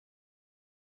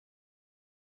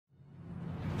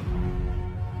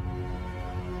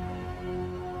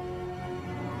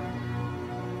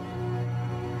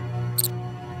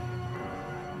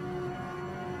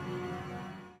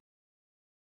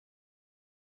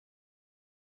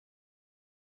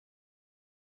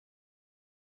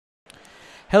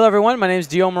Hello, everyone. My name is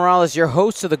Dio Morales, your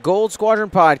host of the Gold Squadron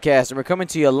podcast, and we're coming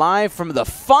to you live from the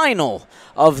final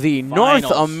of the North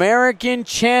American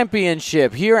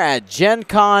Championship here at Gen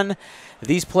Con.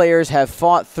 These players have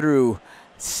fought through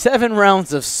 7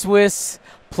 rounds of Swiss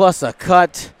plus a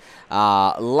cut.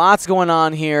 Lots going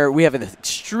on here. We have an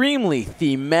extremely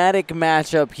thematic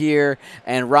matchup here,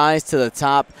 and rise to the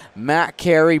top. Matt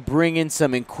Carey bringing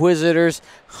some Inquisitors,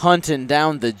 hunting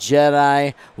down the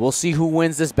Jedi. We'll see who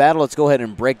wins this battle. Let's go ahead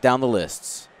and break down the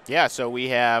lists. Yeah, so we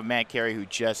have Matt Carey, who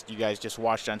you guys just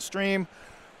watched on stream,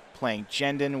 playing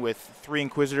Jendon with 3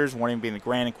 Inquisitors, one of them being the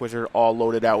Grand Inquisitor, all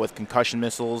loaded out with concussion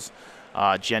missiles.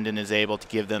 Jendon is able to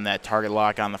give them that target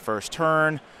lock on the first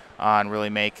turn. And really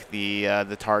make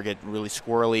the target really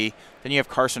squirrely. Then you have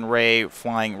Carson Wray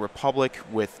flying Republic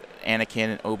with Anakin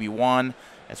and Obi-Wan,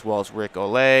 as well as Rick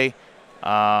Olay.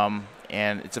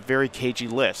 And it's a very cagey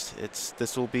list.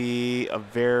 This will be a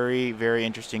very, very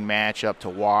interesting matchup to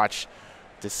watch,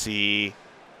 to see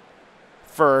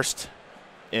first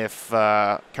if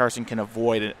Carson can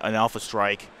avoid an alpha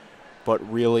strike, but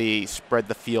really spread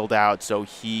the field out so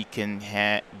he can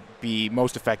be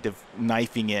most effective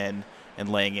knifing in and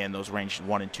laying in those ranged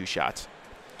 1 and 2 shots.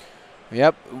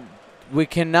 Yep. We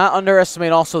cannot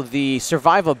underestimate also the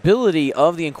survivability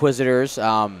of the Inquisitors.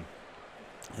 The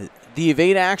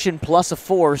evade action plus a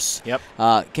force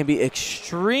can be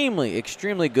extremely,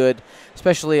 extremely good,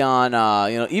 especially on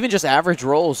even just average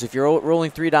rolls. If you're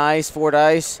rolling 3 dice, 4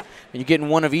 dice, and you're getting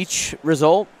 1 of each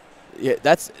result, yeah,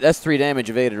 that's 3 damage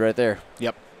evaded right there.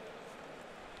 Yep.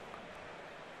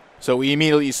 So we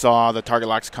immediately saw the target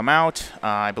locks come out.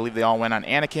 I believe they all went on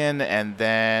Anakin, and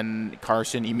then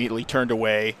Carson immediately turned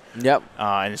away. Yep.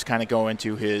 And it's kind of going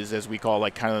to his, as we call,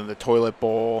 like kind of the toilet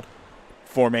bowl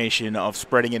formation of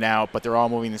spreading it out, but they're all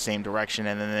moving the same direction,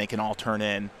 and then they can all turn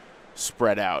in,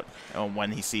 spread out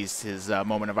when he sees his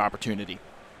moment of opportunity.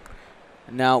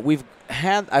 Now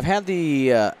I've had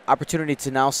the opportunity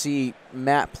to now see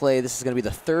Matt play. This is going to be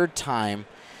the 3rd time,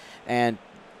 and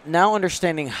now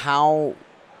understanding how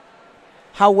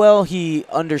well he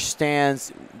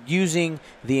understands using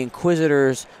the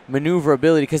Inquisitor's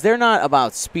maneuverability, because they're not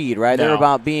about speed, right? No. They're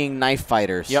about being knife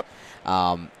fighters. Yep.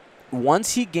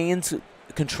 Once he gains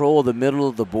control of the middle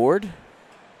of the board,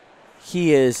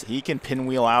 he can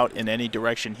pinwheel out in any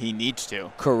direction he needs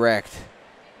to. Correct.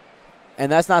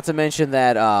 And that's not to mention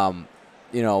that a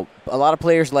lot of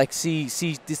players like see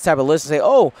this type of list and say,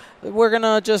 "Oh, we're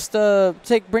gonna just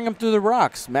bring him through the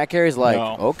rocks." Matt Carey's like,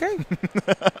 no. "Okay."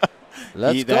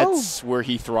 Let's go. That's where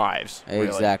he thrives.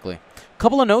 Exactly. Really.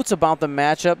 Couple of notes about the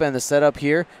matchup and the setup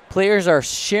here. Players are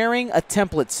sharing a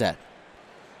template set.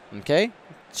 Okay?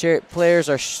 Players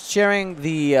are sharing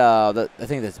the I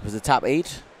think this was the top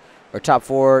 8 or top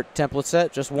 4 template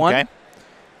set. Just one. Okay.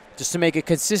 Just to make it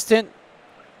consistent.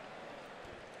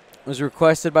 It was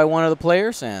requested by one of the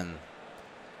players, and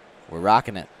we're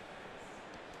rocking it.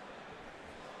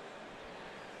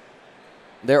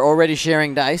 They're already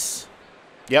sharing dice.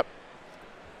 Yep.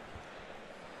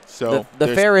 So the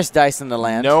fairest dice in the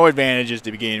land. No advantages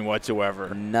to be gained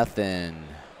whatsoever. Nothing.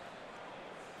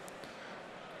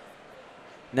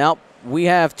 Now, we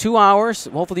have 2 hours.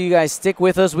 Hopefully you guys stick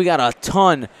with us. We got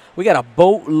a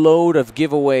boatload of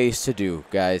giveaways to do,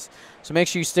 guys. So make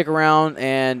sure you stick around,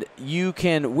 and you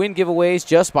can win giveaways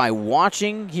just by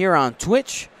watching here on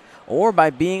Twitch or by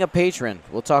being a patron.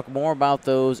 We'll talk more about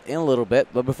those in a little bit.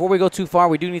 But before we go too far,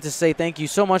 we do need to say thank you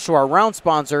so much to our round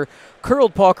sponsor,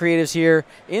 Curled Paw Creatives, here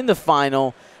in the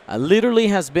final. Literally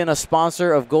has been a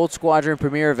sponsor of Gold Squadron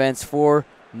Premier events for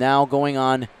now going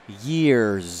on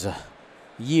years.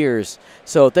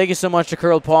 So thank you so much to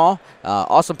Curled Paw.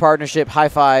 Awesome partnership. High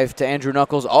five to Andrew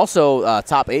Knuckles, also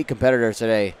top 8 competitor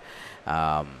today.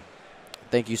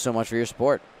 Thank you so much for your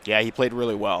support. Yeah, he played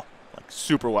really well, like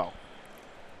super well.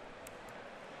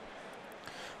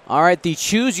 All right, the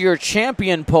Choose Your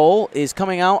Champion poll is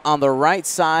coming out on the right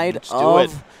side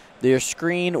of your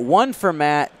screen. 1 for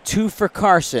Matt, 2 for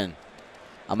Carson.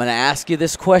 I'm going to ask you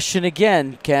this question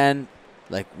again, Ken,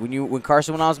 like when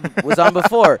Carson was on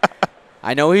before.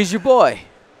 I know he's your boy.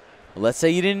 But let's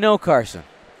say you didn't know Carson.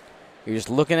 You're just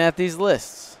looking at these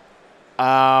lists.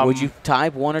 Would you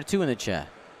type 1 or 2 in the chat?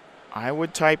 I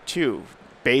would type 2,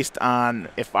 based on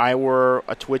if I were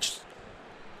a Twitch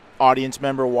audience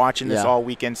member watching this all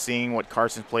weekend, seeing what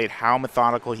Carson's played, how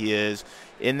methodical he is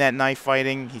in that knife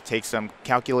fighting. He takes some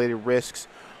calculated risks,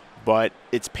 but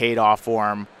it's paid off for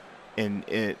him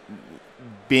in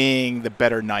being the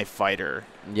better knife fighter.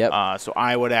 Yep. So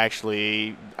I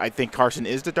think Carson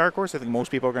is the dark horse. I think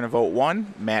most people are going to vote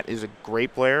 1. Matt is a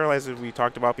great player, as we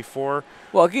talked about before.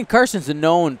 Well, again, Carson's a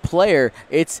known player.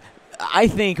 It's I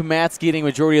think Matt's getting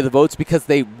majority of the votes because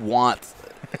they want,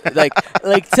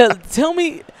 tell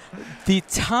me the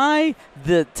tie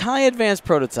advanced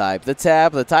prototype, the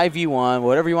tab, the tie V1,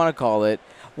 whatever you want to call it,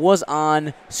 was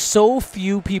on so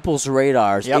few people's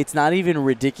radars. Yep. It's not even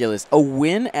ridiculous. A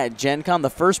win at Gen Con, the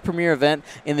first premier event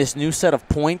in this new set of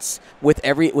points with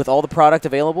all the product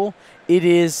available, it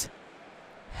is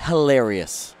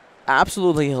hilarious.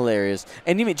 Absolutely hilarious.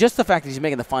 And even just the fact that he's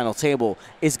making the final table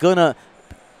is going to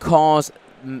cause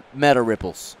meta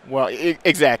ripples. Well,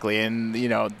 exactly. And,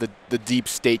 the deep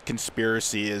state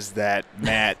conspiracy is that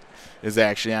Matt is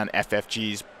actually on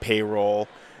FFG's payroll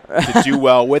to do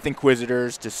well with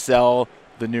Inquisitors, to sell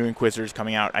the new Inquisitors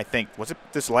coming out. I think, was it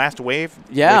this last wave?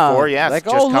 Yeah. Wave 4? Yeah, it's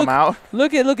just come out.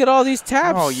 Look at all these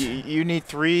tabs. Oh, you need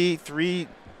three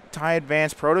tie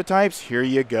advanced prototypes? Here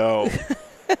you go.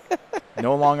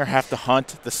 No longer have to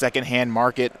hunt the secondhand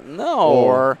market. No.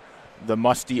 Or the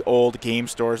musty old game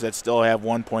stores that still have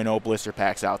 1.0 blister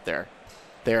packs out there.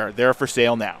 They're for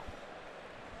sale now.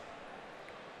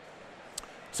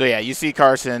 So, yeah, you see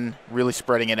Carson really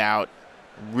spreading it out,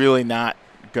 really not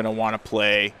going to want to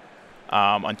play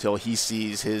until he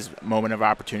sees his moment of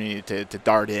opportunity to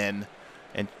dart in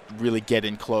and really get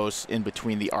in close in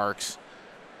between the arcs.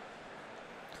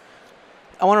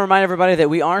 I want to remind everybody that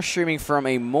we are streaming from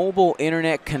a mobile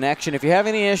internet connection. If you have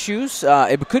any issues,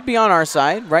 it could be on our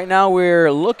side. Right now,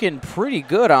 we're looking pretty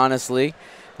good, honestly.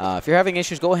 If you're having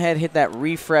issues, go ahead and hit that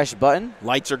refresh button.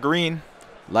 Lights are green.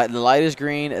 The light is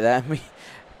green.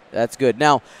 That's good.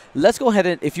 Now, let's go ahead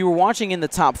and, if you were watching in the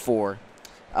top 4,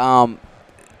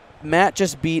 Matt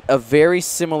just beat a very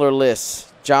similar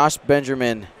list. Josh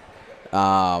Benjamin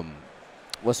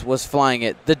was flying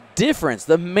it.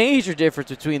 The major difference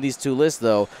between these two lists,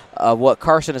 though, what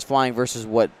Carson is flying versus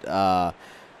what Mr.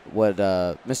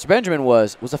 Benjamin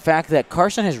was the fact that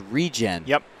Carson has regen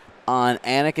on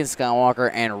Anakin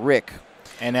Skywalker and Rick.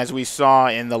 And as we saw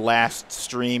in the last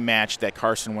stream match that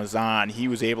Carson was on, he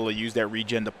was able to use that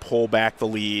regen to pull back the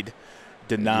lead,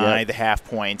 deny the half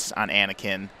points on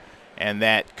Anakin, and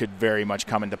that could very much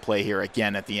come into play here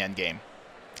again at the end game.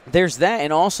 There's that,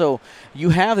 and also you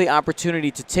have the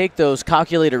opportunity to take those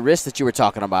calculated risks that you were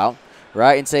talking about,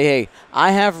 right, and say, hey,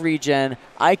 I have regen.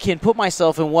 I can put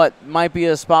myself in what might be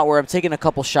a spot where I'm taking a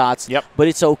couple shots, but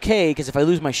it's okay because if I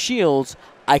lose my shields,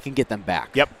 I can get them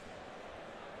back. Yep.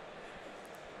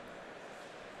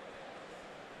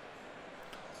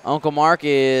 Uncle Mark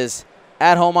is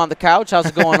at home on the couch. How's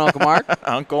it going, Uncle Mark?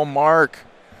 Uncle Mark,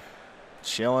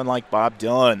 chilling like Bob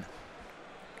Dylan.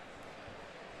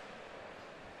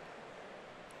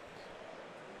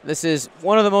 This is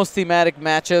one of the most thematic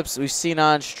matchups we've seen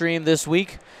on stream this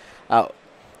week. One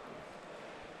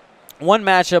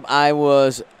matchup I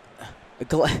was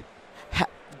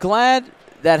glad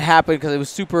that happened because it was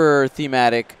super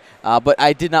thematic, but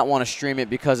I did not want to stream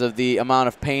it because of the amount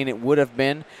of pain it would have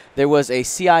been. There was a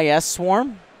CIS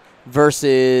Swarm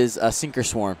versus a Sinker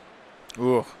Swarm.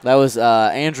 Ooh. That was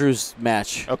Andrew's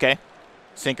match. Okay.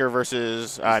 Sinker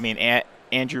versus,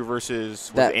 Andrew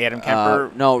versus Adam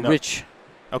Kemper? No, Rich.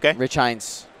 Okay. Rich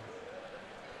Hines.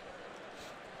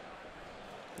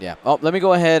 Yeah. Oh, let me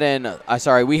go ahead and,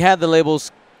 sorry, we had the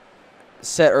labels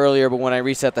set earlier, but when I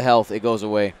reset the health, it goes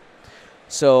away.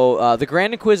 So the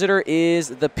Grand Inquisitor is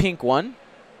the pink one.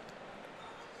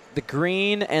 The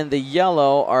green and the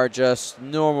yellow are just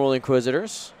normal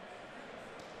Inquisitors.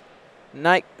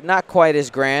 Not quite as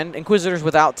grand. Inquisitors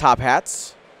without top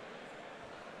hats.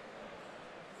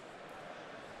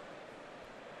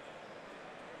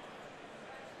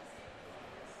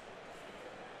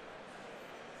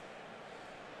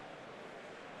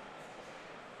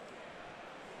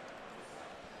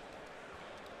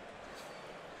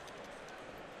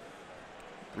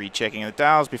 Rechecking the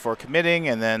dials before committing,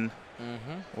 and then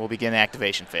we'll begin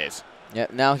activation phase. Yeah.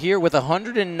 Now here with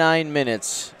 109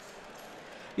 minutes,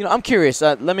 I'm curious.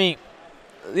 Let me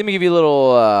give you a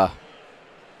little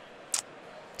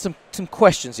some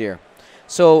questions here.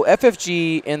 So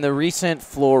FFG in the recent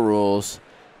floor rules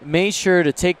made sure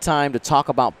to take time to talk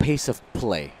about pace of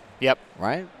play. Yep.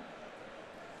 Right.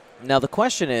 Now the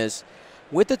question is,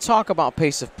 with the talk about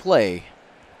pace of play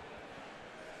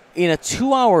in a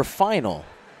 2-hour final,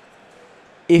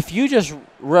 if you just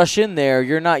rush in there,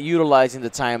 you're not utilizing the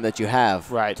time that you have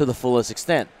to the fullest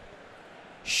extent.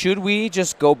 Should we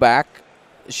just go back?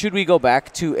 Should we go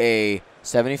back to a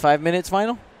 75 minutes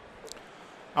final?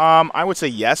 I would say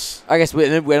yes. I guess we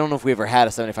don't know if we ever had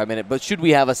a 75-minute, but should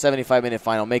we have a 75-minute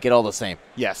final? Make it all the same.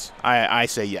 Yes, I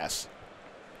say yes.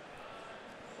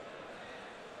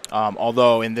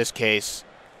 Although in this case,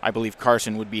 I believe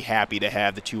Carson would be happy to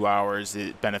have the 2 hours.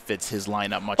 It benefits his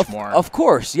lineup much more. Of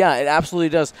course, yeah, it absolutely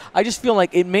does. I just feel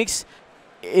like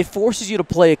it forces you to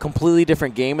play a completely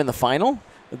different game in the final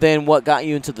than what got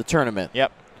you into the tournament.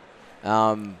 Yep.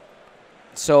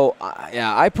 So,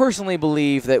 yeah, I personally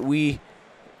believe that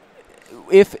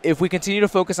if we continue to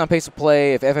focus on pace of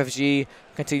play, if FFG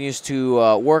continues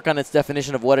to work on its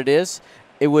definition of what it is,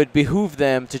 it would behoove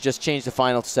them to just change the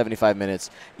final to 75 minutes.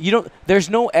 There's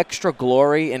no extra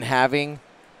glory in having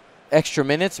extra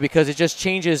minutes because it just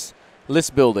changes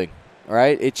list building,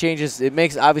 right? It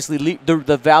makes, obviously,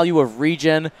 the value of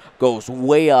regen goes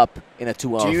way up in a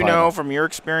 2-hour final. Do you know from your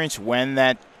experience when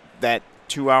that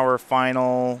 2-hour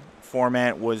final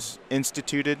format was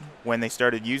instituted, when they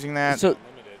started using that? So,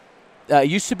 it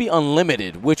used to be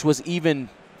unlimited, which was even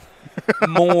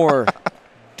more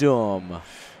dumb.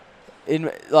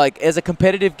 As a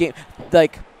competitive game,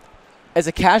 as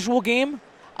a casual game,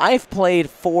 I've played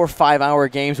 4 or 5 hour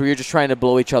games where you're just trying to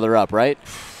blow each other up, right?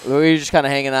 Where you're just kind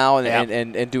of hanging out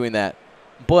and doing that.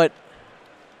 But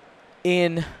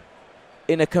in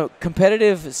a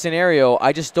competitive scenario,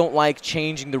 I just don't like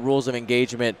changing the rules of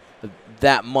engagement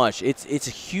that much. It's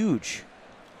huge.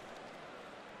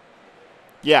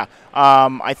 Yeah,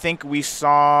 I think we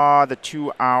saw the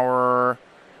 2-hour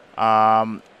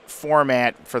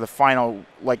format for the final.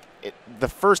 The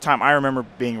first time I remember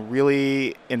being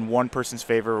really in one person's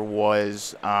favor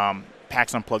was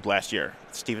PAX Unplugged last year.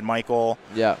 Stephen Michael.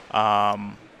 Yeah.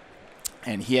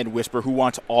 And he had Whisper, who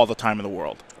wants all the time in the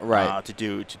world, right, to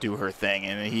do her thing,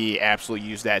 and he absolutely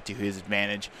used that to his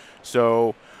advantage.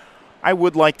 So I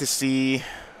would like to see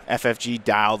FFG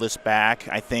dial this back.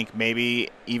 I think maybe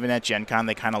even at Gen Con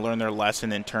they kind of learned their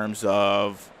lesson in terms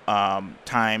of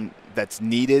time that's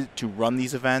needed to run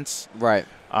these events. Right.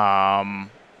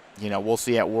 We'll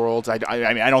see at Worlds. I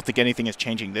mean, I don't think anything is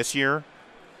changing this year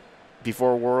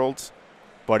before Worlds,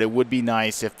 but it would be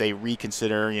nice if they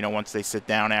reconsider, once they sit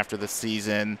down after the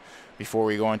season, before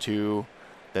we go into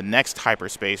the next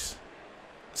hyperspace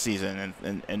season,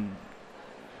 and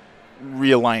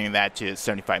realigning that to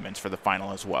 75 minutes for the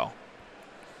final as well.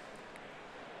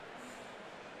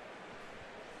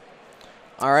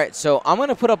 All right, so I'm going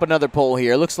to put up another poll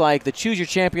here. It looks like the Choose Your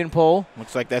Champion poll.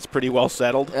 Looks like that's pretty well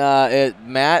settled.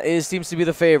 Matt seems to be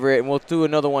the favorite, and we'll do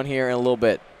another one here in a little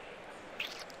bit.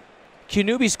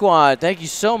 Kinubi Squad, thank you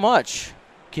so much.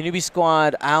 Kinubi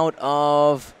Squad out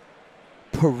of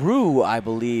Peru, I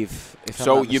believe.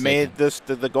 So you made this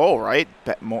the goal, right?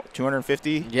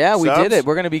 250 Yeah, we subs? did it.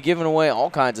 We're going to be giving away all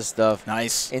kinds of stuff.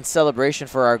 Nice. In celebration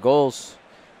for our goals.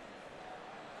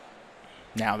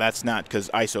 Now, that's not because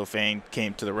Isofane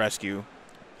came to the rescue.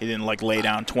 He didn't, lay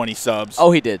down 20 subs.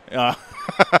 Oh, he did.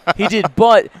 He did,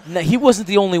 but he wasn't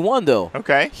the only one, though.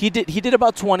 Okay. He did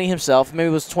about 20 himself. Maybe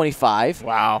it was 25.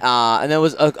 Wow. And there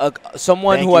was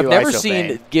someone who I've never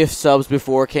seen gift subs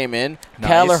before came in. Nice.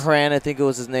 Callahan, I think it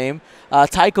was his name.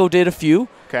 Tycho did a few.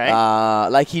 Okay.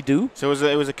 Like he do. So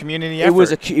it was a community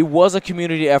effort. It was a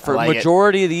community effort. I like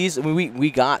Majority of these,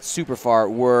 we got super far,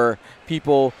 were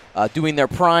people doing their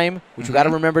Prime, which we got to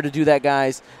remember to do that,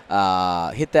 guys.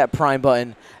 Hit that Prime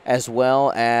button, as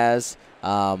well as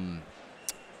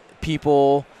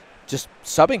people just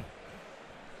subbing.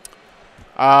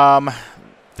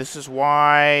 This is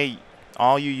why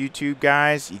all you YouTube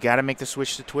guys, you got to make the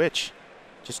switch to Twitch.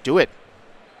 Just do it.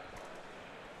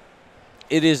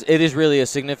 It is really a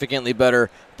significantly better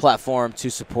platform to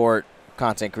support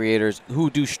content creators who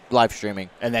do live streaming.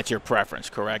 And that's your preference,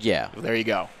 correct? Yeah. There you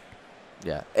go.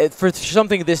 Yeah. For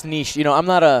something this niche, I'm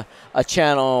not a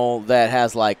channel that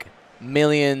has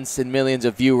millions and millions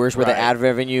of viewers where the ad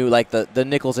revenue, the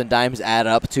nickels and dimes add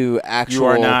up to actual You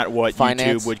are not what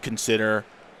finance. YouTube would consider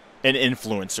an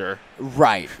influencer.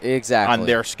 Right. Exactly. On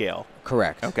their scale.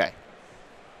 Correct. Okay.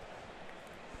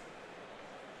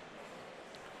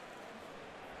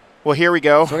 Well, here we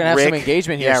go. So we're going to have some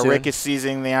engagement here soon. Rick is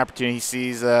seizing the opportunity. He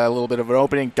sees a little bit of an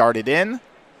opening, darted in.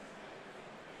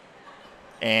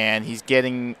 And he's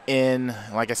getting in,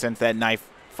 like I said, into that knife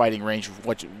fighting range,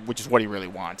 which is what he really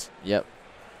wants. Yep.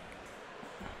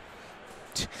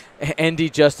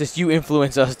 ND Justice, you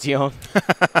influence us, Dion.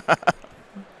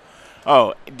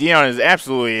 Oh, Dion is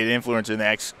absolutely an influencer in the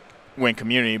X-Wing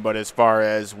community, but as far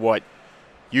as what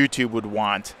YouTube would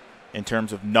want in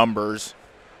terms of numbers,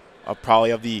 probably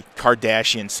of the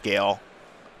Kardashian scale.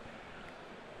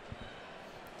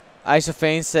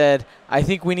 Isofane said, I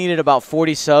think we needed about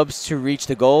 40 subs to reach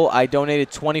the goal. I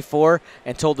donated 24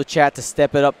 and told the chat to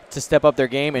step up their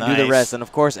game and do the rest. And,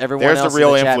 of course, everyone else in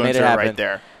the chat made it happen. There's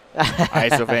the real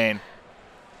influencer right there. Isofane.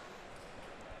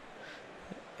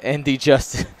 And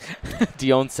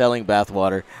Dion selling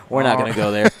bathwater. We're not going to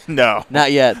go there. No.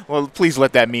 Not yet. Well, please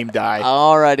let that meme die.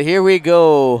 All right, here we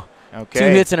go. Okay. 2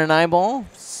 hits and a 9-ball.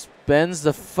 Spends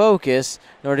the focus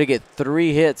in order to get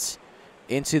 3 hits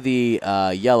into the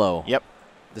yellow. Yep.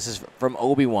 This is from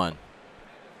Obi-Wan.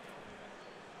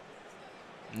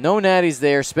 No natties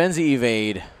there. Spends the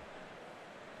evade.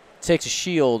 Takes a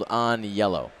shield on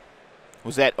yellow.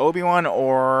 Was that Obi-Wan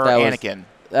or Anakin?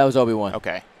 That was Obi-Wan.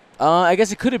 Okay. I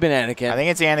guess it could have been Anakin. I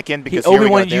think it's Anakin because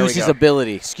Obi-Wan used his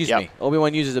ability. Excuse Yep. me.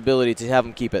 Obi-Wan used his ability to have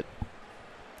him keep it.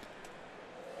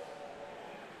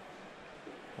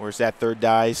 Where's that third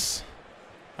dice?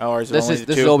 Oh, or is it This only is the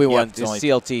two? this is Obi-Wan. Yep, This is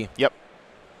CLT. Yep.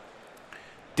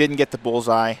 Didn't get the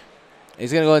bullseye.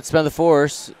 He's going to go ahead and spend the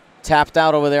force. Tapped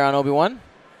out over there on Obi-Wan.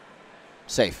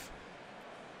 Safe.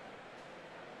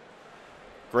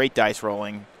 Great dice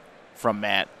rolling from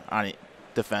Matt on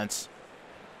defense.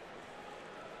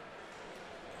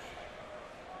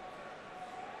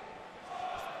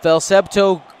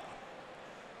 Felsebto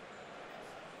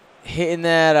hitting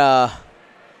that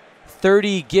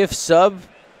 30 gift sub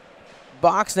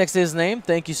box next to his name.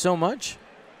 Thank you so much.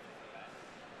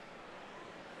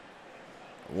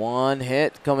 1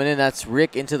 hit coming in. That's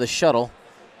Rick into the shuttle.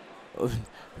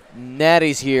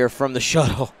 Natty's here from the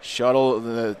shuttle.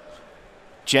 The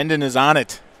Jendon is on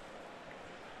it.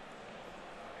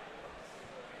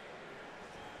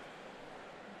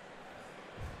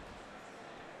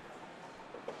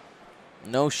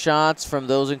 No shots from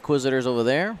those Inquisitors over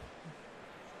there.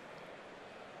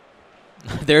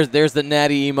 There's the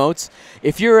natty emotes.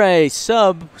 If you're a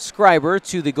subscriber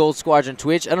to the Gold Squadron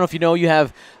Twitch, I don't know if you know, you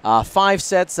have 5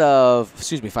 sets. You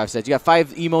got 5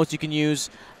 emotes you can use.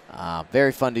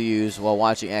 Very fun to use while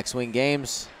watching X-Wing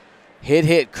games.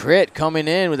 Hit, crit coming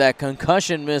in with that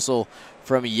concussion missile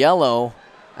from yellow.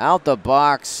 Out the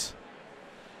box.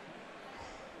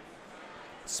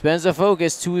 Spends a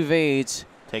focus, 2 evades.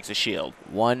 Takes a shield.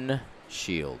 1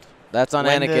 shield. That's on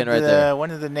Anakin right there. When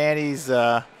did the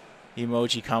natties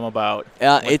emoji come about?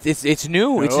 It's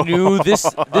new. It's new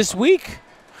this week.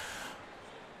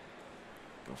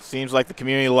 Seems like the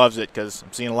community loves it because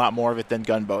I'm seeing a lot more of it than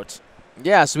gunboats.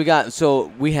 Yeah,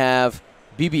 so we have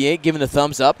BB-8 giving the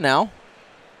thumbs up now.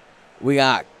 We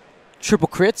got triple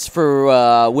crits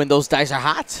for when those dice are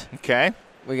hot. Okay.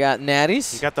 We got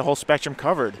natties. You got the whole spectrum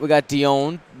covered. We got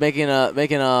Dion making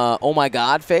a oh my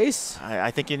god face.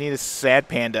 I think you need a sad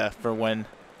panda for when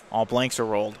all blanks are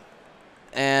rolled.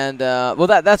 And well,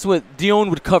 that's what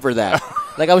Dion would cover that.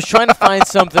 Like I was trying to find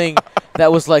something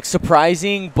that was like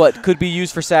surprising but could be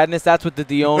used for sadness. That's what the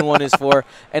Dion one is for.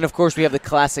 And of course we have the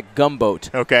classic gumboat.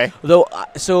 Okay. Though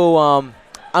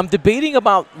I'm debating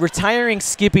about retiring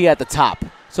Skippy at the top.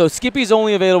 So Skippy's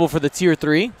only available for the tier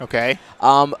 3. Okay.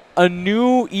 A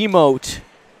new emote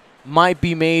might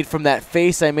be made from that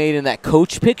face I made in that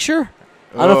coach picture.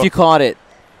 I don't know if you caught it.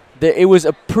 It was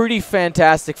a pretty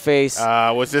fantastic face.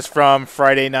 Was this from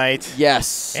Friday night?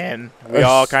 Yes. And we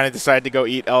all kind of decided to go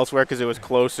eat elsewhere because it was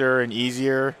closer and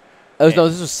easier. No,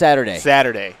 this was Saturday.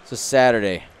 Saturday. So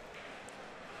Saturday.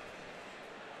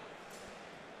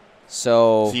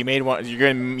 So you made one.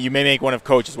 You may make one of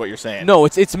Coach, is what you're saying. No,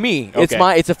 it's me.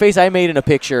 Okay. It's a face I made in a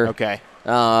picture. Okay.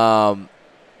 And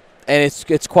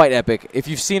it's quite epic. If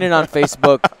you've seen it on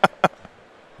Facebook,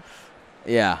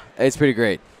 yeah, it's pretty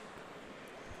great.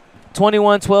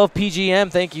 2112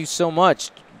 PGM, thank you so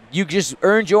much. You just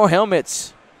earned your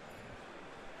helmets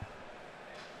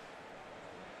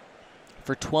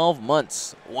for 12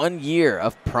 months, 1 year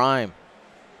of Prime.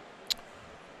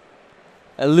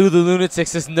 Lou the Lunatic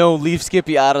says, no, leave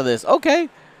Skippy out of this. Okay.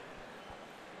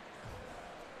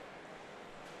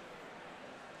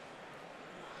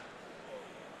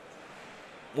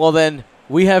 Well, then,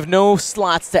 we have no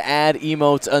slots to add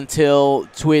emotes until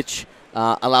Twitch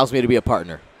allows me to be a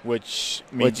partner. Which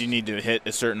means you need to hit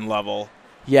a certain level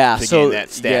to gain that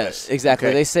status. Yes, exactly.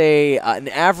 Okay. They say an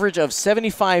average of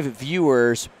 75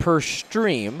 viewers per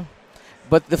stream.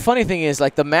 But the funny thing is,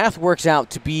 like, the math works out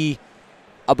to be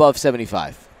above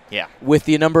 75. Yeah. With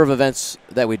the number of events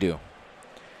that we do.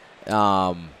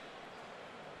 So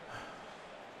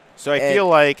I feel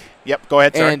like, yep, go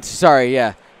ahead, sorry. And sorry,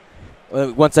 yeah.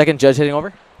 1 second, Judge hitting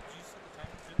over.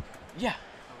 Yeah.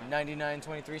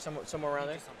 99.23, somewhere around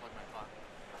there.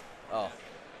 Oh.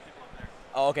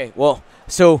 Oh, okay. Well,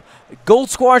 so Gold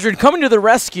Squadron coming to the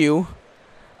rescue.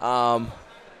 I'm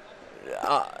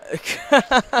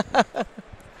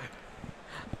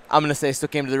gonna say still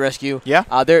came to the rescue. Yeah.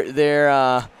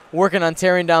 They're working on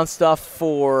tearing down stuff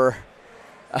for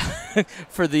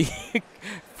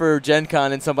for Gen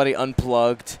Con, and somebody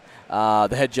unplugged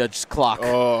the head judge's clock.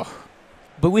 Oh.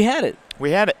 But we had it.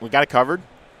 We had it. We got it covered.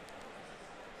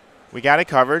 We got it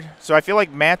covered. So I feel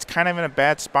like Matt's kind of in a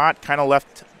bad spot, kind of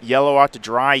left yellow out to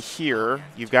dry here.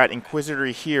 You've got Inquisitor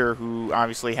here, who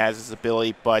obviously has his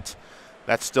ability, but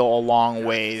that's still a long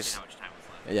ways.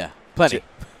 Yeah, plenty.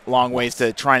 Long ways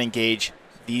to try and engage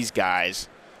these guys,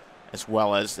 as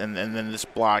well as, and then this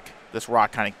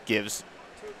rock kind of gives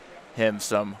him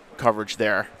some coverage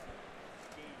there.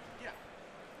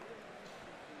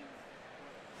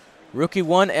 Rookie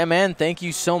 1 MN, thank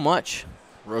you so much.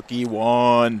 Rookie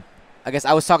 1. I guess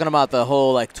I was talking about the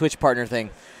whole like Twitch partner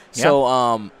thing.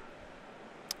 So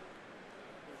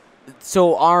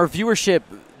so our viewership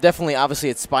definitely obviously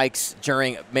it spikes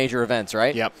during major events,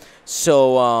 right? Yep.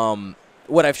 So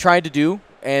what I've tried to do,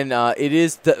 and it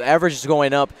is the average is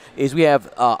going up, is we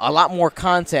have a lot more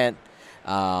content.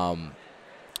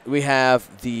 We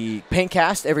have the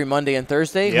Paintcast every Monday and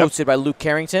Thursday, hosted by Luke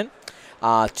Carrington.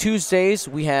 Tuesdays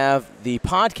we have the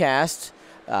podcast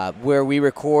where we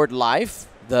record live.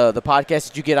 The podcast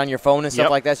that you get on your phone and stuff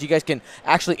like that. So you guys can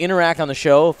actually interact on the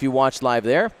show if you watch live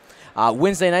there.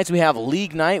 Wednesday nights we have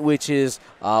League Night, which is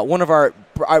one of our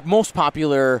most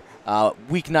popular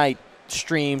weeknight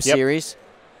stream series.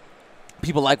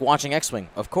 People like watching X-Wing,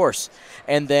 of course.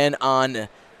 And then on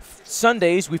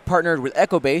Sundays, we've partnered with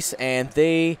EchoBase, and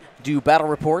they do battle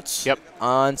reports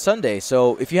on Sunday.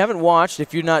 So if you haven't watched,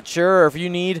 if you're not sure, or if you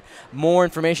need more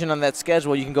information on that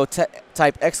schedule, you can go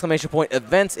type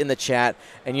 !events in the chat,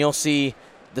 and you'll see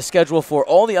the schedule for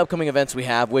all the upcoming events we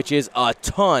have, which is a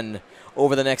ton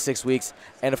over the next 6 weeks.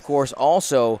 And, of course,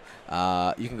 also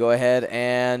you can go ahead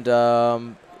and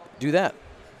do that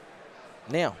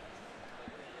now.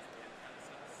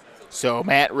 So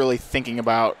Matt really thinking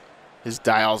about his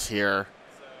dials here,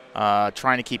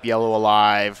 trying to keep yellow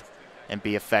alive and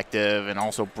be effective, and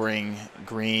also bring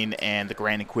green and the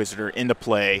Grand Inquisitor into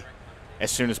play as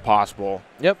soon as possible.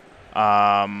 Yep.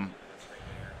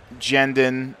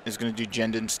 Jendon is going to do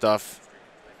Jendon stuff.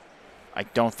 I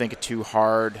don't think it too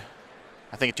hard.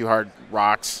 I think it too hard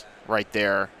rocks right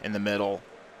there in the middle.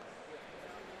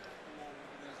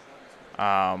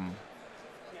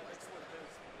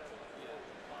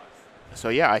 So,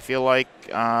 yeah, I feel like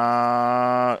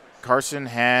Carson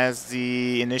has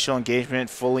the initial engagement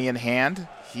fully in hand.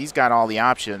 He's got all the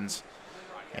options.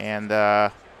 And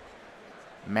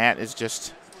Matt is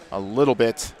just a little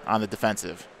bit on the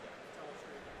defensive.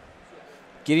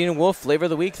 Gideon Wolf, Flavor of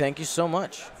the Week, thank you so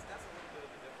much.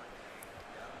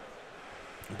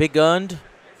 Big Gund.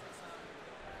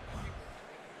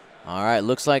 All right,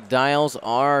 looks like dials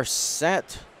are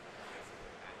set.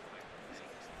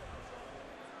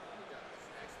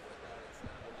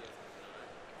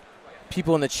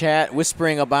 People in the chat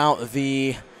whispering about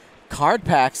the card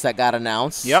packs that got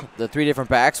announced. Yep. The 3 different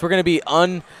packs. We're going to be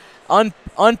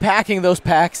unpacking those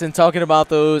packs and talking about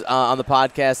those on the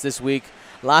podcast this week.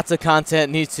 Lots of content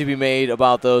needs to be made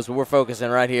about those, but we're focusing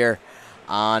right here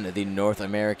on the North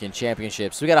American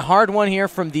Championship. So we got a hard one here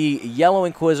from the Yellow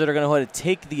Inquisitor. Going to go ahead and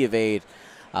take the evade.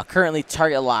 Currently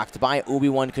target locked by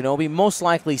Obi-Wan Kenobi. Most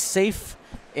likely safe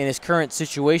in his current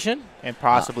situation. And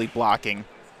possibly blocking.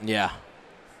 Yeah.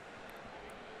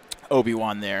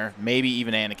 Obi-Wan there, maybe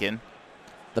even Anakin.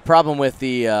 The problem with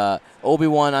the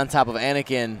Obi-Wan on top of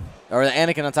Anakin, or the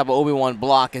Anakin on top of Obi-Wan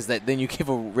block, is that then you give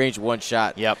a range 1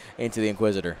 shot into the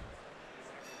Inquisitor.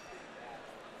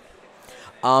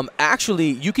 Actually,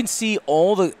 you can see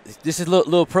all the. This is a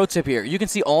little pro tip here. You can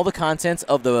see all the contents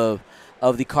of the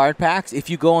card packs if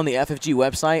you go on the FFG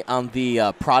website on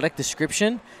the product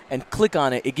description and click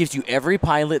on it. It gives you every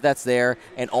pilot that's there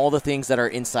and all the things that are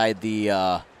inside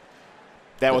the.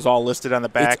 That was all listed on the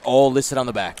back? It's all listed on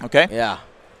the back. Okay. Yeah.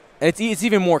 And it's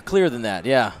even more clear than that.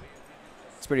 Yeah.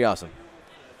 It's pretty awesome.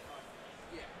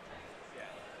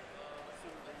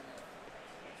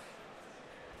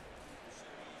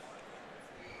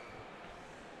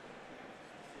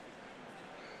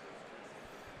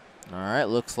 All right.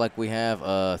 Looks like we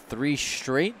have 3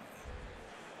 straight.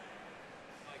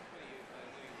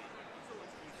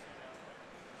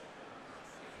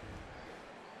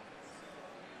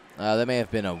 That may have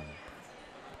been a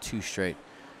 2 straight.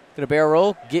 Gonna barrel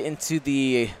roll, get into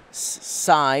the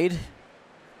side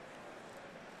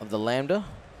of the Lambda.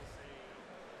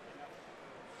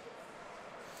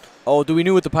 Oh, do we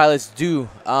know what the pilots do?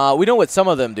 We know what some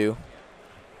of them do.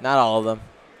 Not all of them.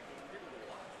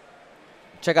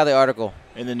 Check out the article.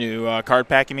 In the new card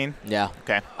pack, you mean? Yeah.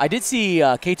 Okay. I did see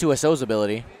K2SO's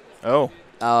ability. Oh.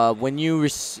 When you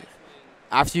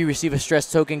after you receive a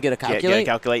stress token, get a calculate. Get a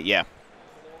calculate, yeah.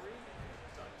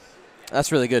 That's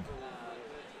really good.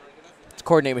 It's a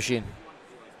coordinate machine.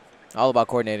 All about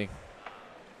coordinating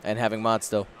and having mods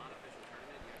still.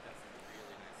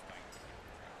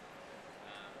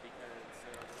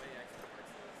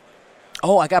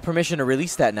 Oh, I got permission to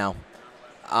release that now.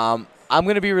 I'm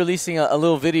going to be releasing a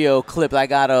little video clip I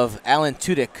got of Alan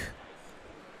Tudyk.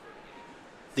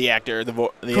 The actor, the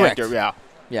Correct. actor, yeah.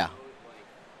 Yeah.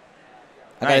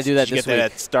 I Nice. got to do that Did you this get that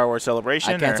week. at Star Wars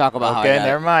Celebration? I can't talk about how I got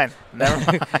never it. mind. Never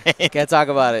mind. Can't talk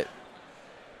about it.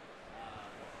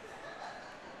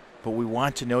 But we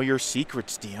want to know your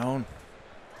secrets, Dion.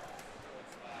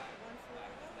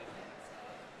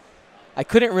 I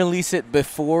couldn't release it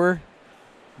before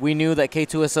we knew that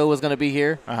K2SO was going to be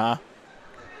here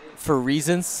for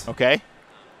reasons. Okay.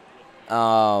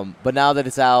 But now that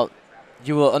it's out,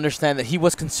 you will understand that he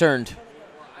was concerned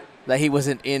that he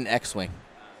wasn't in X-Wing.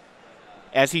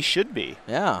 As he should be.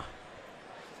 Yeah.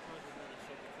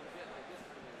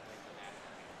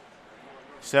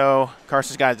 So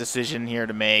Carson's got a decision here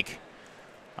to make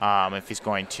if he's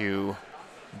going to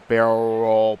barrel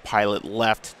roll pilot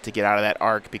left to get out of that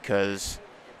arc because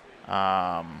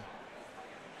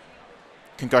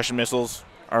concussion missiles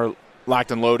are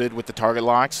locked and loaded with the target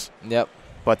locks. Yep.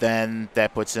 But then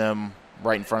that puts him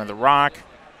right in front of the rock,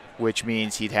 which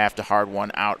means he'd have to hard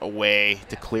one out away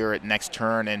to clear it next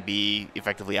turn and be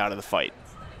effectively out of the fight.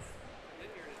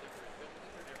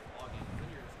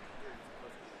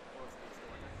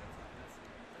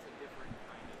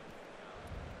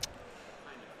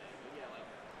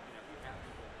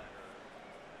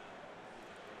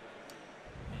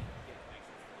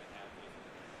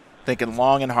 Thinking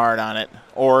long and hard on it,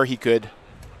 or he could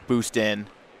boost in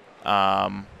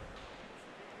for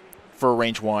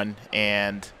range 1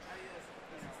 and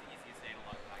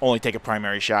only take a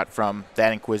primary shot from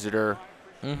that Inquisitor.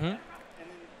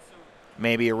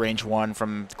 Maybe a range 1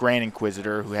 from Grand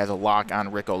Inquisitor, who has a lock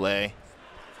on Rick Olay.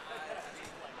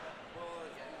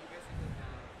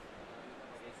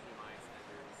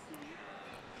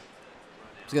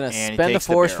 He's going to spend the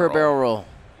force for a barrel roll.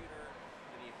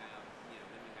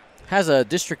 Has a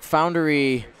District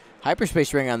Foundry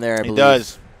hyperspace ring on there, I believe. He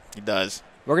does. He does.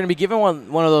 We're going to be giving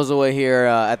one of those away here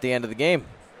at the end of the game.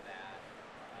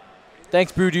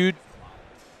 Thanks, Brew Dude.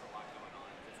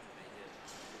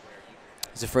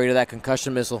 He's afraid of that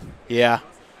concussion missile. Yeah.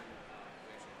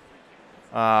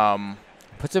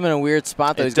 Puts him in a weird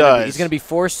spot, though. He's going to be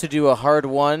forced to do a hard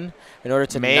 1 in order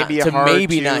to maybe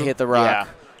not hit the rock. Yeah.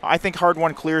 I think hard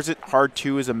 1 clears it. Hard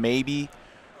 2 is a maybe.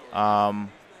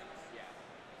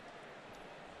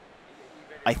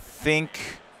 I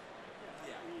think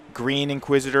Green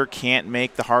Inquisitor can't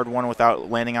make the hard 1 without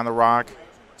landing on the rock,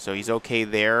 so he's okay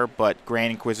there, but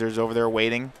Grand Inquisitor's over there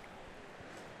waiting.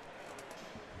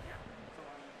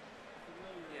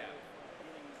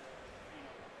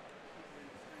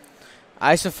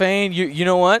 Isophane, you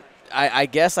know what? I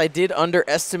guess I did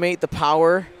underestimate the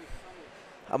power.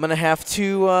 I'm going to have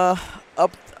to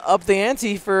up the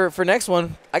ante for next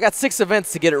one. I got 6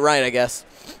 events to get it right, I guess.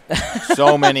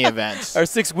 So many events. Or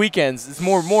 6 weekends. It's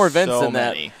more events than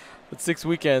many. that. But 6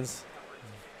 weekends.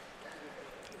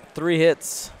 3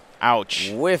 hits.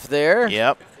 Ouch. Whiff there.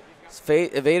 Yep.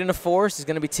 Evading a force. He's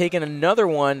going to be taking another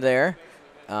one there.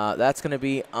 That's going to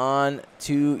be on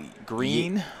to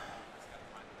Green.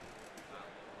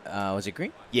 Was it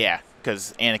Green? Yeah,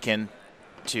 because Anakin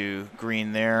to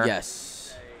Green there.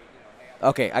 Yes.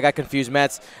 Okay, I got confused.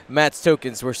 Matt's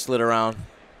tokens were slid around.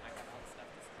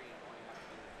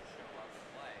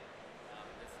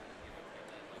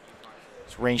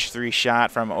 It's range 3 shot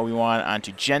from Obi-Wan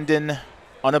onto Jendon,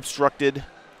 unobstructed.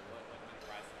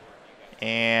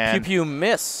 And Pew pew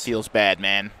miss. feels bad,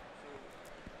 man.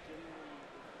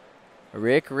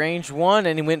 Rick range 1,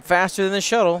 and he went faster than the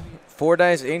shuttle. 4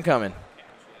 dice incoming.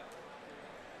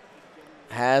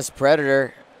 Has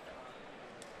Predator.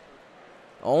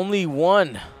 Only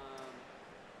 1.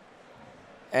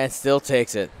 And still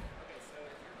takes it.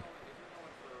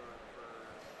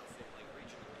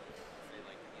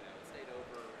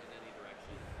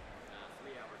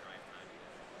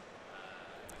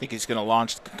 I think he's going to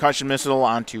launch the concussion missile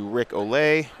onto Rick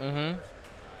Olay.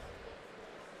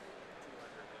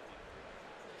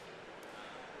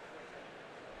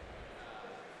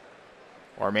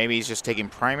 Or maybe he's just taking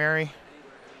primary.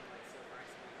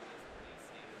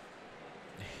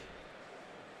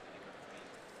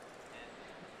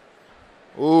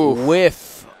 Ooh.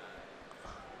 Whiff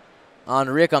on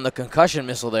Rick on the concussion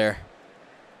missile there.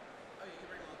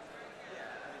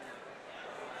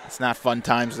 It's not fun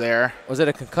times there. Was it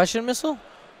a concussion missile?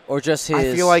 Or just his?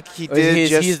 I feel like he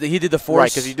did he did the force.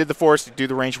 Right, because he did the force to do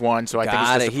the range 1, so I think it's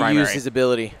just the primary. He used his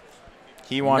ability.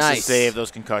 He wants to save those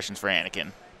concussions for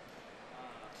Anakin.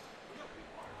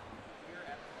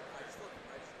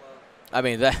 I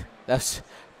mean, that's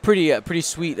pretty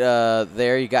sweet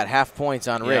there. You got half points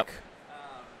on Rick.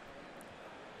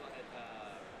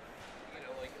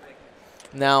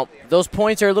 Now, those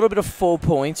points are a little bit of full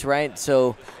points, right?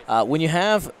 So when you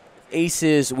have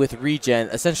aces with regen,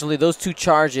 essentially those 2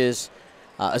 charges,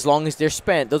 as long as they're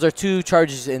spent, those are 2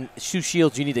 charges and 2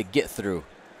 shields you need to get through.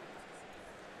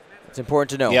 It's important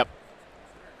to know. Yep.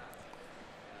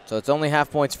 So it's only half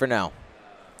points for now.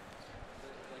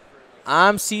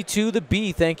 I'm C2 the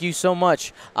B. Thank you so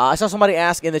much. I saw somebody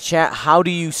ask in the chat, how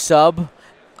do you sub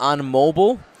on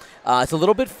mobile? It's a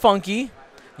little bit funky.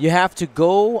 You have to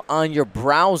go on your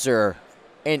browser,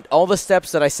 and all the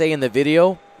steps that I say in the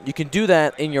video, you can do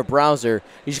that in your browser.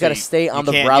 You just got to stay on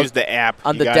the browser. You can't use the app.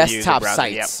 On the desktop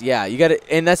sites. Yep. Yeah, you got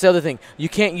to, and that's the other thing. You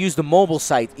can't use the mobile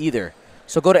site either.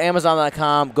 So go to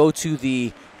Amazon.com, go to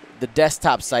the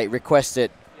desktop site, request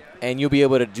it, and you'll be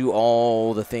able to do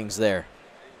all the things there.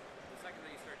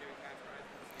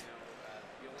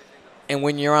 And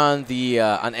when you're on the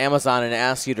on Amazon and it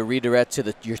asks you to redirect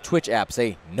to your Twitch app,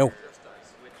 say no.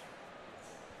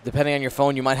 Depending on your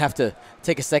phone, you might have to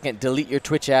take a second, delete your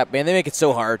Twitch app. Man, they make it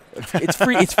so hard. It's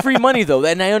free. It's free money though,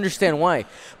 and I understand why.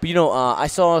 But you know, I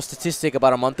saw a statistic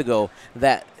about a month ago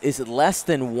that is less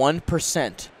than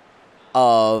 1%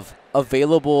 of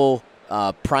available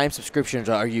Prime subscriptions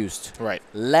are used. Right.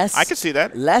 I can see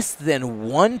that. Less than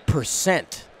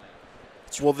 1%.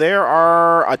 Well, there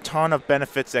are a ton of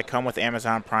benefits that come with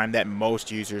Amazon Prime that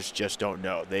most users just don't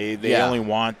know. They only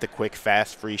want the quick,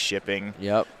 fast, free shipping.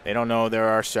 Yep. They don't know there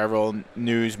are several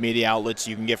news media outlets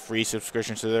you can get free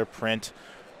subscriptions to their print.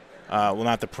 Well,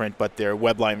 not the print, but their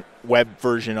web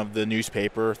version of the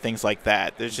newspaper, things like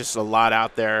that. There's just a lot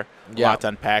out there, a lot to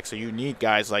unpack. So you need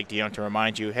guys like Dion to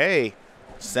remind you, hey,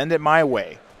 send it my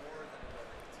way.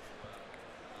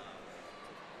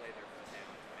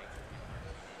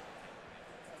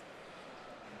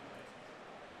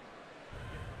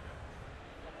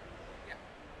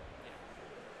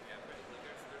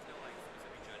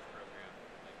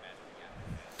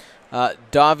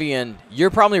 Davian, you're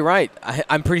probably right.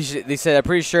 I'm pretty sure I'm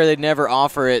pretty sure they'd never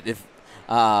offer it if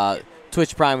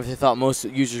Twitch Prime if they thought most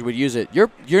users would use it.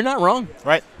 You're not wrong.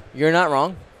 Right. You're not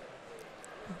wrong.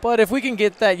 But if we can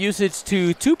get that usage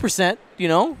to 2%, you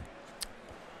know,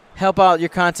 help out your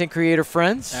content creator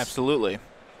friends. Absolutely.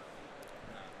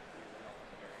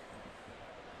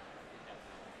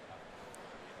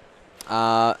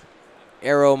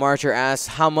 Arrow Marcher asks,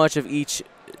 how much of each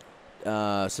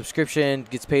subscription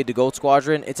gets paid to Gold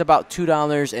Squadron? It's about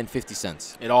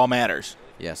 $2.50. It all matters.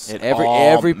 Yes,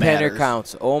 every penny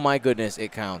counts. Oh my goodness,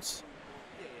 it counts.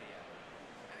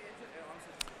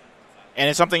 And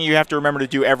it's something you have to remember to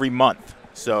do every month.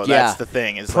 So that's the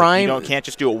thing. Is Prime, like you can't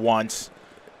just do it once.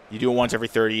 You do it once every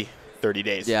 30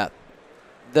 days. Yeah.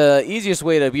 The easiest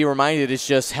way to be reminded is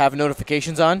just have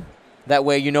notifications on. That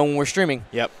way you know when we're streaming.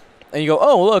 Yep. And you go,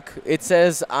 oh, look, it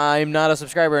says I'm not a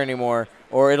subscriber anymore.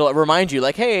 Or it'll remind you,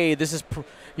 like, hey, this is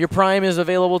your Prime is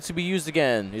available to be used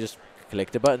again. You just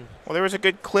click the button. Well, there was a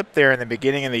good clip there in the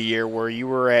beginning of the year where you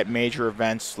were at major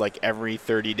events like every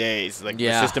 30 days. Like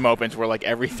the system opens were like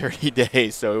every 30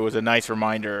 days. So it was a nice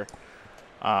reminder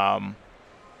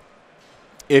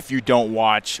if you don't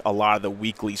watch a lot of the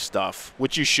weekly stuff,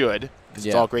 which you should because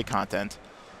it's all great content.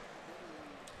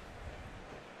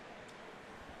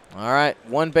 All right,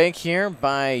 one bank here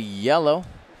by yellow.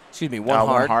 Excuse me, one hard.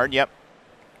 One hard, yep.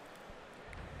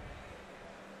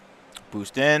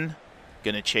 Boost in.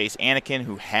 Going to chase Anakin,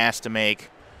 who has to make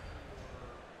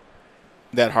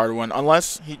that hard one,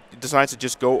 unless he decides to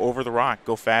just go over the rock,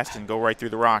 go fast, and go right through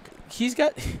the rock. He's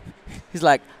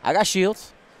like, I got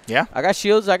shields. Yeah. I got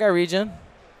shields. I got regen.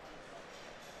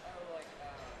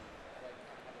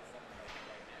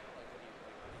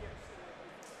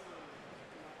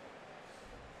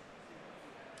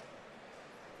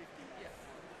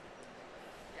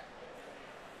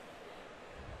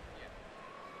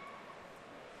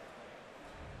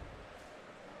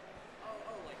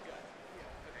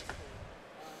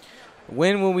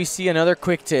 When will we see another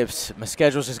quick tips? My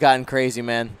schedule's just gotten crazy,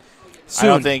 man. Soon.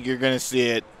 I don't think you're going to see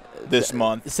it this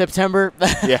month. September?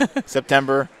 Yeah,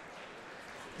 September.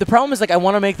 The problem is, like, I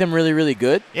want to make them really, really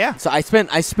good. Yeah. So I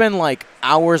spend like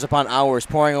hours upon hours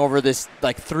pouring over this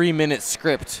like 3-minute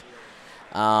script.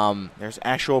 There's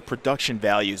actual production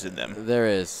values in them. There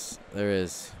is. There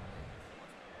is.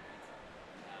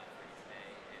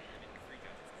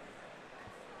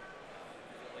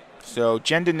 So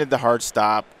Jendon did the hard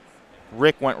stop.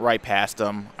 Rick went right past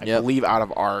him, I believe out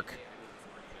of arc.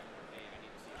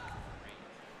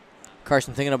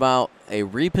 Carson, thinking about a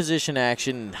reposition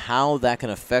action and how that can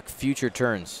affect future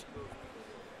turns.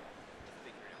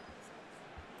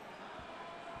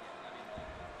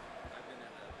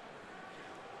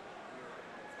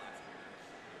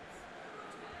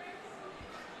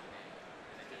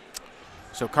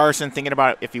 So Carson thinking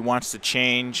about if he wants to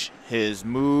change his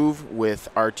move with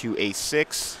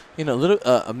R2A6. You know,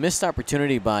 a missed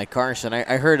opportunity by Carson.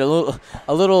 I heard a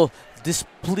little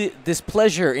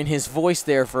displeasure in his voice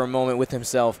there for a moment with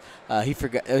himself. He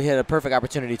forgot he had a perfect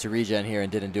opportunity to regen here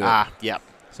and didn't do it. Yep.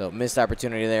 So missed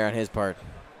opportunity there on his part.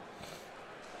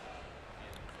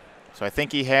 So I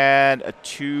think he had a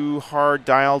 2 hard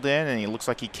dialed in, and he looks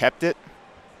like he kept it.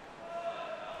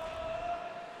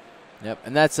 Yep,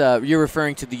 and that's you're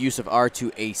referring to the use of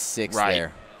R2A6 right.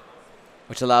 there,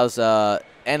 which allows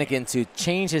Anakin to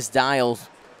change his dial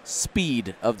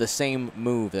speed of the same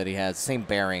move that he has, same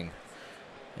bearing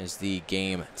as the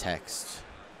game text.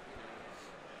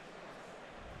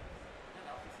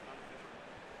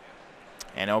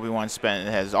 And Obi-Wan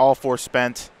has all 4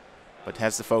 spent, but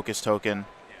has the focus token.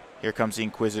 Here comes the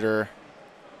Inquisitor,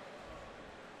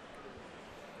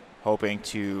 hoping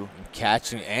to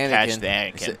catch Anakin. Catch the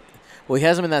Anakin. Well, he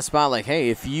has him in that spot like, hey,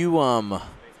 if you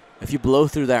blow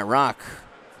through that rock,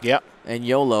 yep, and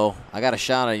YOLO, I got a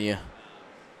shot on you.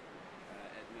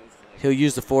 He'll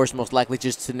use the Force most likely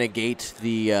just to negate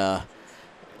the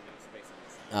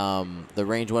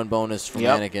range 1 bonus from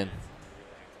Anakin.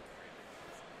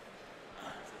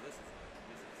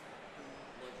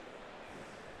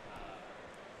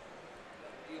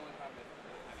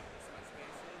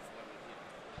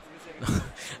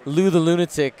 Lou the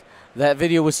Lunatic, that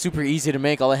video was super easy to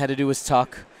make. All I had to do was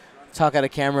talk out of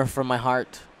camera from my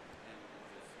heart.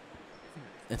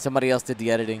 And somebody else did the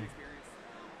editing.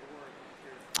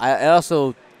 I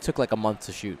also took like a month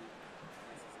to shoot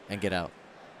and get out.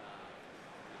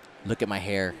 Look at my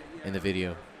hair in the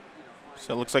video.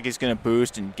 So it looks like he's going to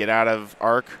boost and get out of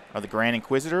arc of the Grand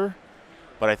Inquisitor.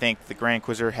 But I think the Grand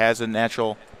Inquisitor has a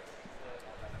natural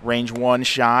range 1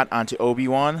 shot onto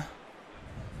Obi-Wan.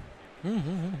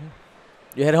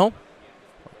 You head home?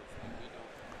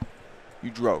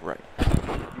 You drove right.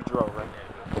 You drove right.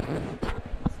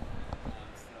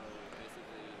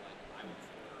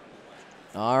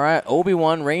 All right,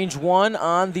 Obi-Wan, range 1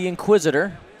 on the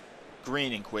Inquisitor.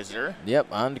 Green Inquisitor. Yep,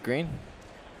 on the green.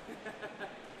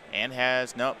 And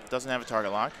has, nope, doesn't have a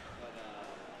target lock.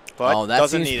 But oh, that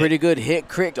seems pretty good. Hit,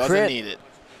 crit, doesn't crit. need it.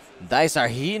 Dice are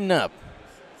heating up.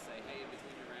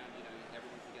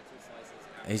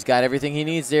 He's got everything he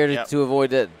needs there to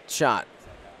avoid that shot.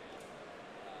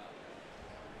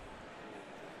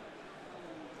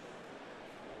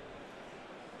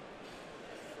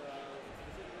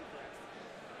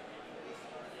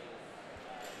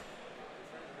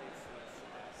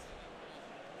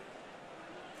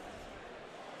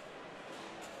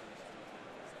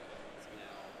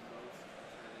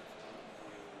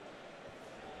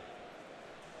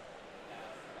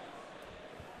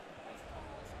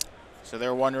 So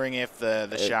they're wondering if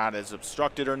the shot is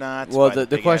obstructed or not. Well,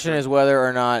 the question is whether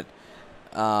or not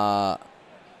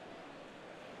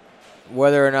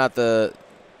the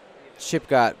chip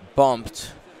got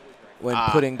bumped when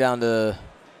putting down the.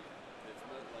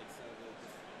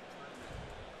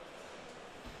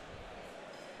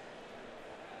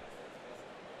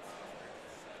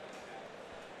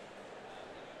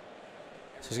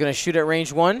 So he's going to shoot at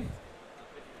range 1.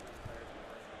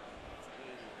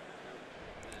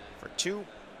 2.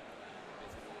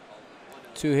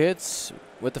 2 hits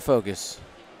with the focus.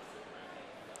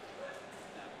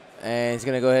 And he's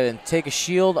going to go ahead and take a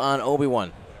shield on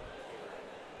Obi-Wan.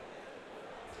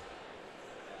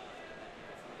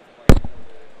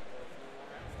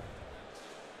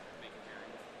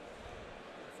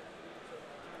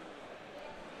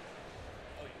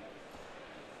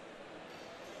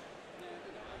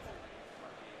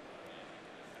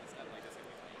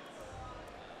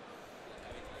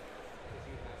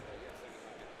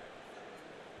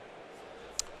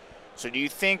 So do you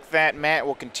think that Matt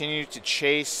will continue to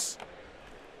chase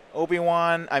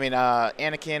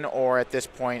Anakin, or at this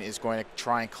point is going to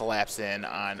try and collapse in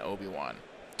on Obi-Wan?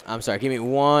 I'm sorry, give me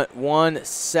one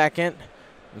second.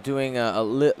 I'm doing a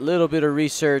little bit of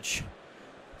research.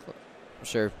 I'm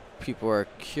sure people are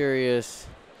curious.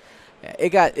 It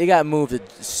got moved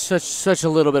at such a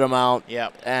little bit amount.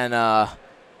 Yep. And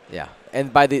yeah,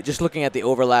 and by just looking at the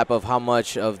overlap of how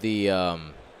much of the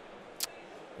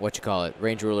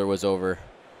range ruler was over,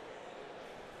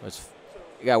 it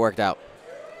got worked out.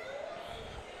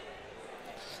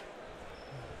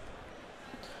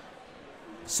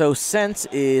 So Sense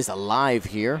is alive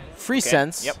here. Free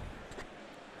Sense. Yep.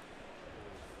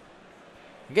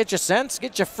 Get your Sense.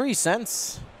 Get your free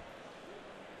Sense.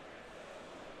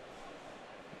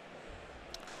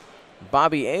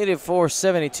 Bobby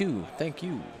 8472. Thank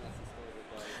you.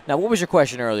 Now, what was your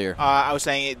question earlier? I was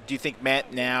saying, do you think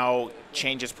Matt now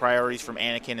changes priorities from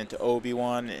Anakin into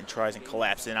Obi-Wan and tries and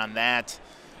collapse in on that,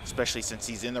 especially since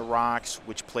he's in the rocks,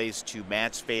 which plays to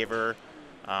Matt's favor?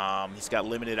 He's got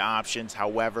limited options.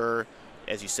 However,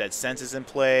 as you said, Sense is in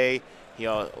play. He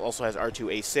also has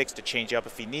R2A6 to change up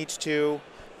if he needs to.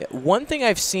 Yeah, one thing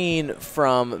I've seen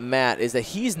from Matt is that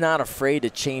he's not afraid to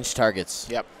change targets.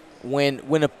 Yep.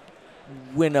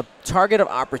 When a target of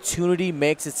opportunity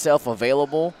makes itself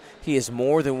available, he is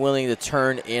more than willing to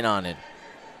turn in on it.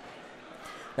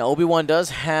 Now, Obi-Wan does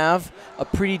have a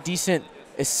pretty decent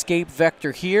escape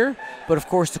vector here, but of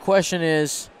course the question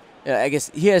is, I guess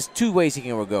he has two ways he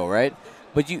can go, right?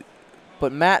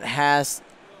 But Matt has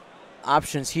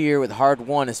options here with hard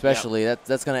 1 especially. Yep.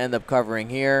 That's going to end up covering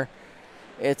here.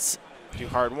 It's do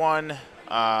hard 1.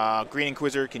 Green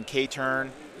Inquisitor can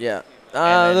K-turn. Yeah.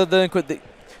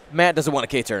 Matt doesn't want a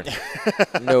K-turn.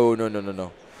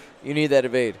 No. You need that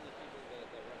evade.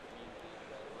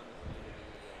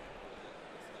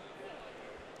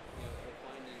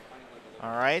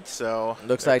 All right, so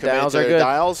looks like dials are good.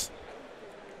 Dials.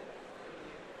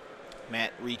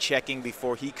 Matt rechecking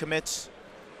before he commits.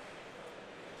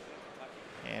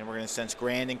 And we're going to sense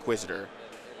Grand Inquisitor.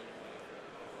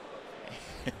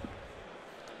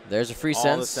 There's a free sense.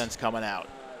 All the sense coming out.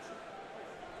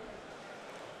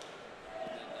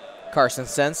 Carson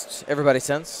sensed. Everybody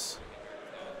sensed.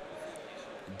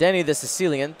 Denny the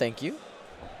Sicilian, thank you.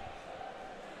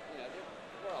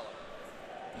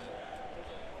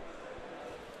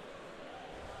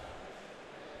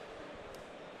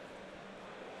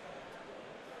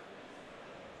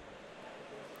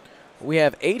 We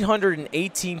have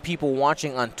 818 people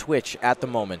watching on Twitch at the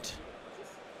moment.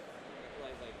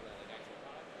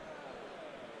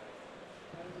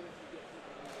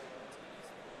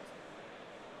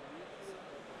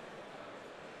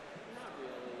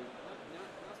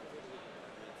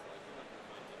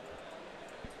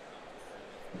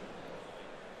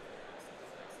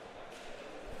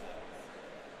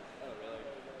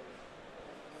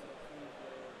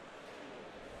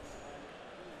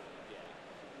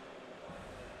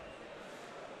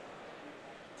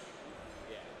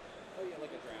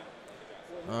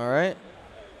 All right.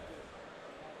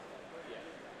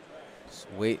 Just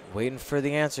waiting for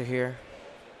the answer here.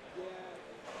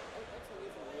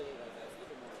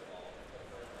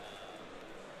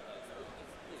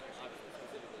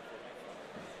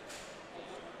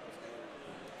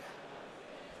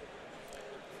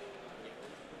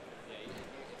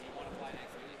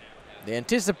 The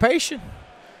anticipation.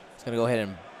 It's going to go ahead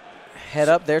and head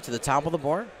up there to the top of the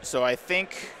board. So I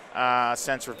think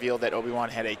Sense revealed that Obi-Wan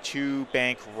had a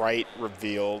 2-bank right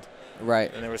revealed. Right.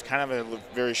 And there was kind of a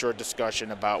very short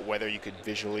discussion about whether you could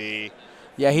visually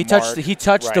Yeah, he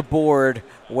touched the board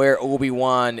where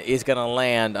Obi-Wan is going to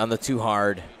land on the 2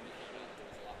 hard.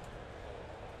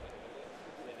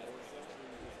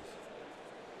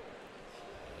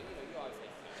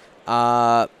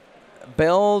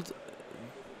 Build.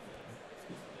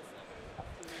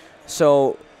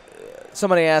 So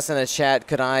somebody asked in the chat,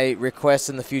 could I request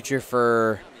in the future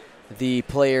for the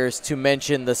players to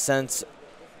mention the sense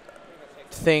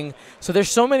thing? So there's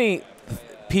so many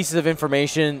pieces of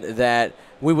information that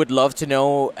we would love to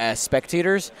know as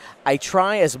spectators. I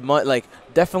try as much,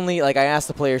 definitely, I ask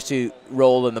the players to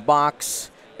roll in the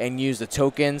box and use the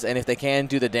tokens, and if they can,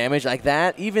 do the damage like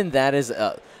that. Even that is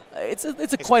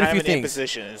it's quite a few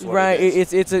things, right?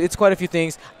 It's quite a few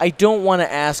things. I don't want to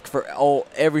ask for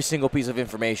every single piece of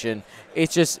information.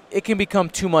 It's just it can become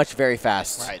too much very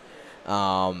fast, right?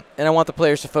 And I want the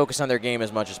players to focus on their game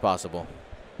as much as possible.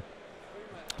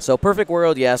 So perfect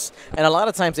world, yes. And a lot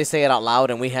of times they say it out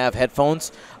loud, and we have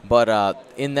headphones, but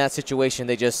in that situation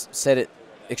they just said it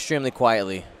extremely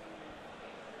quietly.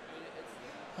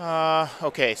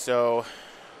 Okay, so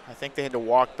I think they had to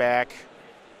walk back.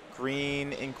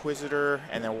 Green Inquisitor,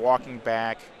 and then walking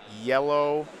back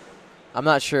yellow. I'm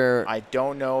not sure. I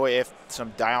don't know if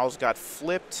some dials got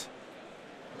flipped.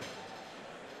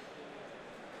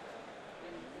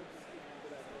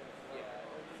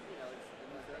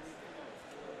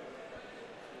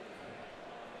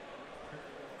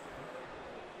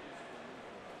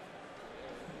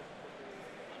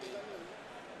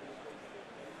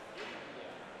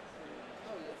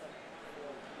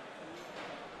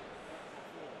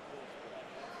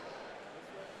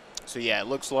 So yeah, it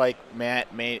looks like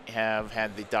Matt may have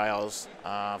had the dials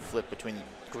flip between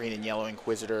green and yellow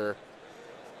Inquisitor.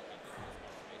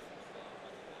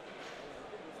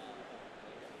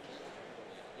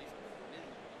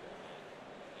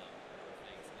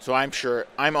 So I'm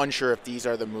unsure if these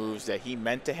are the moves that he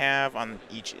meant to have on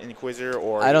each Inquisitor,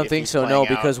 or I don't if think he's so. playing No, out.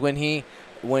 because when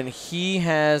he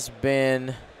has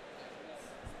been,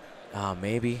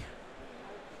 maybe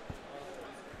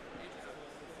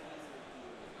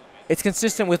it's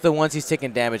consistent with the ones he's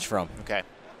taking damage from. Okay.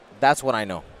 That's what I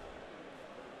know.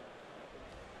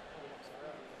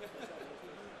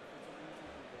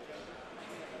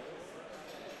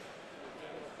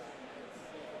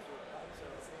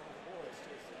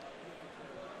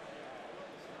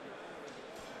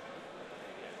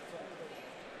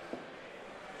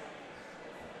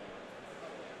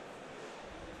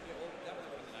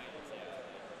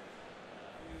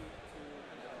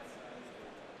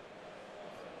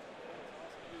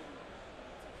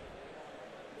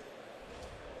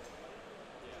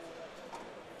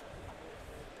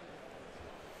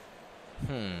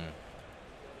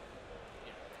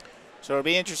 So it'll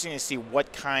be interesting to see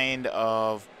what kind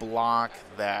of block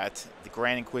that the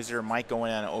Grand Inquisitor might go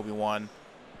in on Obi-Wan,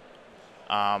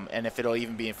 and if it'll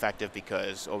even be effective,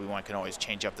 because Obi-Wan can always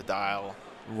change up the dial.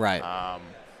 Right. I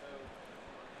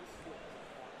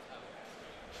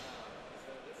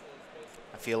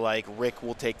feel like Rick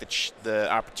will take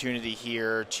the opportunity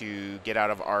here to get out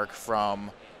of arc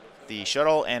from the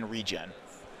shuttle and regen.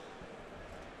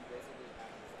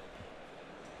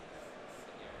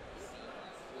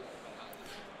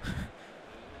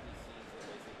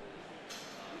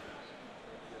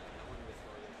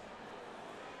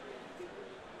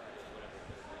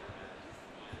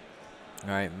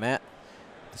 All right, Matt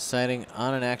deciding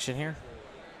on an action here.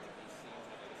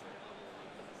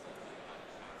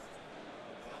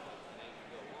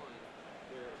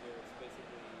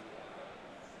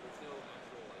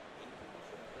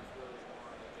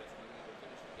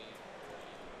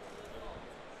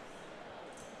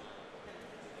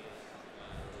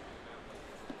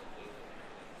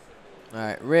 All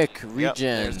right, Rick, regen. Yep,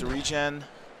 there's the regen.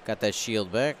 Got that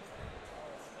shield back.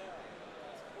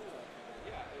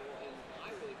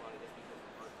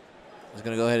 He's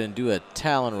going to go ahead and do a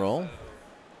Talon roll.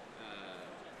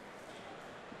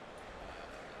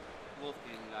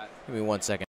 Give me 1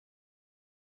 second.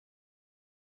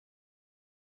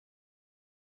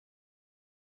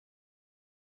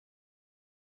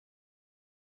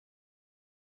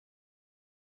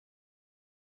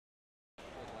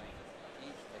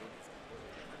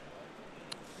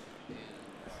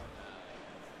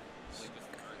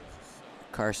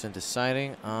 Carson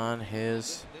deciding on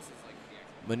his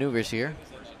maneuvers here.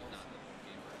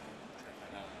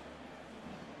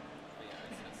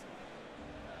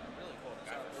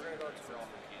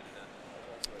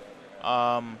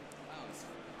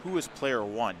 Who is player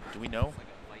one? Do we know?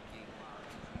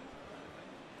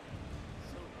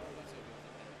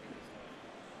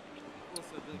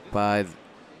 By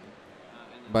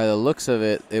the looks of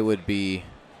it, it would be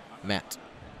Matt.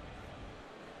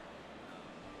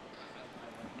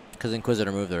 Because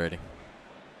Inquisitor moved already.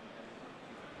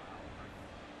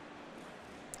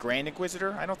 Grand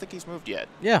Inquisitor? I don't think he's moved yet.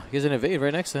 Yeah, he has an evade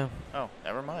right next to him. Oh,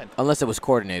 never mind. Unless it was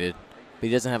coordinated. But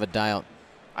he doesn't have a dial.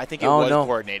 I think it was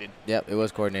coordinated. Yep, it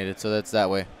was coordinated, so that's that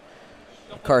way.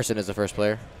 Carson is the first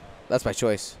player. That's my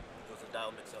choice.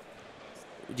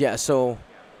 Yeah, so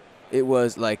it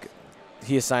was like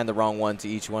he assigned the wrong one to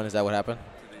each one. Is that what happened?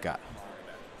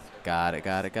 Got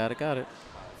it.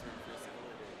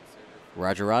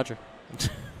 Roger, roger.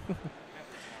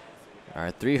 All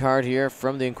right, 3 hard here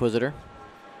from the Inquisitor.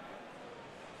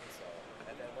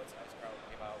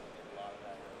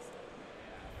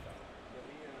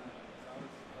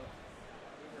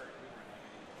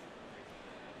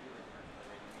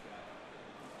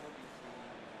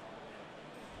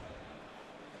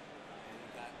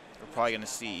 We're probably going to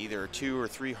see either 2 or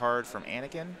 3 hard from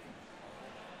Anakin.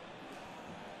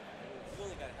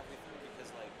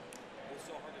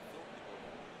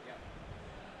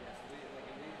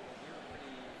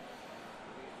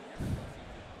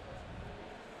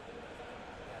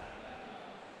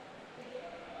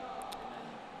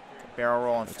 Barrel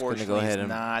roll, unfortunately, is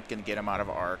not going to get him out of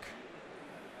arc.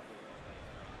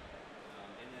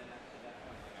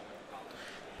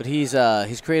 But he's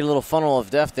created a little funnel of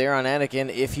death there on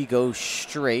Anakin if he goes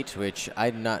straight, which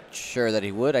I'm not sure that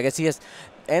he would. I guess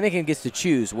Anakin gets to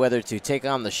choose whether to take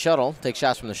on the shuttle, take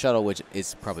shots from the shuttle, which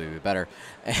is probably better,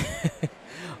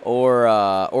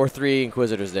 or 3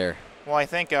 Inquisitors there. Well, I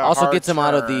think also gets him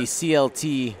out of the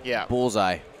CLT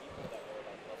bullseye.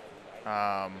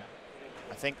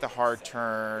 I think the hard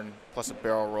turn plus a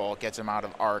barrel roll gets him out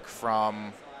of arc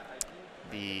from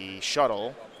the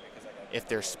shuttle, if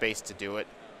there's space to do it,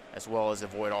 as well as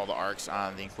avoid all the arcs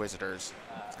on the Inquisitors.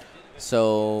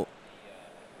 So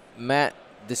Matt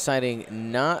deciding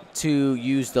not to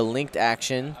use the linked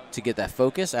action to get that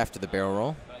focus after the barrel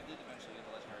roll.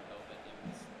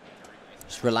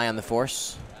 Just rely on the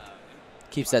force.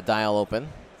 Keeps that dial open.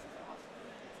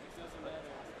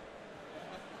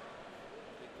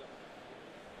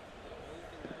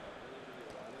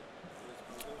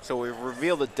 So we've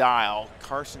revealed the dial.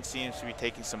 Carson seems to be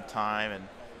taking some time and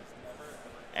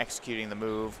executing the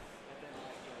move.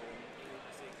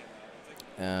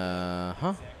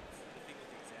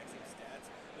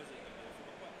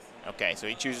 Okay, so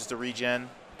he chooses to regen.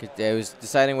 I was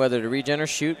deciding whether to regen or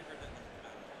shoot.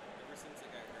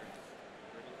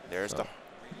 There's the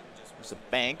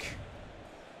bank.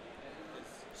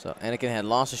 So Anakin had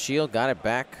lost a shield, got it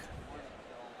back.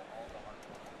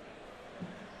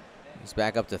 He's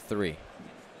back up to 3.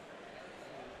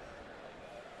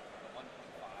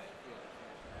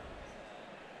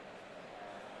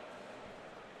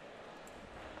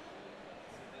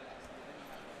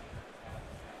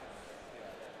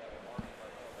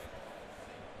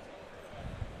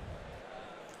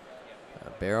 A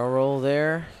barrel roll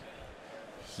there.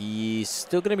 He's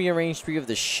still going to be in range 3 of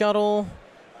the shuttle.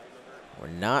 We're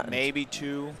not. Maybe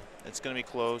 2. It's going to be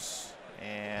close.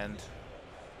 And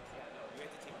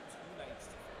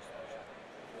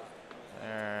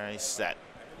he's set.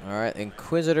 All right,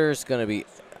 Inquisitor's going to be,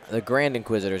 the Grand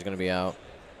Inquisitor is going to be out.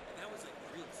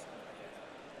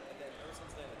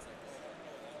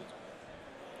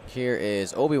 Here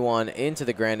is Obi-Wan into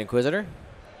the Grand Inquisitor.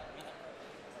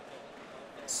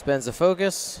 Spends the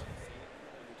focus.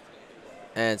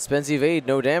 And spends the evade,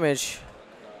 no damage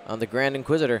on the Grand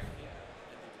Inquisitor.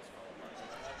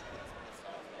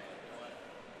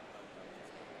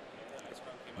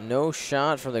 No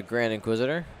shot from the Grand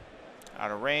Inquisitor.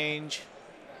 Out of range.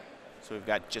 So we've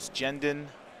got just Jendon.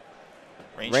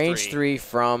 Range 3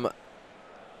 from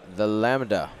the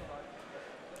Lambda.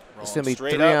 It's going to be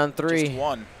 3 on 3. Just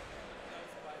 1.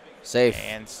 Safe.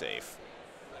 And safe.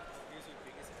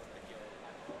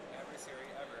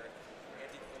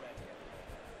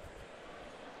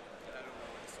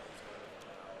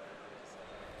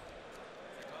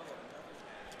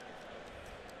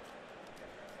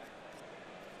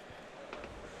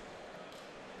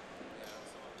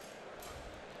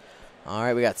 All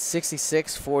right, we got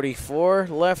 66-44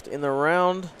 left in the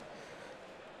round.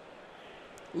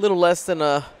 A little less than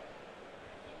a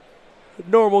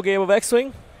normal game of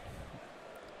X-Wing.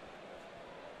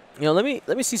 You know, let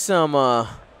me see some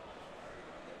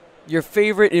your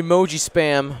favorite emoji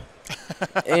spam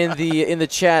in the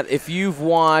chat. If you've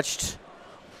watched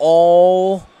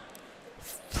all,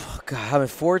 God,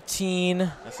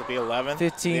 14, this will be 11,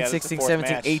 15, 16,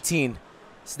 17, 18.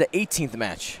 This is the 18th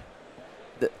match.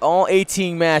 All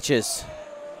 18 matches.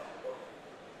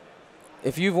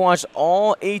 If you've watched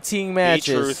all 18 matches,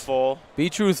 be truthful. Be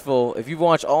truthful. If you've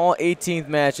watched all 18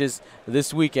 matches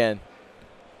this weekend,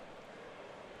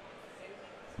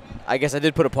 I guess I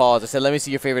did put a pause. I said, let me see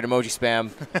your favorite emoji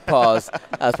spam. Pause.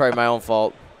 That's probably my own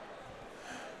fault.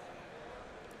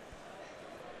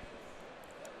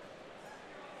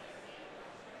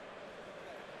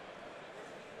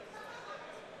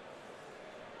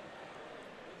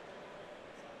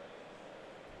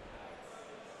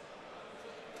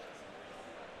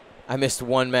 I missed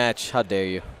one match. How dare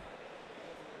you?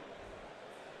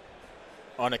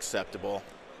 Unacceptable.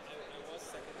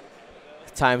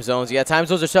 Time zones. Yeah, time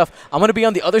zones are tough. I'm going to be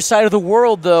on the other side of the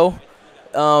world, though,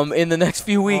 in the next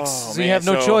few weeks. So you have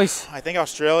no choice. I think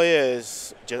Australia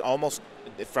is just almost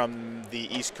from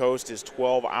the East Coast is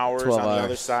 12 hours on the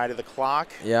other side of the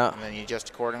clock. Yeah. And then you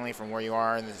adjust accordingly from where you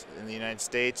are in the United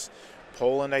States.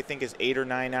 Poland, I think, is 8 or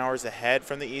 9 hours ahead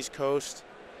from the East Coast.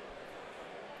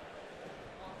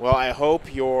 Well, I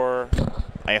hope your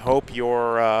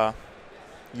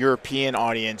European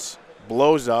audience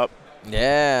blows up.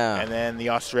 Yeah. And then the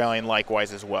Australian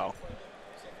likewise as well.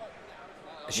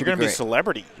 You're going to be a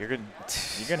celebrity. You're going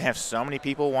to have so many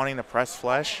people wanting to press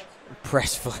flesh.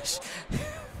 Press flesh.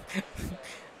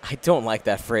 I don't like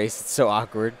that phrase. It's so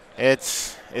awkward.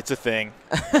 It's a thing.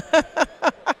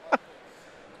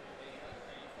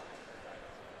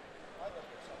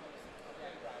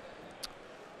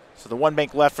 So the one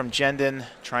bank left from Jendon,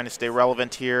 trying to stay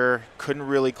relevant here. Couldn't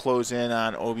really close in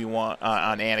on Obi-Wan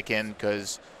on Anakin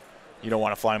because you don't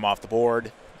want to fly him off the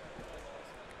board.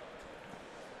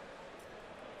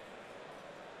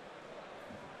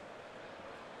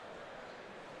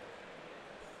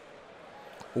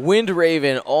 Wind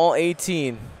Raven, all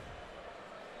 18.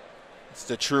 It's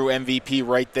the true MVP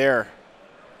right there.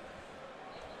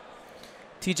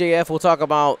 TJF, we'll talk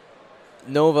about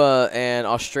Nova and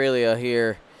Australia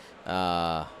here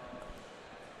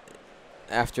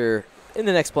after in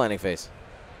the next planning phase.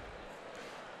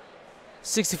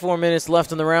 64 minutes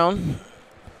left in the round.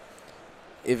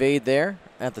 Evade there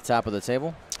at the top of the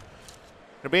table.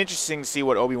 It'll be interesting to see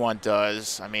what Obi-Wan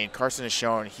does. I mean, Carson has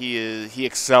shown he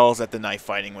excels at the knife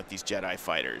fighting with these Jedi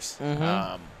fighters.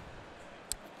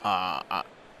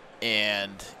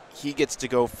 And he gets to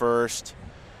go first.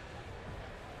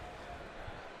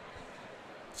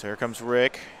 So here comes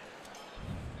Rick.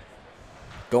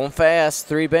 Going fast,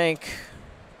 3 bank.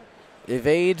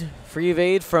 Evade, free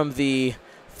evade from the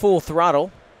full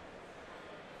throttle.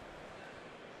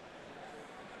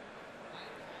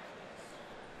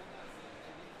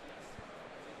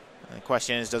 And the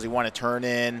question is, does he want to turn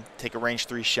in, take a range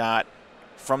 3 shot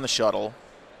from the shuttle?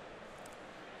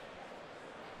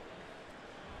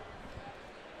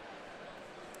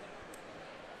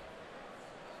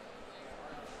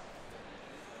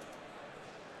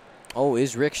 Oh,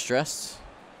 is Rick stressed?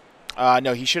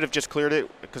 No, he should have just cleared it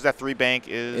because that 3 bank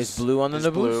is blue on the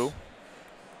Naboo. Blue.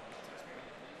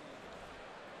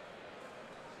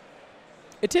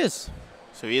 It is.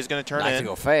 So he is going to turn Like in. to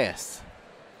go fast.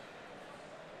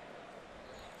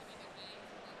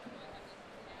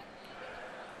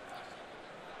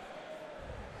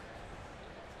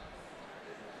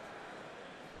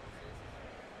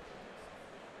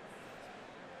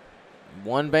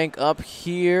 One bank up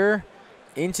here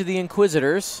into the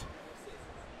Inquisitors.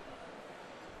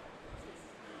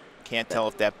 Can't tell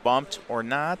if that bumped or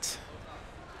not.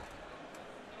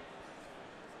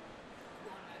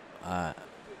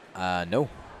 No.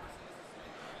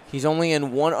 He's only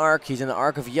in one arc. He's in the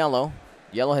arc of yellow.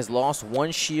 Yellow has lost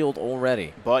 1 shield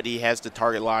already. But he has the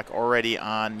target lock already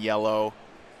on yellow,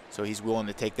 so he's willing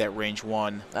to take that range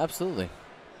 1. Absolutely.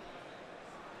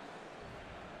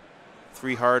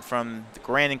 3 hard from the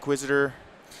Grand Inquisitor.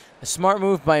 A smart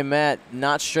move by Matt,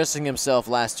 not stressing himself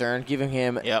last turn, giving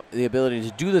him the ability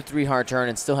to do the 3 hard turn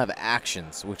and still have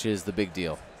actions, which is the big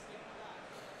deal.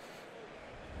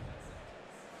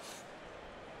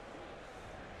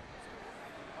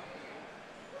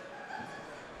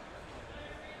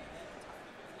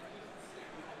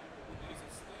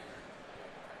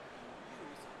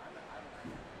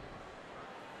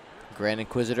 Grand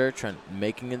Inquisitor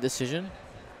making a decision.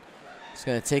 He's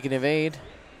going to take an evade.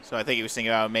 So I think he was thinking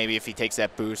about maybe if he takes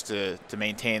that boost to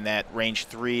maintain that range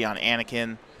 3 on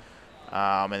Anakin,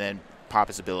 and then pop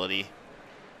his ability.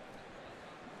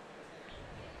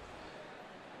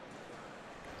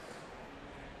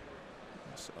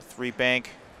 So 3 bank.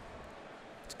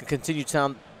 It's going to continue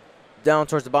down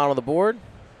towards the bottom of the board.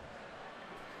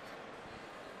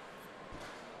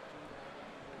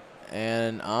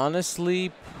 And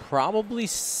honestly, probably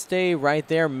stay right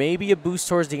there. Maybe a boost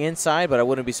towards the inside, but I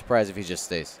wouldn't be surprised if he just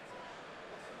stays.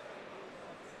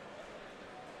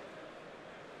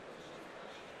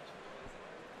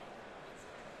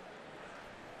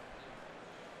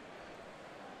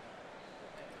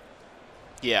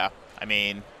 Yeah, I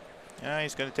mean, yeah,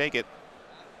 he's going to take it.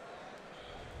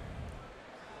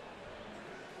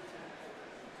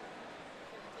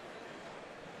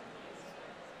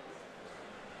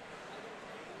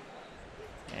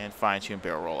 And fine-tune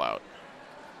barrel roll out.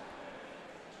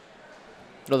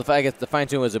 No, the fact the fine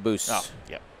tune was a boost. Oh,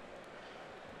 yep.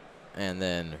 And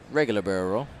then regular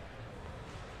barrel roll.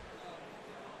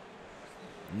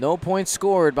 No points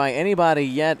scored by anybody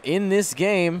yet in this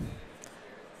game.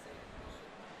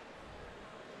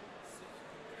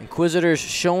 Inquisitors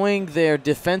showing their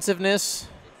defensiveness.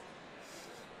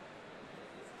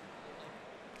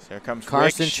 So here comes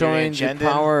Carson Rick, showing the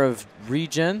power of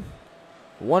regen.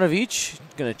 1 of each.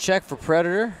 Going to check for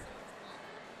Predator.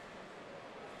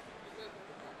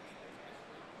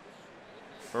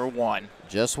 For 1.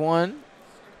 Just 1.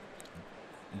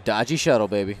 Dodgy shuttle,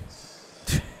 baby.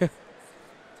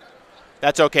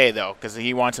 That's okay though, because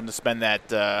he wants him to spend that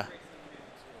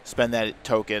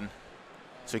token,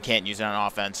 so he can't use it on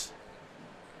offense.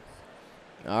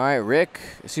 All right,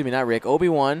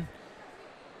 Obi-Wan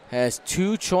has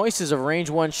 2 choices of range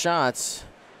 1 shots.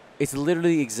 It's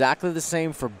literally exactly the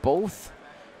same for both,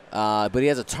 but he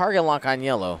has a target lock on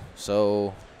yellow.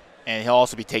 So, and he'll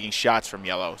also be taking shots from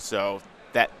yellow, so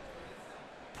that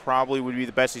probably would be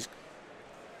the best he's.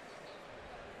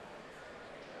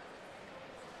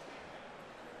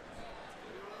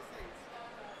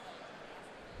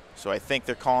 So I think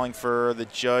they're calling for the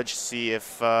judge to see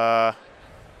if Obi-Wan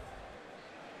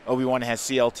has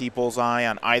CLT bullseye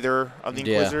on either of the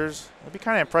Inquisitors. It'd be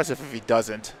kind of impressive if he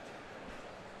doesn't.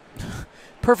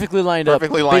 Perfectly lined up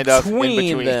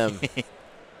between them.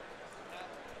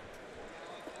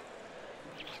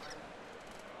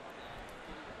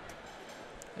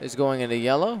 Is going into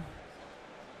yellow.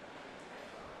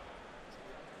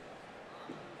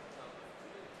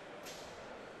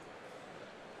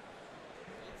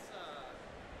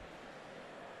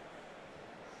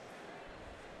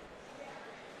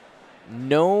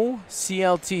 No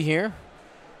CLT here.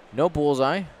 No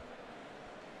bullseye.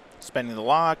 Spending the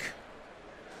lock.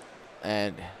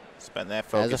 And spend that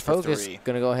focus as a focus,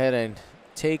 going to go ahead and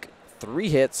take 3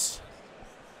 hits.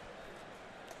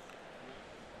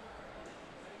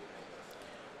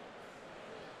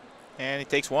 And he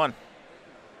takes 1.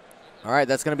 All right,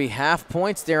 that's going to be half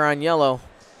points there on yellow.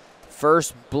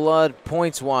 First blood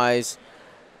points-wise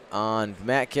on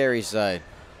Matt Carey's side.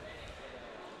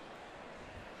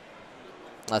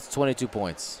 That's 22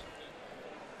 points.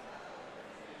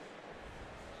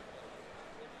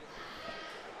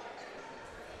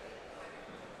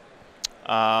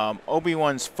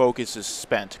 Obi-Wan's focus is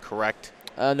spent, correct?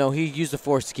 No, he used the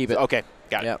force to keep it. Okay,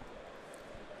 got it.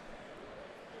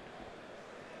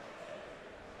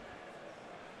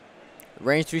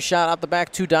 Range 3 shot out the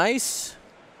back, 2 dice.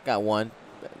 Got 1.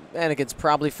 Anakin's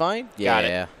probably fine. Got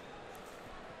it.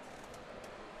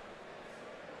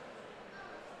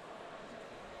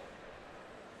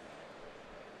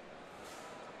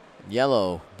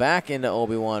 Yellow back into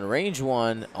Obi-Wan. Range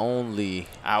 1 only.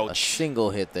 Ouch. A single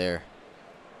hit there.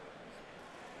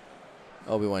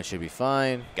 Obi-Wan should be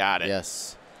fine. Got it.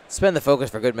 Yes. Spend the focus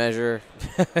for good measure.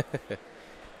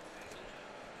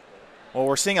 Well,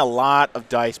 we're seeing a lot of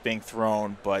dice being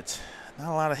thrown, but not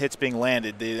a lot of hits being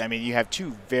landed. I mean, you have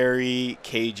 2 very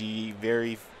cagey,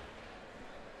 very,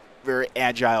 very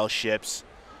agile ships.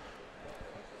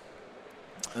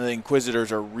 The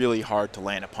Inquisitors are really hard to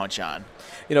land a punch on.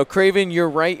 You know, Craven, you're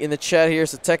right in the chat here.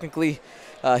 So technically,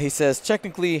 he says,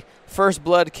 technically, first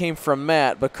blood came from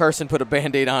Matt, but Carson put a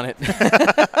Band-Aid on it.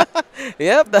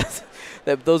 Yep,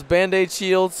 those Band-Aid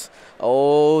shields.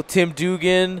 Oh, Tim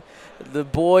Dugan, the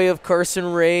boy of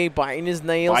Carson Wray, biting his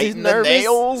nails. Biting He's the nervous,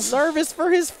 nails. nervous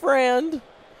for his friend.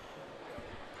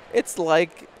 It's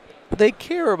like they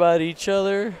care about each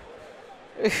other.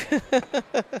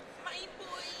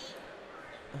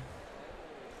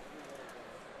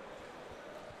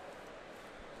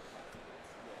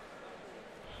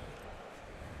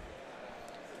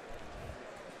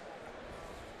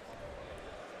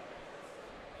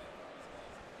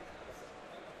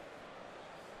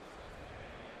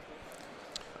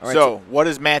 Right, so what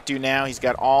does Matt do now? He's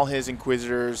got all his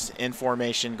Inquisitors in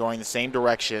formation going the same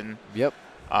direction. Yep.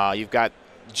 You've got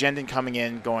Jendon coming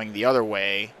in going the other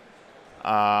way.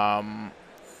 And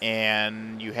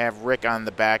you have Rick on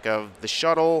the back of the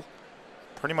shuttle,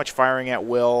 pretty much firing at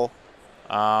will.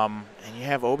 And you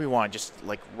have Obi-Wan just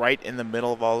like right in the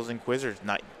middle of all those Inquisitors,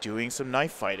 not doing some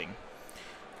knife fighting.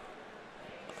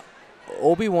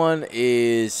 Obi-Wan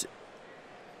is...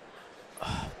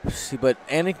 See, but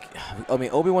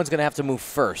Obi-Wan's going to have to move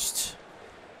first.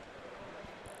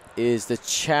 Is the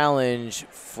challenge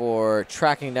for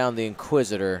tracking down the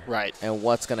Inquisitor. Right. And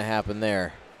what's going to happen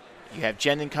there. You have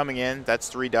Jendon coming in. That's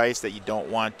 3 dice that you don't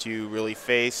want to really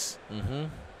face. Mm-hmm.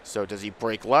 So does he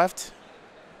break left,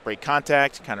 break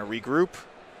contact, kind of regroup?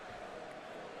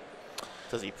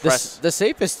 Does he press? The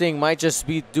safest thing might just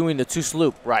be doing the 2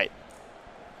 sloop. Right.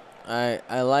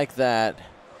 I like that.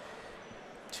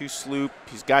 2 sloop.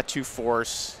 He's got 2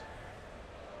 force.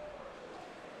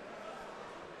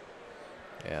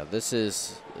 Yeah, this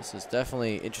is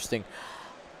definitely interesting.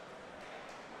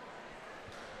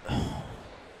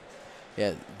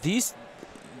 Yeah, these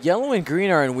yellow and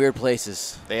green are in weird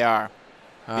places. They are.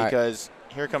 All because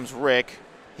here comes Rick.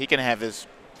 He can have his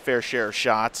fair share of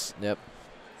shots. Yep.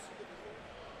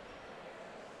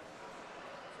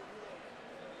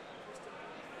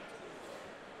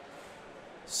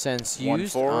 Sense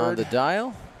used on the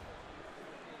dial.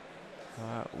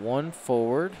 1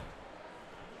 forward.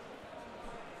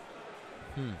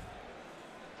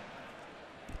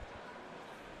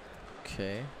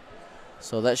 Okay.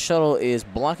 So that shuttle is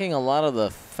blocking a lot of the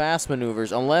fast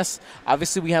maneuvers, unless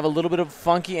obviously we have a little bit of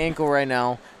funky ankle right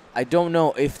now. I don't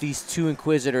know if these 2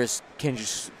 Inquisitors can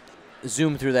just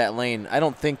zoom through that lane. I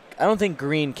don't think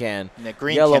green can. No,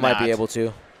 green Yellow cannot. might be able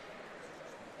to.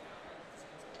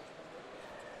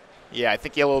 Yeah, I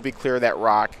think yellow will be clear of that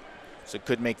rock, so it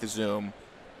could make the zoom.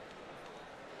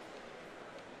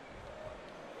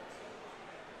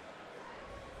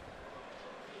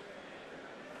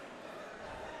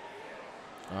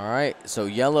 All right, so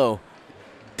yellow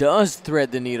does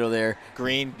thread the needle there.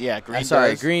 Green, yeah, green I'm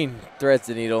sorry, does. green threads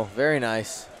the needle. Very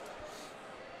nice.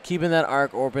 Keeping that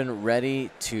arc open, ready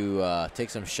to take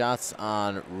some shots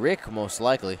on Rick, most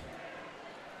likely.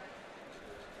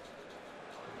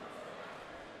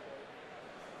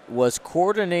 Was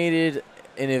coordinated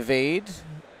an evade,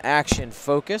 action,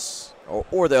 focus,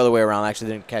 or the other way around. I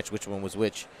actually didn't catch which one was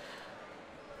which.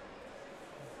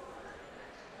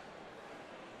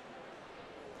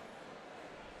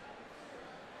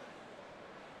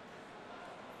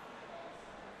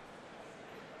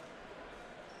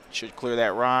 Should clear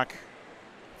that rock.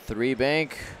 3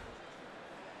 bank.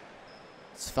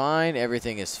 It's fine.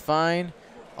 Everything is fine.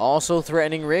 Also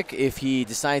threatening Rick if he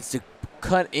decides to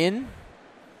cut in.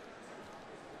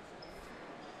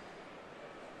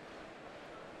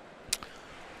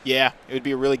 Yeah, it would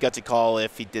be a really gutsy call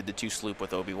if he did the 2 sloop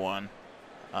with Obi-Wan.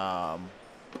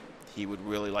 He would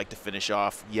really like to finish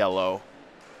off yellow.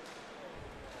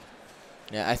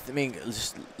 Yeah, I mean,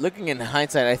 just looking in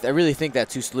hindsight, I really think that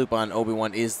 2 sloop on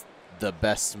Obi-Wan is the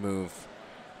best move.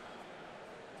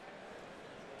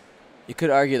 You could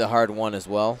argue the hard one as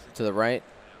well, to the right.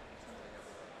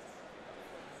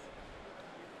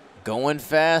 Going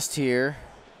fast here.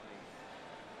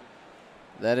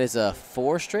 That is a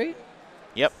 4 straight?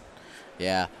 Yep.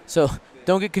 Yeah, so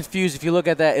don't get confused. If you look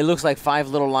at that, it looks like 5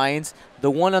 little lines. The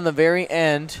one on the very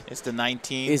end is the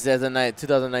 19. Is the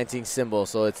 2019 symbol,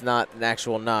 so it's not an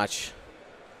actual notch.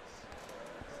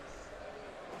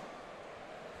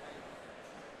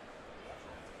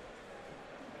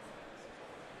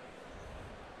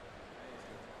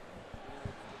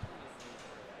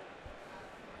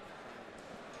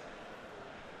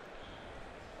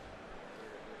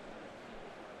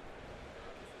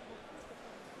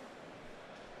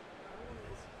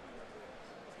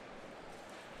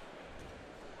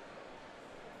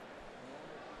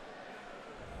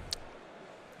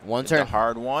 One turn. A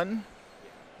hard one.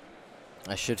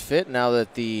 I should fit now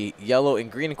that the yellow and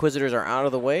green Inquisitors are out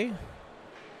of the way.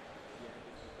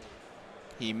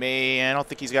 He may. I don't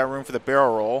think he's got room for the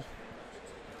barrel roll.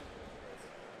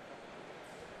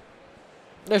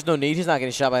 There's no need. He's not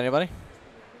getting shot by anybody.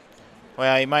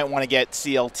 Well, he might want to get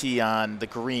CLT on the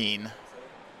green.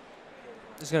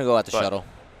 He's going to go at the shuttle.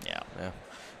 Yeah.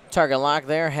 Target lock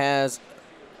there has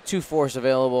 2 force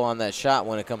available on that shot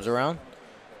when it comes around.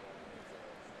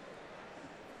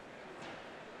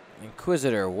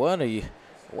 Inquisitor, what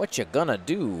you gonna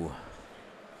do?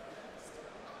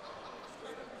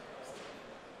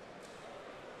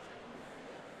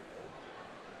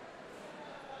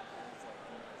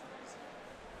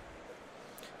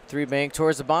 Three bank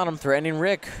towards the bottom, threatening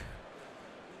Rick.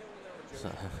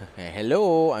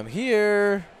 Hello, I'm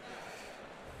here.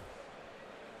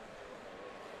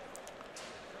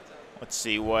 Let's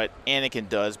see what Anakin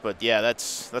does, but yeah,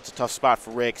 that's a tough spot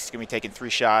for Rick. He's gonna be taking 3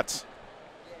 shots.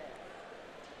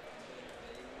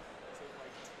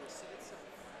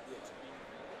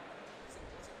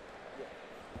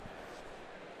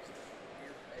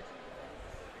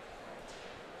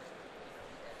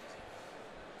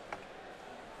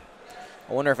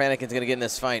 I wonder if Anakin's going to get in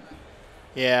this fight.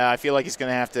 Yeah, I feel like he's going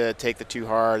to have to take the 2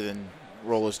 hard and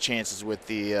roll his chances with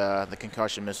the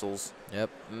concussion missiles. Yep.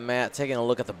 Matt taking a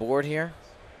look at the board here.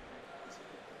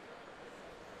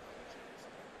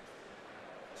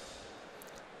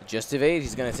 Just evade.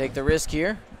 He's going to take the risk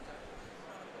here.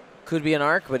 Could be an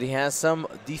arc, but he has some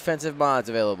defensive mods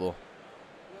available.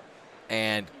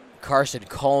 And Carson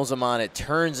calls him on it.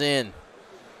 Turns in.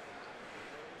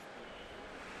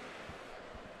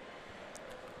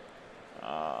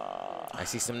 I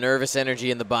see some nervous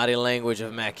energy in the body language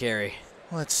of Matt Carey.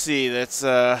 Let's see. That's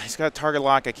he's got a target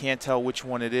lock. I can't tell which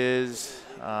one it is.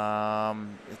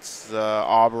 It's the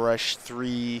Auberush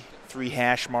 3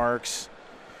 hash marks.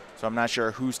 So I'm not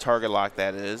sure whose target lock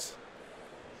that is.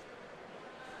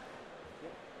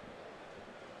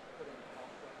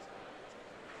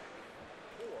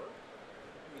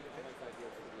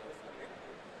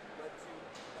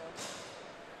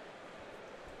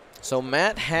 So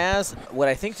Matt has what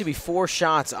I think to be 4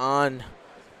 shots on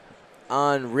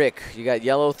Rick. You got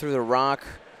yellow through the rock,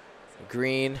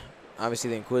 green, obviously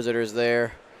the Inquisitor's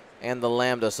there, and the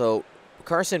Lambda. So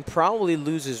Carson probably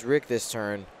loses Rick this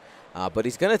turn, but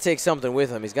he's going to take something with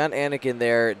him. He's got Anakin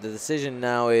there. The decision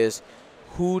now is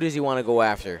who does he want to go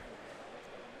after?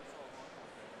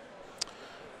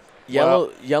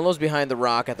 Yellow's behind the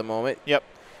rock at the moment. Yep.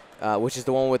 Which is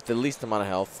the one with the least amount of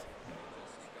health.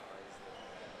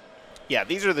 Yeah,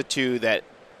 these are the 2 that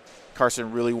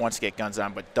Carson really wants to get guns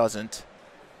on but doesn't.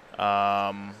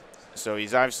 So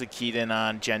he's obviously keyed in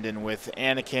on Jendon with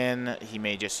Anakin. He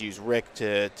may just use Rick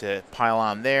to pile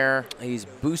on there. He's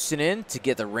boosting in to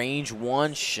get the range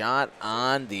 1 shot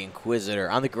on the Inquisitor,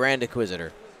 on the Grand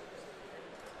Inquisitor.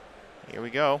 Here we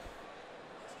go.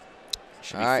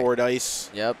 Should be right. 4 dice.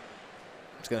 Yep.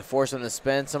 It's going to force him to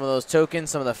spend some of those tokens,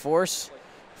 some of the force.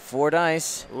 4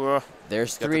 dice.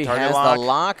 There's 3. Has the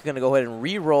lock. Going to go ahead and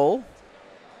re-roll.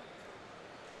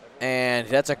 And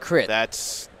that's a crit.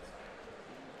 That's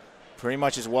pretty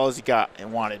much as well as he got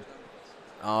and wanted.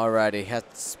 Alrighty. Has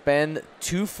to spend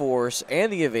 2 force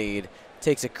and the evade.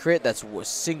 Takes a crit. That's a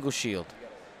single shield.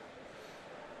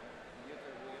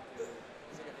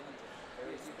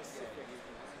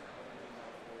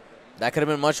 That could have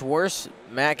been much worse.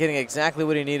 Matt getting exactly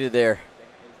what he needed there.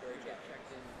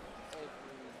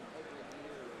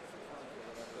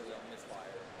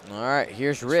 All right,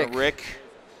 here's Rick. So Rick.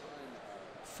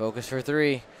 Focus for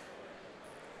 3.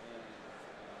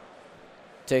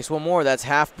 Takes one more. That's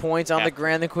half points on the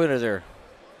Grand Inquisitor.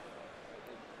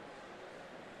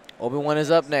 Obi-Wan is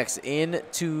up next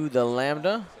into the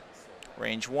Lambda.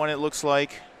 Range 1, it looks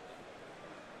like.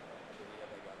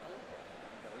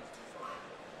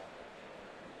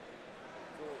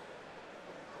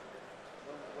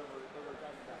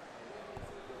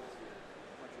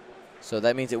 So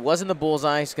that means it wasn't the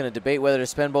bullseye. He's going to debate whether to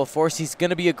spend both force. He's going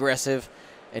to be aggressive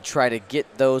and try to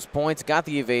get those points. Got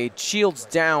the evade. Shields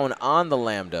down on the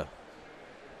Lambda.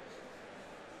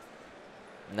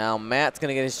 Now Matt's going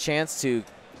to get his chance to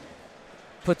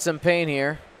put some pain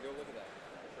here.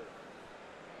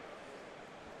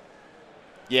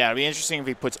 Yeah, it'll be interesting if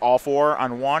he puts all 4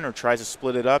 on one or tries to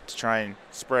split it up to try and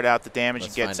spread out the damage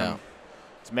and get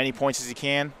as many points as he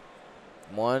can.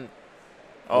 1.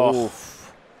 Oh. Oof.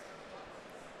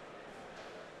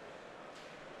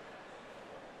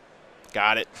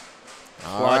 Got it.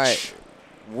 All right.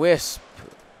 Whiff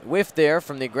there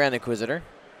from the Grand Inquisitor.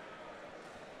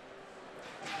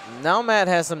 Now Matt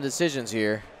has some decisions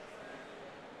here.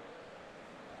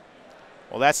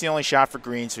 Well, that's the only shot for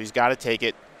green, so he's got to take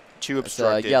it. 2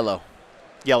 obstructed. Yellow.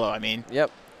 Yellow, I mean.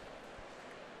 Yep.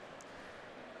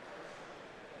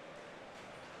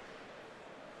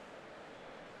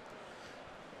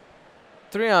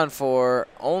 Three on 4.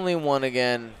 Only 1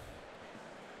 again.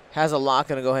 Has a lock.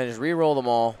 Going to go ahead and just re-roll them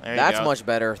all. That's much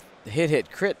better.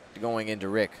 Hit, crit going into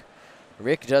Rick.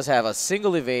 Rick does have a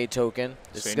single evade token.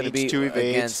 This is going to be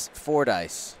against 4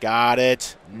 dice. Got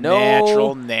it. No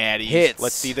natural natties. Hits.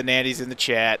 Let's see the natties in the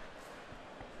chat.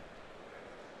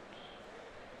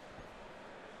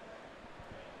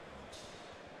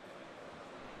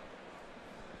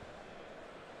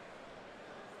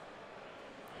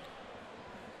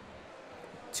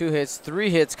 Two hits, 3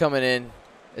 hits coming in.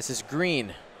 This is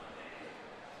green.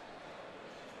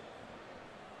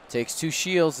 Takes 2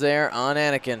 shields there on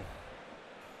Anakin.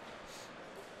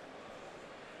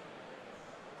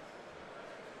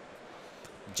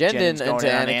 Jendon into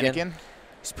Anakin.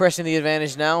 He's pressing the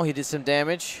advantage now. He did some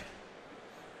damage.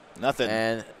 Nothing.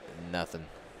 And nothing.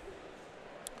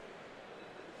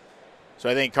 So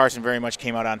I think Carson very much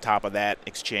came out on top of that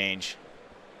exchange.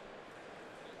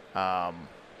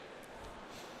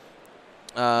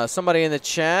 Somebody in the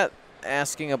chat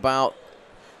asking about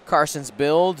Carson's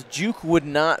build. Juke would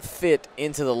not fit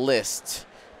into the list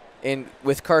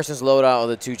with Carson's loadout of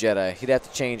the 2 Jedi. He'd have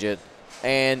to change it.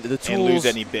 And the tools. And lose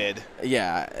any bid.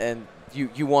 Yeah, and you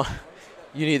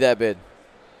need that bid.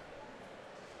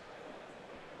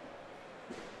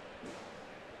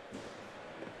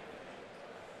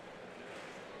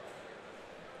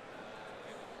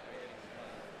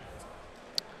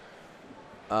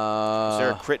 Is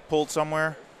there a crit pulled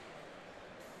somewhere?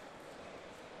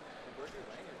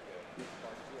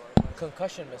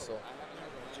 Concussion missile.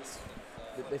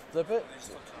 Did they flip it?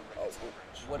 Oh,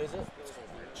 what is it?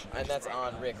 And that's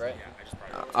on Rick, right?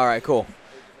 All right, cool.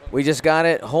 We just got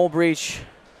it. Hull breach.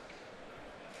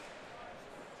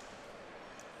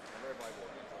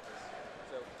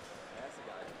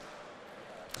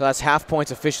 So that's half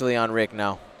points officially on Rick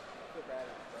now.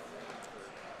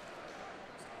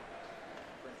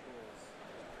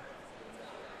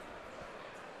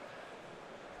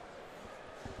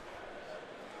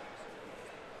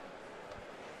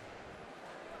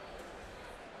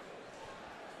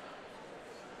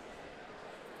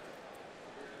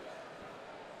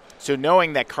 So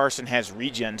knowing that Carson has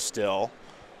regen still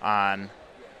on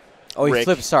Oh, he Rick.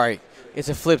 flipped. Sorry. It's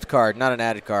a flipped card, not an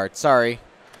added card. Sorry.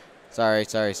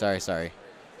 Sorry.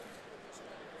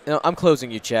 No, I'm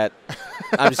closing you, chat.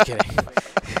 I'm just kidding.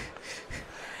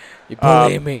 You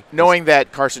bullying me. Knowing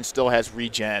that Carson still has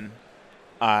regen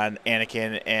on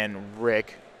Anakin and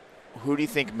Rick, who do you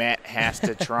think Matt has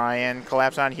to try and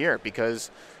collapse on here? Because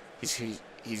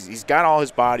he's got all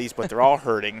his bodies, but they're all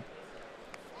hurting.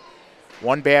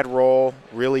 One bad roll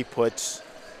really puts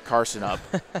Carson up.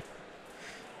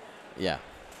 Yeah.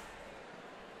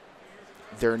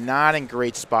 They're not in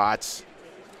great spots.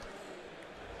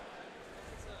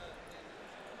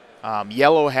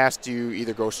 Yellow has to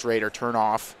either go straight or turn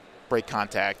off, break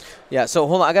contact. Yeah, so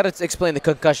hold on. I got to explain the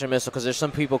concussion missile because there's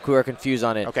some people who are confused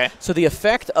on it. Okay. So the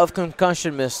effect of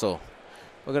concussion missile,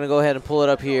 we're going to go ahead and pull it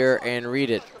up here and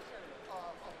read it.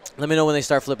 Let me know when they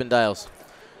start flipping dials.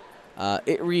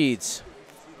 It reads,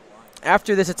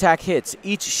 after this attack hits,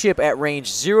 each ship at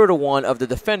range 0 to 1 of the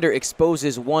defender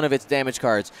exposes one of its damage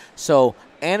cards. So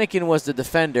Anakin was the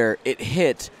defender. It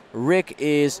hit. Rick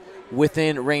is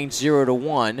within range 0 to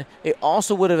 1. It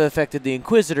also would have affected the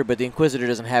Inquisitor, but the Inquisitor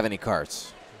doesn't have any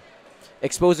cards.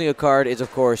 Exposing a card is,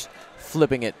 of course,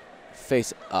 flipping it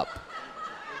face up.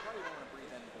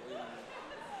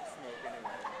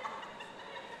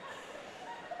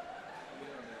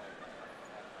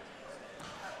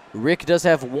 Rick does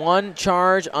have 1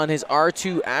 charge on his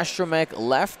R2 Astromech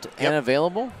left and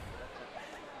available.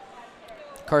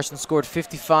 Carson scored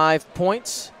 55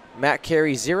 points. Matt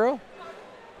Carey 0.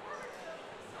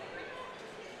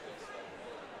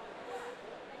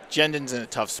 Jendon's in a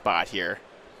tough spot here.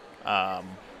 Not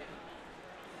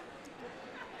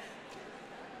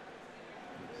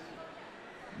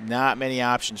many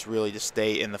options really to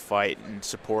stay in the fight and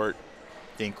support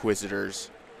the Inquisitors.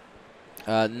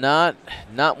 Not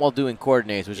while doing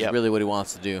coordinates, which is really what he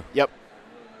wants to do. Yep.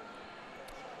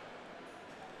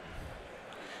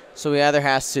 So he either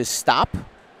has to stop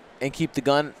and keep the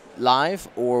gun live,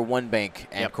 or 1 bank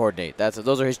and coordinate.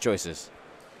 Those are his choices.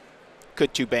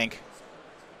 Could 2 bank.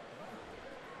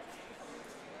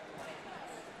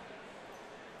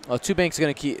 Oh, 2 banks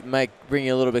might bring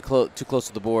you a little bit too close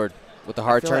to the board with the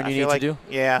hard turn you need to do.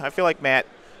 Yeah, I feel like Matt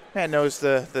knows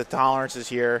the tolerances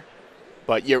here,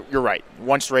 but you're right.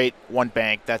 1 straight, 1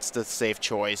 bank. That's the safe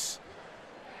choice.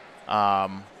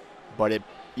 But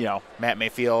Matt may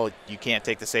feel you can't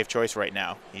take the safe choice right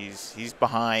now. He's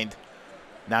behind,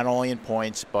 not only in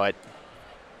points, but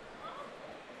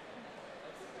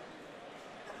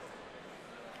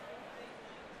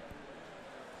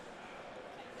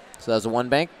so that was a 1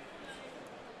 bank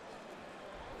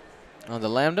on the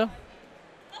Lambda.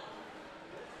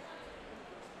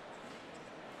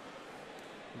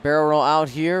 Barrel roll out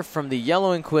here from the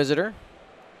yellow Inquisitor.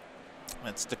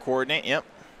 That's the coordinate, yep.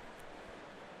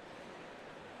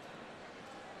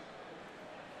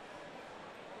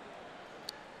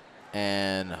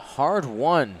 And hard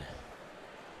 1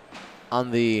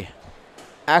 on the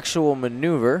actual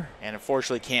maneuver. And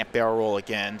unfortunately can't barrel roll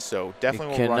again, so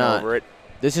definitely will run over it.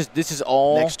 This is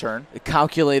all next turn. A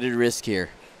calculated risk here.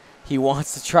 He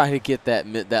wants to try to get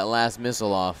that last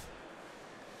missile off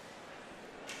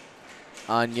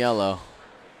on yellow.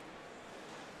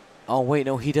 Oh wait,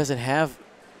 no, he doesn't have.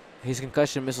 His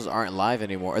concussion missiles aren't live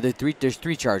anymore. Are there 3? There's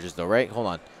 3 charges though, right? Hold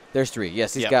on. There's 3.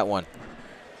 Yes, he's got 1.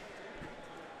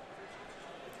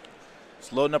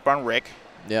 It's loading up on Rick.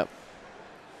 Yep.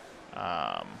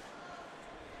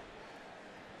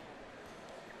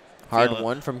 Hard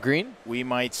 1 from green. We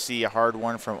might see a hard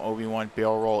 1 from Obi-Wan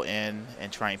barrel roll in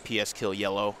and try and PS kill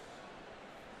yellow.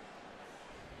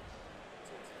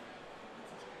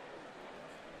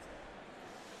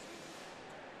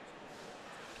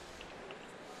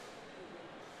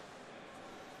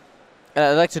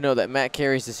 I'd like to know that Matt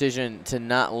Carey's decision to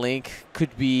not link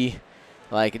could be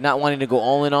like not wanting to go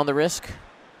all in on the risk.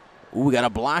 Ooh, we got a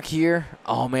block here.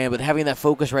 Oh, man, but having that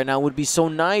focus right now would be so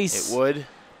nice. It would.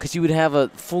 Because you would have a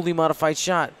fully modified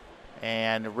shot.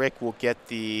 And Rick will get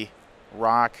the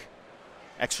rock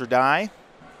extra die.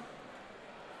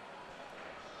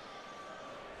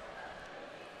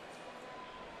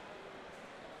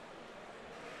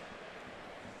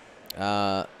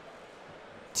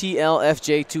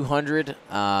 TLFJ 200,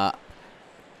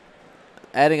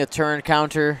 adding a turn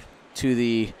counter to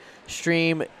the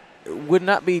stream would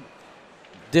not be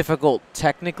difficult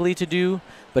technically to do,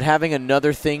 but having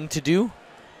another thing to do,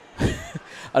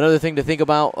 another thing to think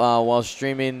about while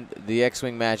streaming the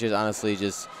X-Wing matches, honestly,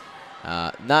 just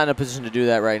not in a position to do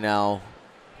that right now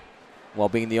while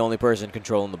being the only person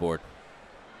controlling the board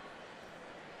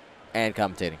and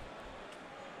commentating.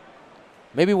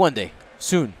 Maybe one day,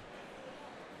 soon.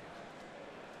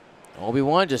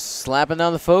 Obi-Wan just slapping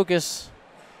down the focus.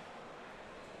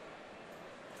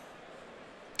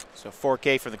 So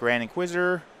 4K for the Grand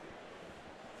Inquisitor.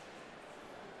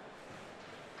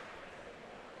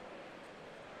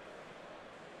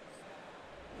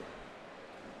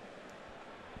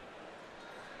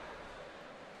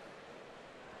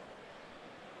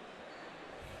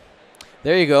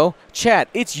 There you go. Chat,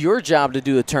 it's your job to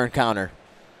do a turn counter.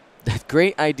 That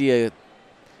great idea.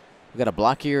 We got a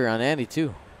block here on Andy,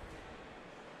 too.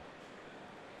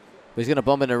 But he's going to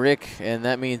bump into Rick, and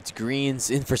that means Green's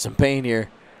in for some pain here.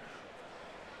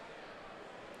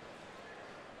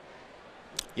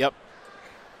 Yep.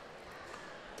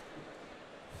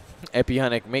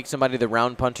 Epionic, make somebody the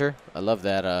round punter. I love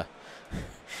that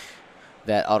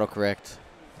that autocorrect.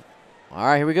 All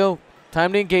right, here we go.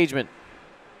 Time to engagement.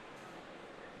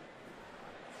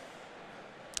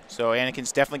 So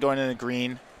Anakin's definitely going in the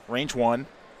green, range 1.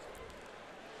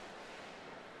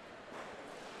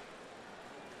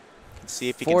 Let's see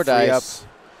if he can free up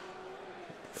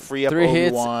Three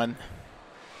Obi-Wan.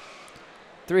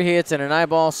 3 hits and an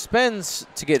eyeball. Spends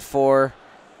to get 4.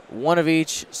 1 of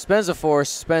each. Spends a force.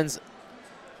 Spends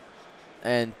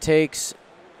and takes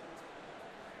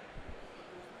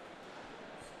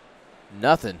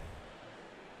nothing.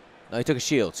 No, he took a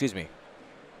shield. Excuse me.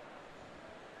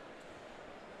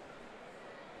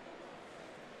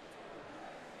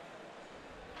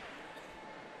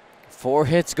 Four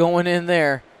hits going in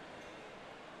there.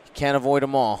 He can't avoid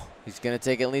them all. He's going to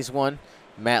take at least one.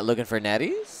 Matt looking for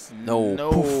natties? No.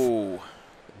 No. Poof.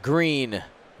 Green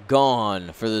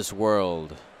gone for this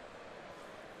world.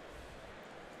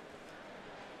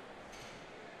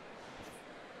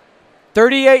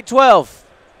 $38-12.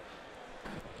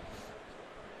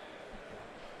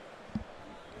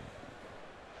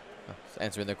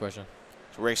 Answering their question.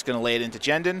 So Rick's going to lay it into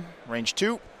Jendon, range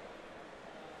 2.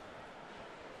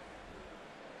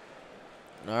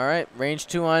 All right, range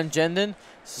 2 on Jendon.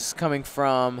 This is coming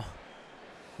from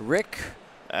Rick.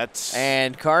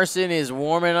 And Carson is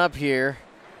warming up here.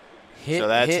 So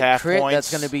that's hit, half crit. points.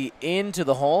 That's going to be into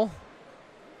the hole.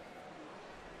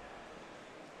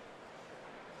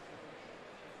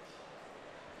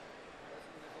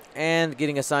 And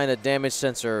getting assigned a damage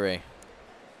sensor array.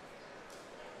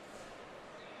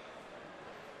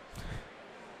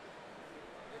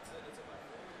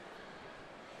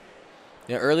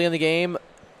 You know, early in the game,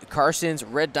 Carson's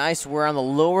red dice were on the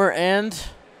lower end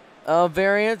of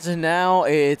variance, and now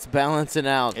it's balancing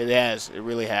out. It has. It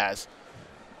really has.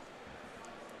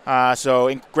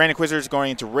 So Grand Inquisitor is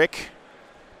going into Rick.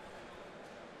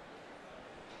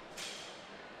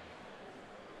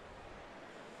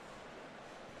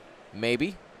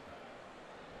 Maybe.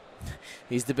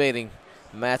 He's debating.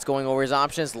 Matt's going over his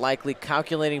options, likely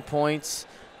calculating points,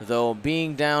 though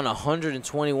being down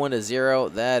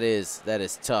 121-0, that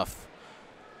is tough.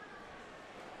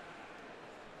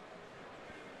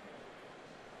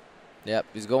 Yep,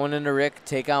 he's going into Rick.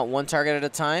 Take out one target at a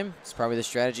time. It's probably the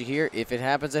strategy here. If it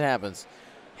happens, it happens.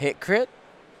 Hit crit.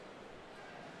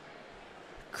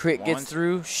 Crit gets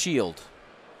through. Shield.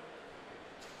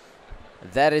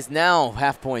 That is now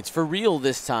half points for real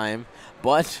this time,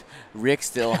 but Rick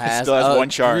still has, one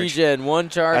charge. Regen, one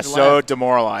charge That's left. so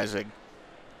demoralizing.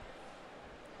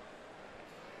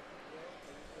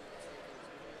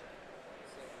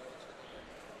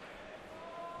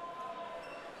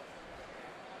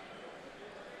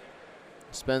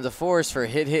 Spends a force for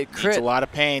hit, crit. Needs a lot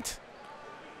of paint.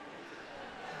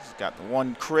 He's got the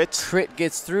one crit. Crit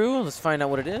gets through. Let's find out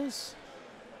what it is.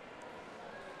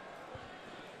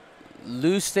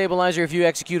 Loose stabilizer. If you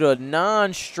execute a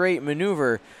non-straight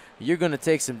maneuver, you're going to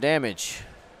take some damage.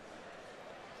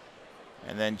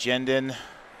 And then Jendon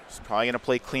is probably going to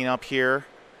play cleanup here.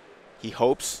 He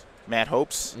hopes. Matt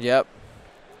hopes. Yep.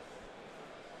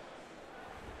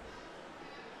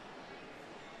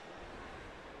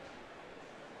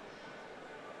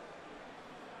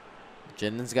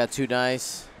 Jendon's got 2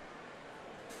 dice.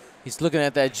 He's looking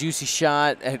at that juicy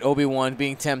shot at Obi-Wan,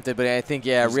 being tempted, but I think,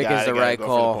 yeah, Rick is the right go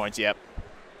call. For the points, yep.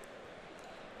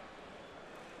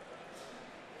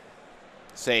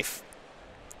 Safe.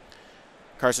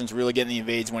 Carson's really getting the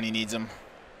evades when he needs them.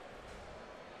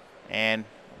 And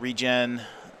regen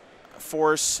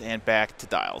force and back to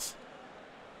dials.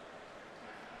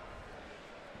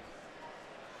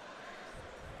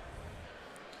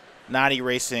 Not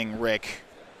erasing Rick.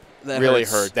 That really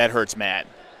hurts. hurt. That hurts Matt.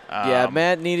 Yeah,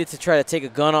 Matt needed to try to take a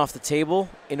gun off the table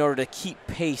in order to keep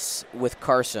pace with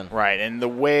Carson. Right, and the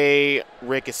way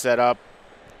Rick is set up,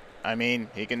 I mean,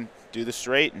 he can do the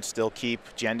straight and still keep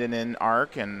Jendon in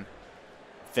arc and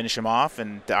finish him off,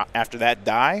 and after that,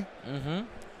 die. Mm-hmm.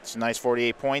 It's a nice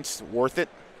 48 points, worth it.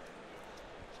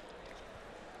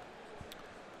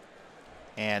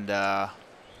 And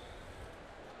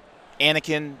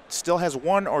Anakin still has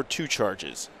 1 or 2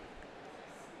 charges.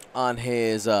 On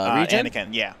his regen? Anakin,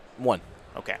 yeah. 1.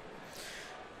 Okay.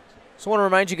 So I want to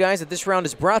remind you guys that this round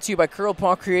is brought to you by Curl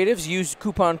Paw Creatives. Use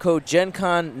coupon code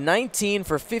GenCon19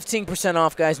 for 15%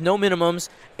 off, guys. No minimums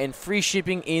and free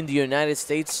shipping in the United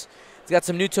States. It's got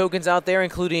some new tokens out there,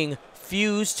 including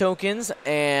Fuse tokens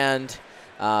and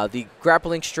the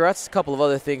grappling struts, a couple of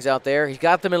other things out there. He's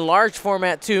got them in large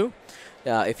format, too.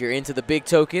 If you're into the big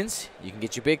tokens, you can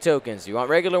get your big tokens. You want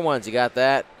regular ones, you got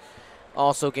that.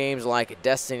 Also games like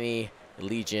Destiny,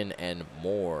 Legion, and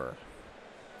more.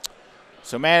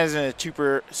 So Matt is in a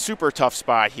super tough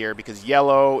spot here because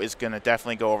yellow is going to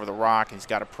definitely go over the rock. He's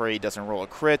got to pray he doesn't roll a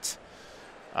crit.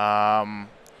 Carson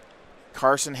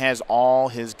has all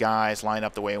his guys lined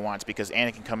up the way he wants because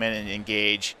Anakin can come in and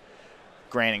engage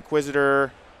Grand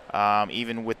Inquisitor.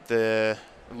 Even with the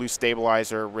loose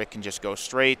stabilizer, Rick can just go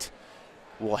straight.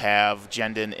 We'll have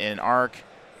Jendon in arc.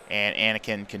 and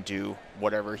Anakin can do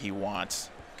whatever he wants.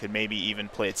 Could maybe even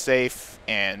play it safe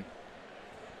and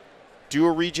do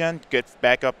a regen, get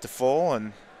back up to full,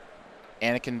 and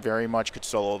Anakin very much could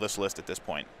solo this list at this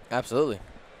point. Absolutely.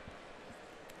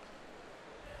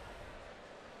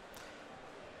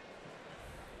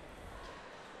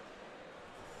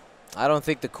 I don't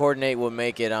think the coordinate will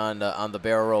make it on the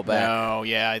barrel roll back. No,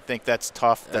 yeah, I think that's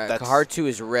tough. That's hard 2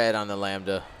 is red on the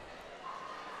Lambda.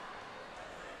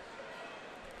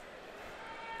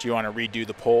 Do you want to redo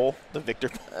the poll, the Victor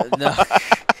poll? No.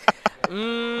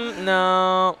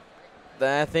 No.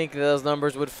 I think those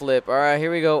numbers would flip. All right,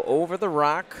 here we go. Over the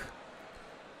rock.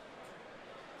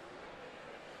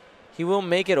 He will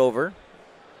make it over.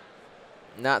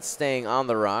 Not staying on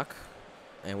the rock.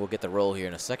 And we'll get the roll here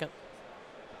in a second.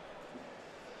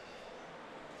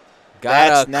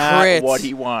 That's not what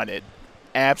he wanted.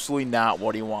 Absolutely not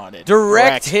what he wanted.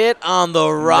 Direct hit on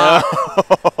the rock.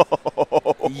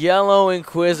 No. Yellow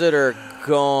Inquisitor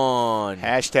gone.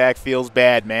 Hashtag feels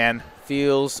bad, man.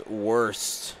 Feels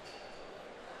worst.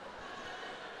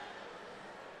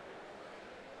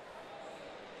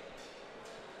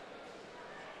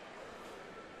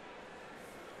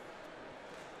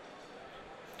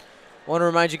 I want to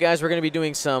remind you guys we're going to be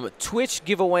doing some Twitch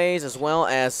giveaways as well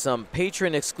as some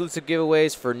patron exclusive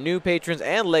giveaways for new patrons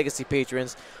and legacy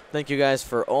patrons. Thank you guys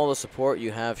for all the support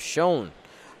you have shown.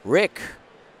 Rick,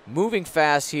 moving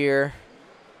fast here.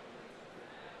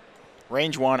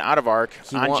 Range 1 out of arc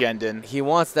on Jendon. He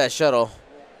wants that shuttle.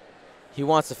 He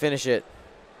wants to finish it.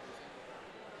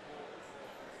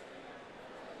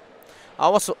 I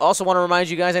also want to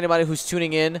remind you guys, anybody who's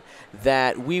tuning in,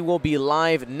 that we will be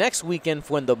live next weekend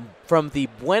from the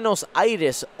Buenos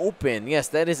Aires Open. Yes,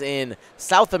 that is in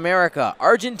South America,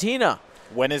 Argentina.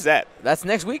 When is that? That's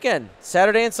next weekend,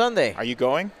 Saturday and Sunday. Are you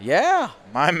going? Yeah.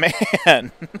 My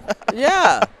man.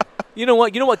 Yeah. You know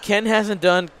what? You know what Ken hasn't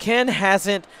done? Ken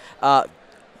hasn't,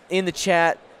 in the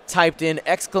chat, typed in !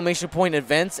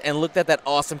 events and looked at that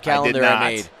awesome calendar I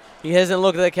made. He hasn't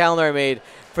looked at the calendar I made.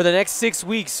 For the next 6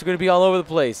 weeks, we're going to be all over the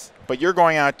place. But you're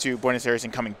going out to Buenos Aires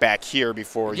and coming back here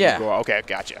before you go. Okay,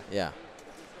 gotcha. Yeah.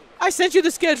 I sent you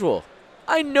the schedule.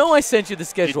 I know I sent you the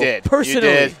schedule. You did.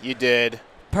 Personally. You did.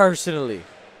 Personally.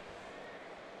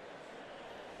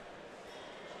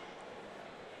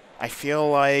 I feel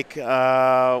like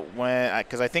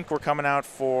because I think we're coming out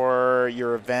for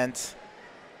your event.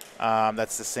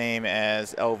 That's the same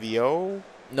as LVO.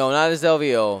 No, not as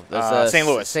LVO. That's St.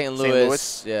 Louis. St.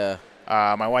 Louis. Yeah.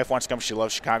 My wife wants to come. She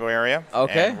loves Chicago area.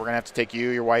 Okay. And we're going to have to take you,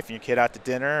 your wife, and your kid out to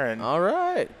dinner. And all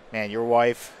right. Man, your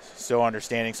wife, so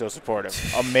understanding, so supportive.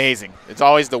 Amazing. It's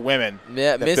always the women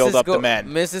that build up the men.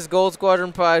 Mrs. Gold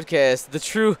Squadron podcast,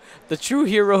 the true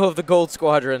hero of the Gold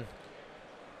Squadron.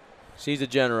 She's a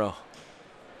general.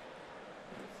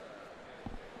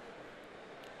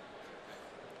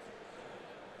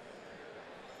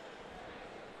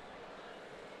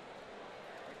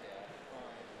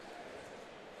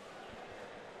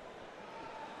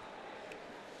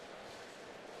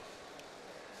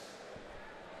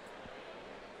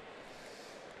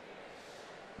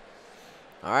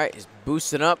 All right, he's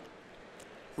boosting up.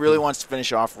 Really wants to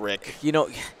finish off Rick. You know,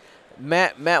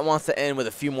 Matt wants to end with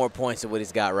a few more points than what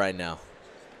he's got right now.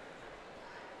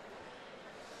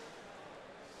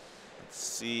 Let's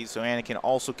see. So Anakin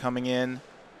also coming in.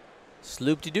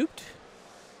 Sloop-de-dooped.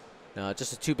 No,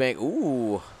 just a 2-bank.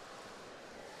 Ooh.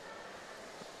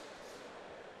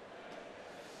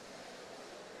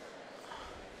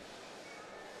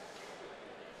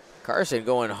 Carson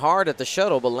going hard at the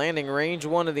shuttle, but landing range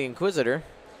 1 of the Inquisitor.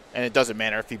 And it doesn't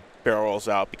matter if he barrel rolls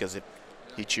out, because if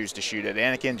he chooses to shoot at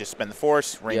Anakin, just spend the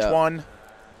force, range 1.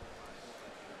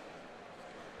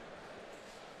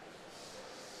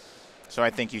 So I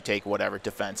think you take whatever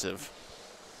defensive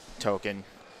token.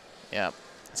 Yeah,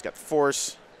 he's got the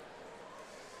force.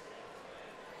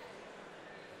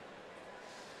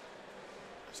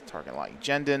 Just target like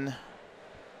Jendon.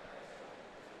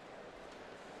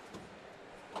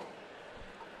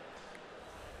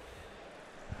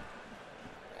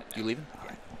 You leaving? All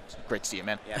right. Great to see you,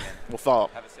 man. Yeah, man. We'll follow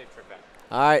up. Have a safe trip back.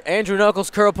 All right, Andrew Knuckles,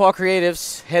 Curl Paw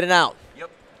Creatives, heading out. Yep.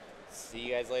 See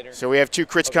you guys later. So we have 2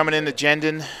 crits coming into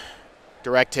Jendon.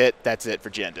 Direct hit. That's it for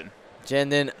Jendon.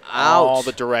 Jendon out. All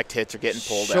the direct hits are getting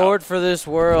pulled out. Short for this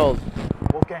world.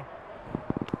 Okay.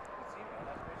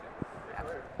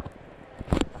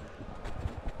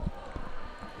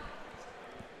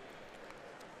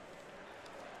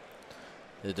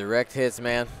 The direct hits,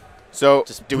 man. So,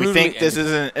 do we think this is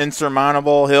an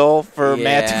insurmountable hill for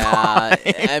Matt to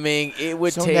climb? I mean, it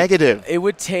would so take. negative. It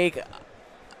would take.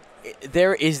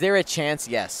 Is there a chance?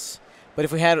 Yes, but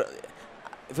if we had,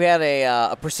 if we had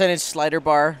a percentage slider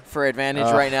bar for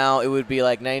advantage right now, it would be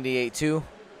like 98-2.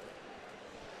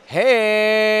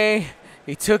 Hey,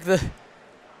 he took the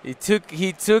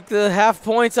half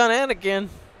points on Anakin.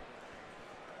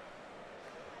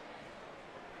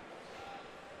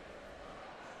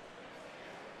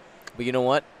 But you know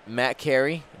what? Matt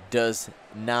Carey does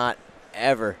not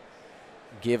ever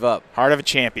give up. Heart of a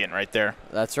champion right there.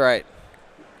 That's right.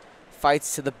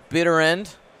 Fights to the bitter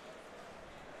end.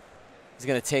 He's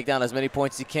going to take down as many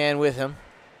points as he can with him.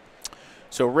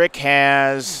 So Rick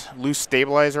has loose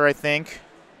stabilizer, I think,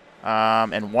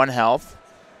 and 1 health.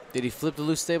 Did he flip the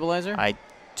loose stabilizer? I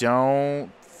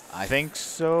don't think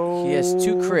so. He has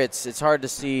 2 crits. It's hard to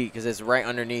see because it's right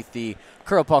underneath the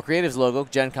Curl Paul Creatives logo,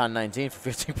 Gen Con 19 for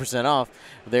 15% off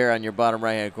there on your bottom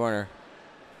right-hand corner.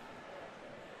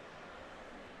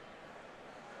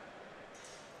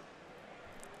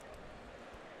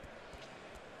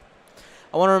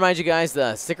 I want to remind you guys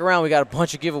to stick around. We got a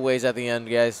bunch of giveaways at the end,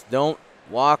 guys. Don't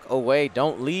walk away.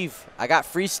 Don't leave. I got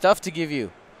free stuff to give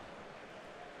you.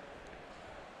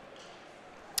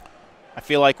 I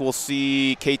feel like we'll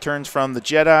see K-turns from the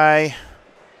Jedi,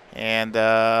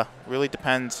 and really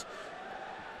depends.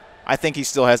 I think he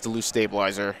still has the loose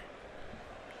stabilizer.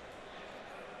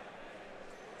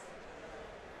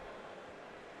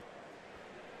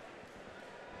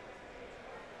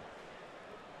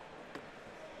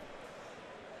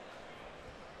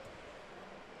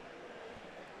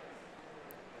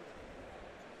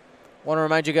 Want to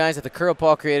remind you guys that the Curl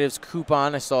Paul Creatives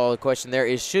coupon, I saw a question there,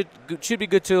 is should be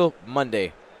good till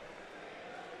Monday.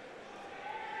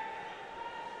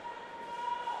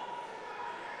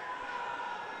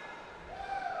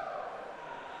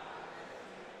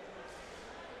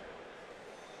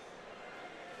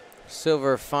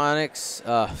 Silver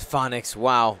Phonics,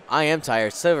 wow, I am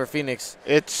tired. Silver Phoenix.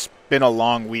 It's been a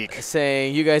long week.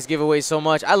 Saying you guys give away so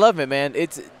much. I love it, man.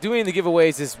 It's doing the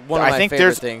giveaways is one of my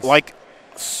favorite things. Like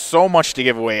so much to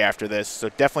give away after this, so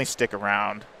definitely stick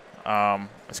around.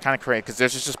 It's kind of crazy because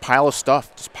there's just a pile of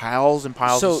stuff, just piles and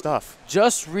piles of stuff.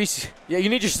 Yeah, you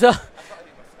need your stuff.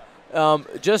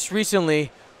 Just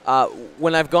recently,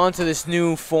 when I've gone to this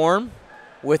new form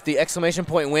with the exclamation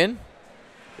point win,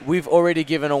 we've already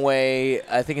given away,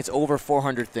 I think it's over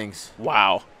 400 things.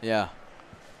 Wow. Yeah.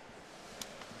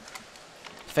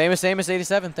 Famous Amos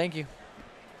 87, thank you.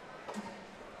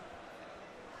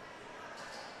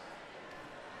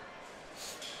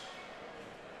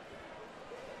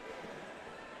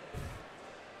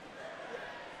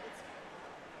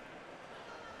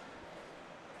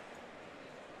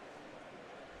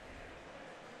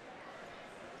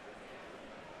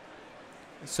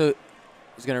 So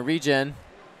he's going to regen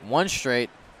 1 straight.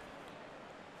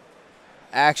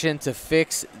 Action to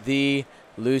fix the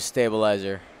loose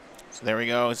stabilizer. So there we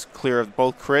go. It's clear of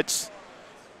both crits.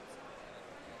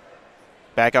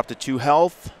 Back up to 2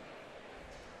 health.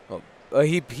 Oh,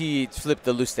 he flipped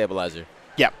the loose stabilizer.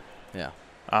 Yep. Yeah.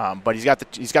 But he's got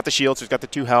the shield, so he's got the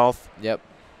 2 health. Yep.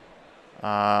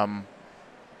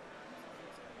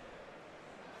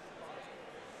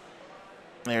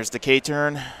 There's the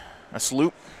K-turn. A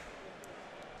sloop.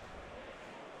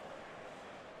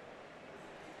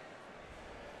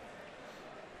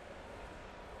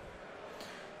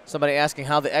 Somebody asking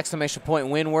how the exclamation point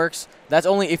win works. That's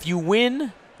only if you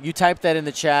win, you type that in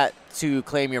the chat to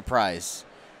claim your prize.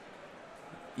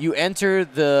 You enter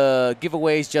the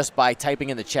giveaways just by typing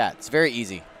in the chat. It's very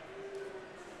easy.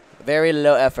 Very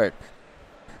low effort.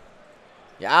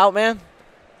 You out, man?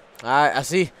 All right, I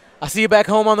see you back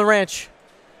home on the ranch.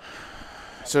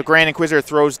 So Grand Inquisitor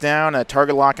throws down a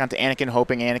target lock onto Anakin,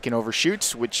 hoping Anakin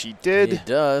overshoots, which he did. He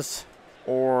does.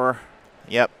 Or,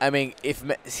 yep. I mean,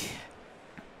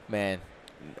 man,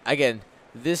 again,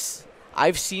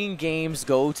 I've seen games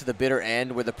go to the bitter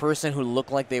end where the person who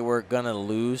looked like they were going to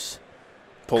lose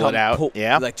pull it out.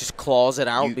 Yeah. Like just claws it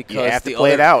out because you have to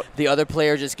play it out. The other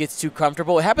player just gets too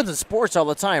comfortable. It happens in sports all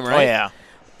the time, right? Oh, yeah.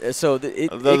 So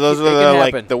those are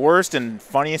like the worst and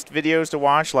funniest videos to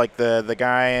watch. Like the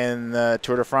guy in the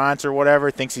Tour de France or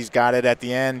whatever thinks he's got it at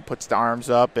the end, puts the arms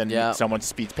up, and someone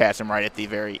speeds past him right at the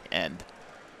very end.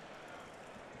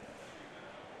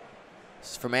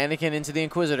 This is from Anakin into the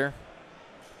Inquisitor.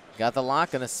 Got the lock,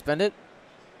 gonna spend it.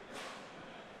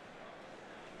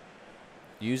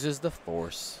 Uses the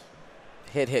Force.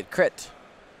 Hit, crit.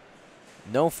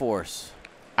 No Force.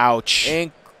 Ouch.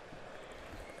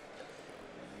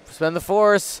 Spend the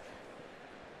Force.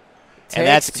 And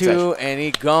that's 2, and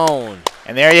he gone.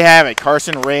 And there you have it.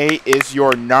 Carson Wray is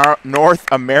your North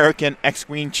American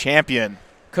X-Wing champion.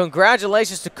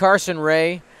 Congratulations to Carson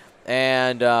Wray.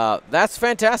 And that's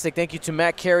fantastic. Thank you to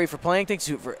Matt Carey for playing. Thanks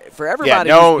for everybody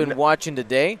Yeah, who's been watching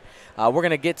today. We're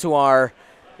going to get to our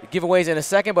giveaways in a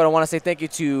second, but I want to say thank you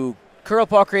to Curl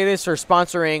Paw Creatives for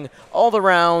sponsoring all the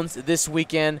rounds this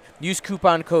weekend. Use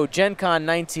coupon code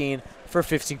GenCon19 for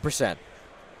 15%.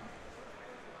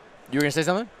 You were going to say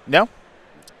something? No.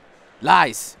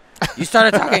 Lies. You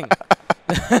started talking.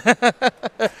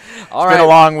 All right. It's been a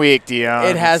long week, Dion.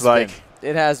 It has been.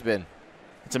 It has been.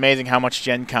 It's amazing how much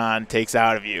Gen Con takes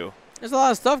out of you. There's a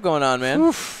lot of stuff going on, man.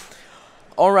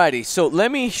 Alrighty, so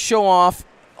let me show off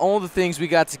all the things we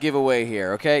got to give away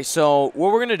here, okay? So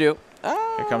what we're going to do.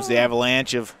 Here comes the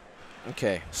avalanche of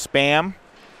spam.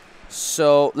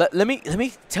 So let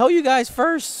me tell you guys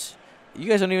first. You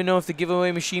guys don't even know if the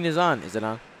giveaway machine is on. Is it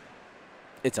on?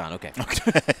 It's on, okay.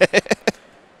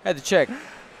 Had to check.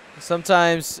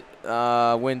 Sometimes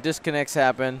when disconnects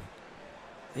happen,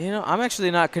 you know, I'm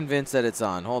actually not convinced that it's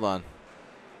on. Hold on.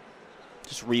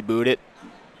 Just reboot it.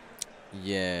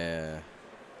 Yeah.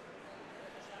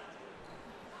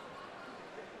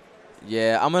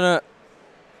 Yeah, I'm going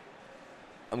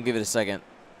to give it a second.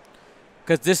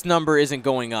 Because this number isn't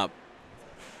going up.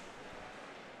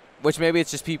 Which maybe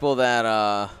it's just people that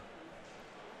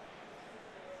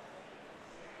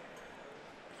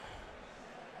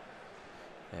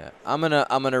yeah, I'm gonna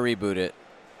reboot it.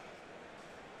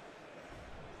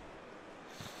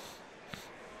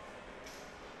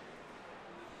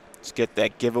 Let's get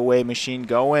that giveaway machine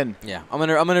going. Yeah, I'm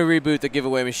gonna reboot the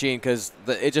giveaway machine because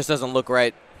it just doesn't look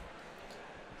right.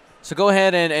 So go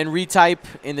ahead and retype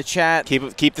in the chat. Keep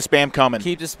the spam coming.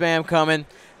 Keep the spam coming,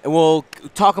 and we'll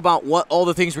talk about what all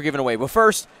the things we're giving away. But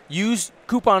first, use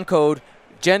coupon code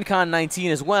GenCon19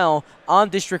 as well on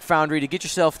District Foundry to get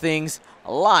yourself things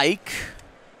like.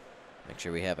 Make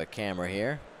sure we have a camera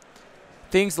here.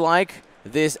 Things like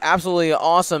this absolutely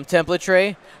awesome template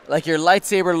tray, like your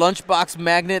lightsaber lunchbox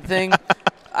magnet thing.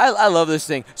 I love this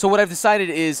thing. So what I've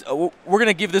decided is we're going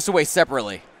to give this away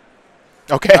separately.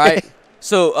 Okay. All right?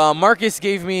 So Marcus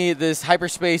gave me this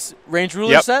hyperspace range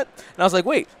ruler set, and I was like,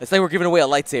 wait, it's like we're giving away a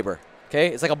lightsaber. Okay?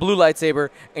 It's like a blue lightsaber,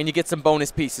 and you get some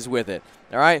bonus pieces with it.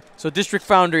 All right? So District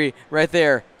Foundry right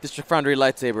there, District Foundry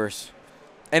lightsabers.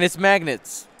 And it's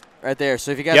magnets right there.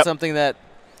 So if you got something that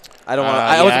I don't want to,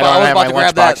 I was about to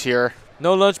grab that. Here.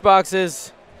 No lunch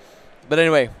boxes. But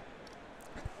anyway,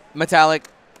 metallic.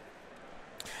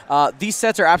 These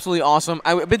sets are absolutely awesome.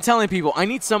 I've been telling people, I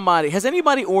need somebody. Has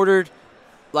anybody ordered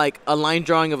like a line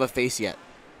drawing of a face yet?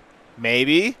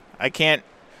 Maybe. I can't.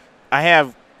 I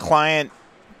have client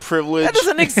privilege. That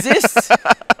doesn't exist.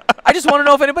 I just want to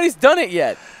know if anybody's done it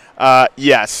yet.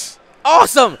 Yes.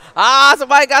 Awesome.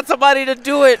 Somebody got somebody to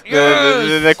do it.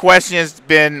 Yes. The question has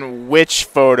been which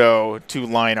photo to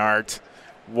line art.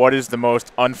 What is the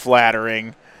most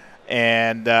unflattering,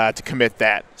 and to commit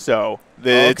that. So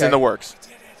it's in the works. We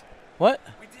did it. What?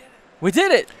 We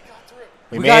did it.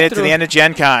 We made it to the end of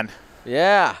Gen Con.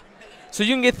 Yeah. So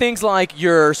you can get things like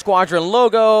your Squadron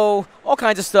logo, all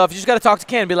kinds of stuff. You just got to talk to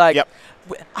Ken and be like,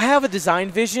 I have a design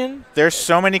vision. There's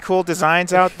so many cool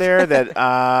designs out there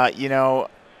that, you know,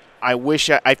 I wish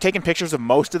I've taken pictures of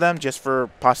most of them just for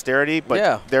posterity,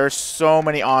 but there's so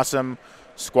many awesome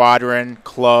Squadron,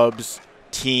 clubs,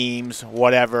 teams,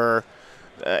 whatever,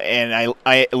 and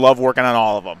I love working on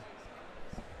all of them.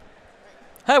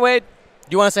 Hi, Wade.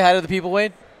 Do you want to say hi to the people,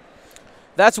 Wade?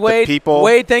 That's Wade. The people.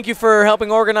 Wade, thank you for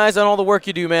helping organize on all the work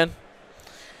you do, man.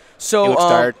 So,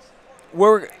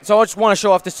 so I just want to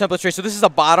show off this template tray. So this is the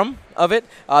bottom of it.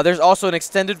 There's also an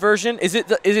extended version. Is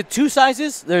it two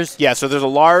sizes? So there's a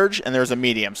large and there's a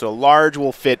medium. So a large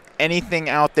will fit anything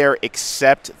out there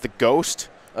except the Ghost.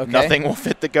 Okay. Nothing will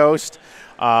fit the Ghost.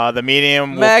 The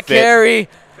medium will fit. Carey.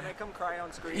 Can I come cry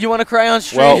on screen? You want to cry on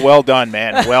screen? Well done,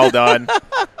 man. Well done.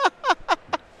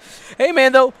 Hey,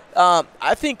 man, though,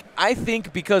 I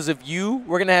think because of you,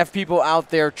 we're going to have people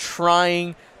out there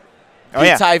trying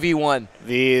the TIE V1.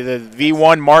 The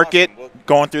V1 market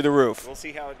going through the roof. We'll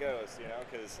see how it goes, you know,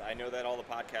 because I know that all the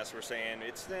podcasts were saying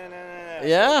it's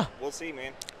yeah. So we'll see,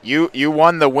 man. You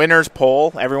won the winner's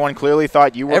poll. Everyone clearly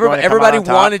thought you were going to come Everybody out on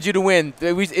top. wanted you to win.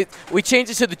 We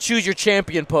changed it to the Choose Your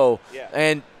Champion poll,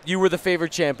 and you were the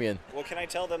favorite champion. Well, can I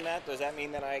tell them that? Does that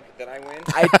mean that I win?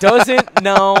 It doesn't.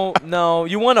 No.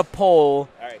 You won a poll.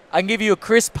 All right. I can give you a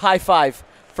crisp high five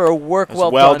for a work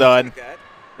well done. All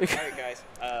right, guys.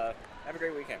 Have a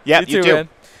great weekend. Yeah, you too, man.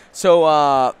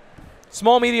 So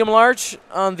small, medium, large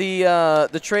on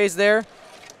the trays there.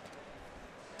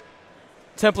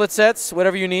 Template sets,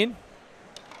 whatever you need.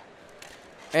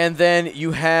 And then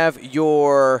you have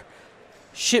your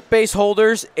ship base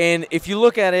holders, and if you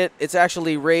look at it, it's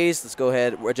actually raised. Let's go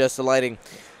ahead, adjust the lighting.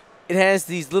 it has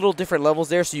these little different levels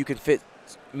there, so you can fit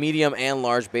medium and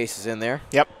large bases in there.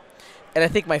 Yep. And I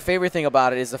think my favorite thing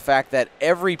about it is the fact that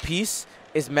every piece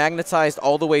is magnetized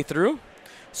all the way through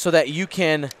so that you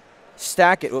can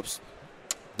stack it. Oops,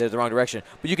 did it the wrong direction.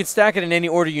 But you can stack it in any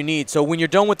order you need. So when you're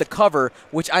done with the cover,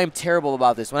 which I am terrible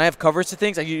about this. When I have covers to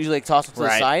things, I usually like toss it to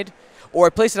the side. Or I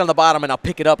place it on the bottom and I'll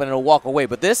pick it up and it'll walk away.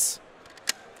 But this,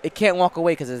 it can't walk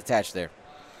away because it's attached there.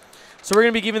 So we're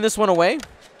going to be giving this one away.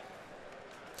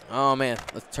 Oh, man.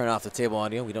 Let's turn off the table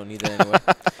audio. We don't need that anyway.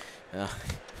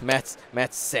 Matt's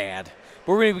sad.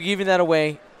 But we're going to be giving that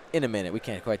away in a minute. We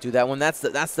can't quite do that one. That's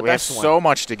the best one. We have so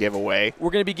much to give away.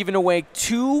 We're going to be giving away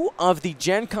 2 of the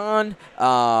Gen Con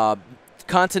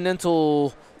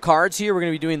Continental cards here. We're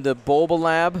going to be doing the Bulba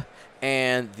Lab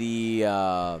and the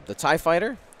TIE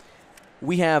Fighter.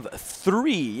 We have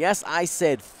 3. Yes, I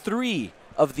said 3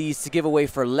 of these to give away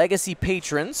for Legacy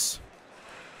patrons.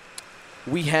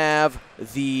 We have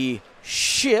the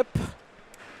ship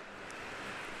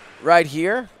right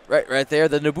here. Right there,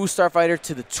 the Naboo Starfighter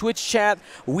to the Twitch chat.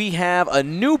 We have a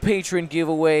new patron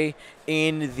giveaway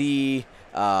in the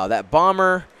that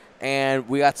bomber, and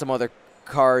we got some other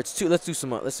cards too. Let's do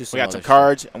some. We got some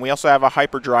cards, and we also have a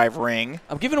hyperdrive ring.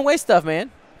 I'm giving away stuff,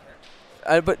 man.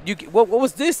 But what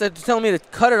was this? They're telling me to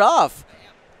cut it off.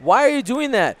 Why are you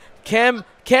doing that? Cam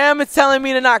is telling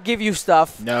me to not give you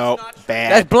stuff. No,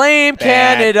 bad. That's blame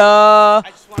Canada.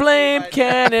 Blame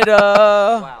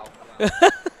Canada. Wow.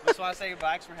 Just want to say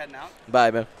goodbye because we're heading out.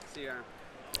 Bye, man. See you.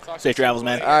 Safe travels,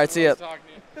 man. All right, see ya.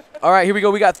 All right, here we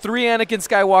go. We got 3 Anakin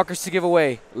Skywalkers to give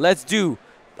away. Let's do.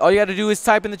 All you got to do is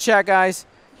type in the chat, guys.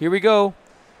 Here we go.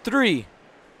 3,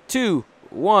 2,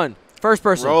 1. First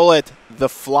person. Roll it. The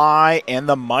Fly and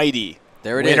the Mighty.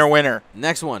 There it is. Winner.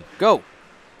 Next one. Go.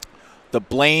 The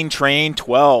Blaine Train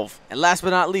 12. And last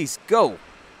but not least, go.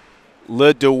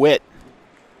 Le DeWitt.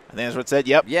 I think that's what it said.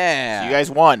 Yep. Yeah. So you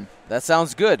guys won. That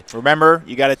sounds good. Remember,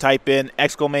 you got to type in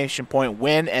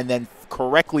 !win and then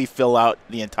correctly fill out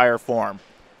the entire form.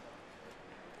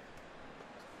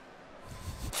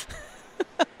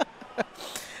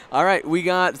 All right, we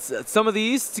got some of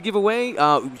these to give away.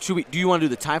 Do you want to do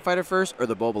the TIE Fighter first or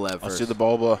the Bulba Lab first? Let's do the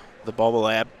Bulba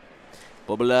Lab.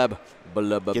 Bulba Lab.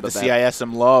 Give the CIS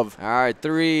some love. All right,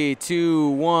 3, 2,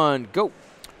 1, go.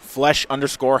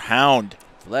 Flesh_Hound.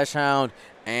 Flesh Hound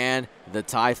and the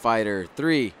TIE Fighter.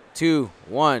 3, 2,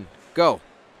 1, go.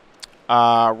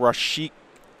 Rashikta.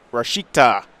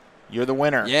 You're the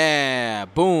winner. Yeah,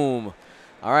 boom.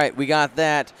 All right, we got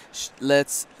that.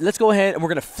 Let's go ahead and we're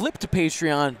gonna flip to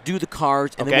Patreon, do the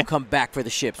cards, and then we'll come back for the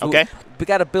ships. Okay. We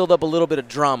got to build up a little bit of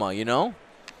drama, you know.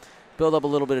 Build up a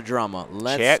little bit of drama.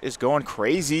 Chat is going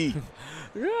crazy.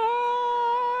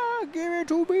 Yeah, give it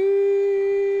to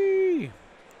me.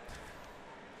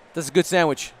 That's a good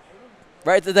sandwich,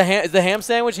 right? The ham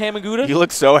sandwich, ham and Gouda. You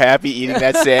look so happy eating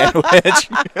that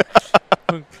sandwich.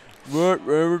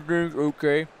 Everything's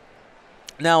okay.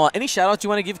 Now, any shout-outs you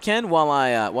want to give, Ken, while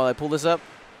I pull this up?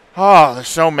 Oh, there's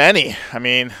so many. I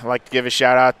mean, I'd like to give a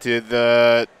shout-out to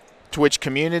the Twitch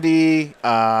community,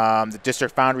 the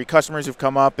District Foundry customers who've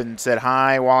come up and said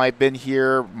hi while I've been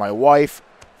here, my wife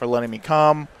for letting me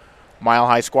come, Mile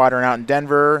High Squadron out in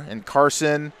Denver, and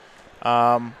Carson.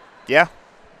 Yeah,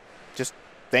 just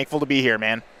thankful to be here,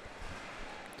 man.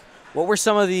 What were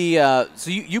some of the so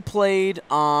you played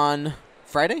on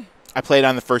Friday? I played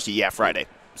on the first, Friday.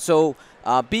 So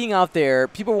being out there,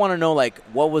 people want to know, like,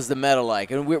 what was the meta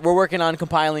like? And we're working on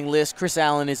compiling lists. Chris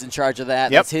Allen is in charge of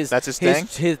that. Yep, that's his thing.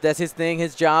 That's his thing,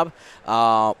 his job.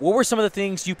 What were some of the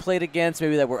things you played against,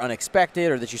 maybe that were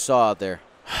unexpected or that you saw out there?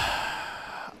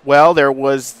 Well,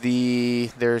 there's the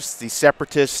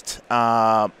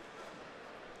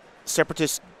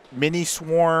Separatist mini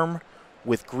swarm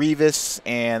with Grievous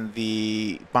and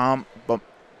the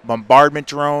bombardment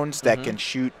drones that can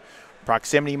shoot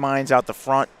proximity mines out the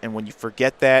front, and when you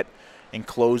forget that and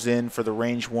close in for the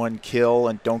range 1 kill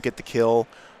and don't get the kill,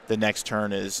 the next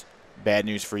turn is bad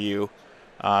news for you.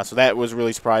 So that was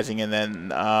really surprising. And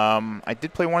then I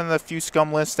did play one of the few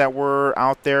scum lists that were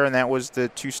out there, and that was the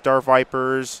 2 Star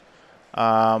Vipers.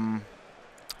 I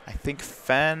think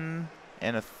Fen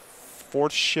and a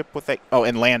 4th ship with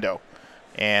and Lando.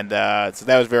 And so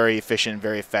that was very efficient,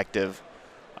 very effective.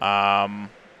 4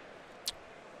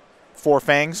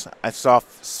 Fangs, I saw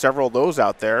several of those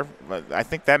out there. I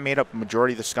think that made up the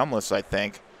majority of the scum lists, I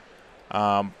think.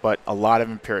 But a lot of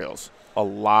Imperials.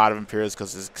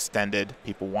 Because it's extended.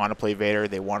 People want to play Vader.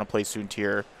 They want to play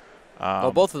Soontir.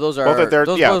 Well, both of those are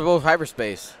both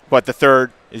hyperspace. But the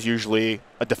third is usually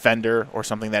a Defender or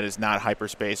something that is not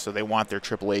hyperspace, so they want their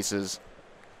triple aces.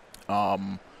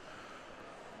 But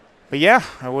yeah,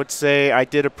 I would say I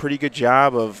did a pretty good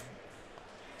job of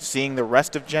seeing the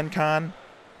rest of Gen Con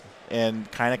and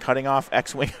kind of cutting off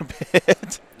X-Wing a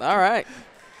bit. All right.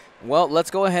 Well,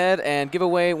 let's go ahead and give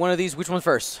away one of these. Which one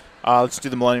first? Let's do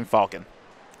the Millennium Falcon.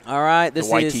 All right. This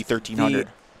the is YT-1300. the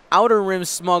Outer Rim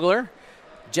Smuggler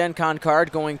Gen Con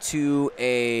card going to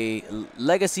a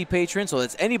legacy patron. So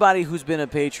that's anybody who's been a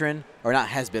patron, or not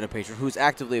has been a patron, who's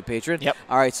actively a patron. Yep.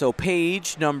 All right. So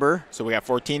page number. So we got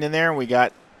 14 in there, and we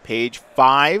got page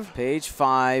 5. Page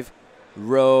 5,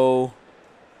 row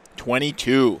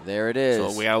 22. There it is.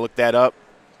 So we got to look that up.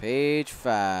 Page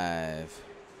 5.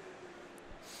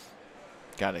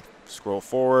 Got to scroll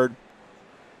forward.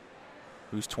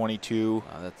 Who's 22?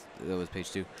 That was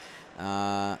page 2.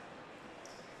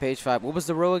 Page 5. What was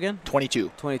the row again?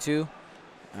 22. 22.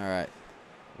 All right.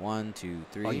 1, 2,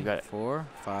 3, you got it. 4,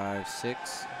 5,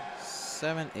 6,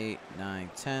 7, 8, 9,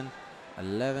 10,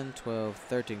 11, 12,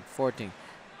 13, 14,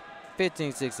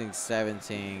 15, 16,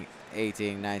 17,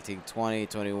 18, 19, 20,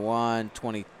 21,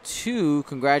 22.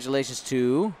 Congratulations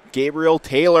to Gabriel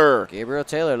Taylor. Gabriel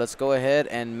Taylor. Let's go ahead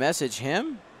and message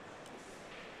him.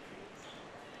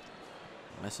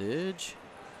 Message.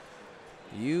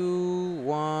 You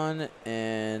won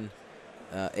a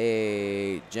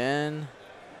Gen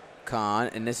Con,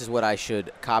 and this is what I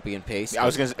should copy and paste. I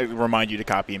was going to remind you to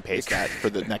copy and paste that for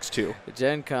the next 2.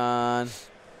 Gen Con,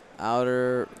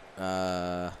 Outer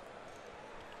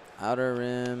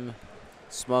Rim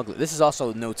Smuggler. This is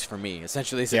also notes for me.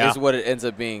 Essentially, so this is what it ends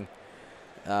up being.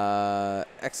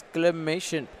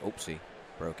 Exclamation. Oopsie.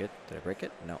 Broke it. Did I break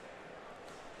it? No.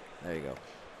 There you go.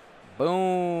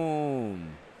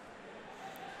 Boom.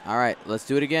 All right, let's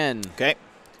do it again. Okay.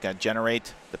 Got to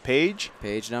generate the page.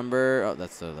 Page number. Oh,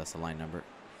 that's the line number.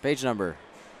 Page number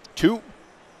 2. All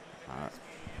right.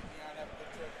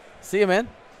 See you, man.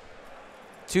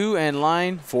 2 and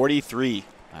line 43.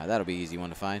 that'll be easy one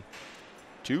to find.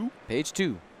 2. Page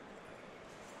 2.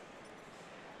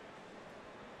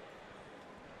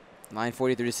 Line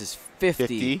 43. This is 50.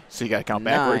 50. So you got to count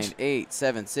backwards. 9, 8,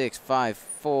 7, 6, 5,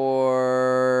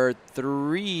 4,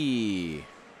 3.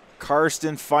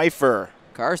 Carson Pfeiffer.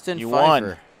 Carson You Pfeiffer.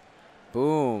 won.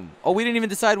 Boom. Oh, we didn't even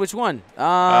decide which one. The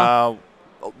Yeah,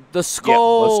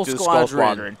 Skull let's do the Squadron. Skull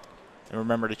Squadron. And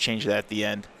remember to change that at the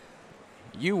end.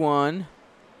 You won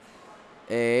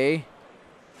a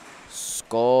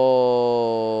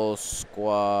Skull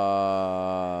Squadron.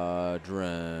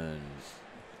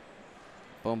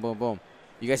 Boom, boom, boom.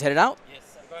 You guys headed out?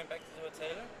 Yes, I'm going back to the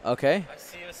hotel. Okay. I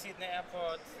see you at Sydney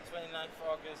Airport, 29th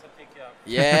August. I'll pick you up.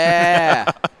 Yeah.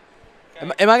 Okay.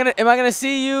 Am I gonna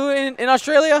see you in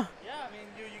Australia? Yeah, I mean,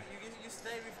 you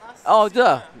stay with us. Oh, See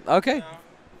duh. you. Okay. You know.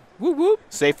 Whoop whoop.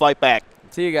 Safe flight back.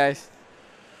 See you guys.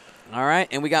 All right,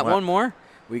 and we got Wow. one more.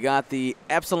 We got the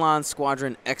Epsilon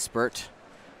Squadron Expert.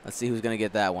 Let's see who's gonna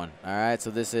get that one. All right, so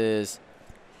this is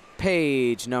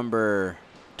page number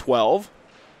 12.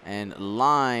 and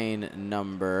line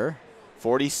number.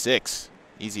 46.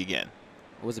 Easy again.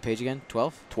 What was the page again?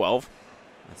 12? 12.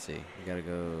 Let's see. We got to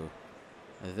go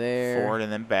there. Forward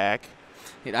and then back.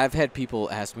 I've had people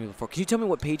ask me before, can you tell me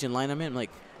what page and line I'm in? I'm like,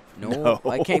 no, No.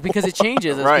 I can't because it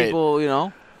changes as Right. people, you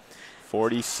know.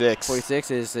 46.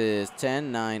 46 is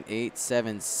 10, 9, 8,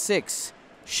 7, 6.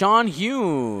 Sean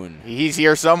Hune. He's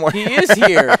here somewhere. He is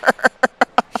here.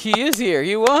 He is here.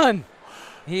 He won.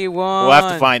 He won. We'll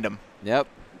have to find him. Yep.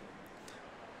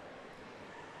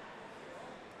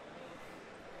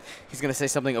 He's going to say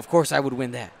something, of course I would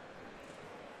win that.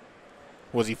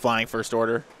 Was he flying first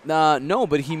order? No,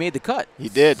 but he made the cut. He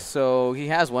did. So he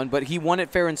has one, but he won it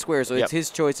fair and square, so Yep. it's his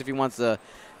choice if he wants to,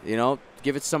 you know,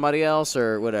 give it to somebody else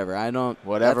or whatever. I don't.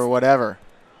 Whatever.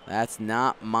 That's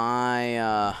not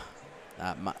my,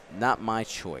 not my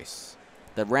choice.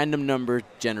 The random number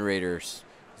generators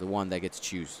is the one that gets to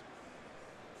choose.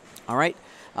 All right.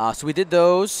 So we did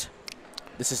those.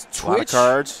 This is Twitch. A lot of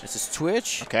cards. This is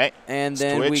Twitch. Okay. And It's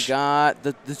then we Twitch. got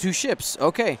the 2 ships.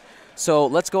 Okay. So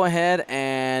let's go ahead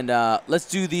and let's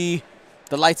do the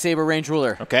lightsaber range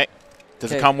ruler. Okay.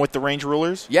 Does it Okay. come with the range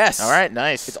rulers? Yes. All right,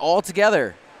 nice. It's all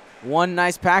together. One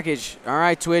nice package. All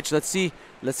right, Twitch. Let's see.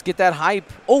 Let's get that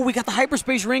hype. Oh, we got the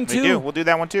hyperspace ring We too. do. We'll do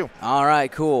that one too. All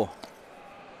right, cool.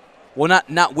 Well,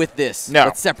 not with this. No.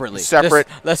 But separately. Separate.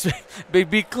 Just, let's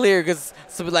be clear, because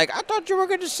somebody's like, I thought you were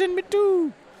going to send me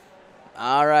 2.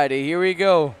 All righty, here we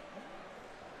go.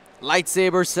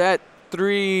 Lightsaber set.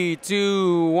 3,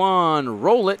 2, 1.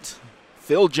 Roll it.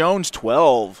 Phil Jones,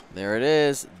 12. There it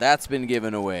is. That's been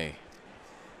given away.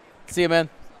 See you, man.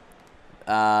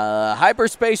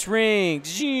 Hyperspace ring.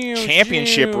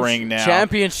 Championship ring now.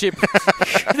 Championship.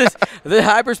 The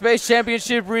Hyperspace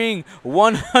Championship ring,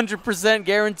 100%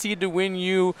 guaranteed to win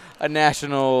you a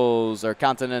Nationals or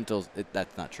Continentals.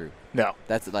 That's not true. No.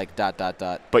 That's like ...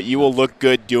 But you will look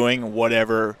good doing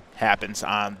whatever happens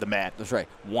on the mat. That's right.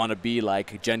 Want to be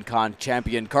like Gen Con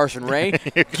champion Carson Wray?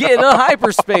 Get a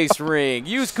Hyperspace ring.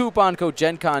 Use coupon code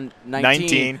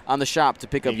GenCon19 on the shop to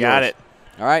pick up yours. You got it.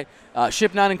 All right.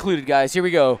 Ship not included, guys. Here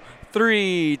we go.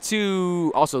 3,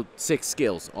 2, also 6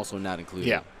 skills, also not included.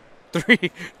 Yeah.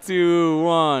 3, 2,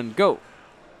 1, go.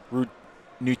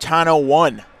 Nutano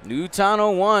 1.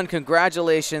 Nutano 1,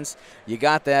 congratulations. You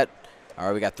got that. All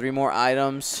right, we got 3 more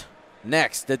items.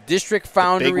 Next, the District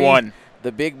Foundry. The big one.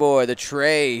 The big boy, the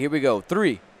tray. Here we go.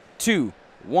 3, 2,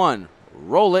 1,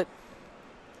 roll it.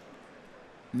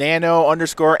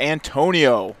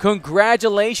 Nano_Antonio.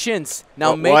 Congratulations.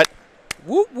 Now what?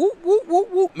 Whoop, whoop, whoop,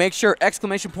 whoop, whoop. Make sure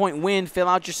exclamation point win, fill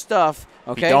out your stuff.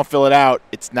 Okay. If you don't fill it out,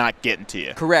 it's not getting to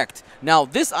you. Correct. Now,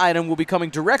 this item will be coming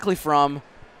directly from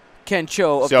Ken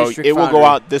Cho of So District it will Foundry. go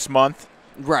out this month.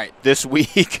 Right. This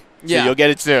week. Yeah. So you'll get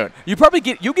it soon.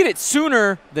 You'll get it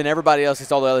sooner than everybody else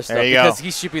gets all the other stuff because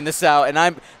he's shipping this out, and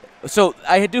I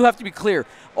do have to be clear.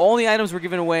 All the items we're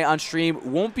giving away on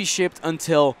stream won't be shipped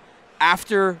until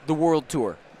after the World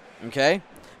Tour. Okay?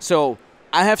 So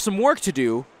I have some work to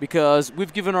do because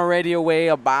we've given already away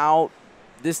about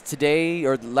this today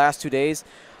or the last 2 days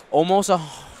almost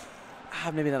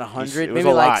maybe not 100, maybe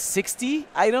like lot. 60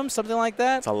 items, something like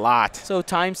that. It's a lot. So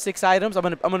times 6 items, I'm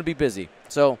gonna be busy.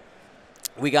 So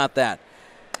we got that.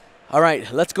 All right,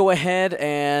 let's go ahead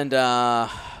and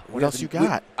what else you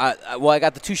got? Well, I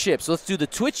got the 2 ships. So let's do the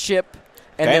Twitch ship,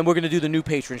 and then we're gonna do the new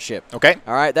patron ship. Okay.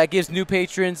 All right, that gives new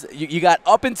patrons. You got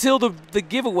up until the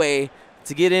giveaway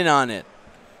to get in on it.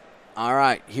 All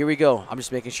right, here we go. I'm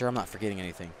just making sure I'm not forgetting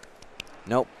anything.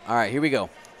 Nope. All right, here we go.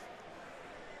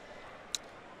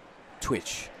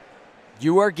 Twitch.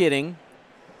 You are getting,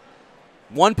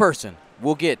 one person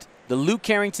will get the Luke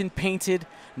Carrington painted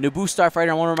Naboo Starfighter.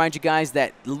 I want to remind you guys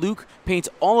that Luke paints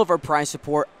all of our prize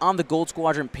support on the Gold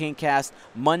Squadron Paintcast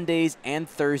Mondays and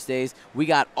Thursdays. We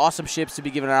got awesome ships to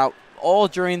be given out all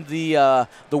during the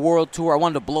World Tour. I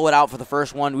wanted to blow it out for the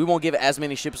first one. We won't give as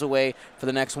many ships away for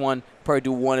the next one. Probably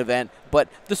do one event. But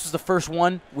this was the first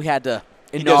one. We had to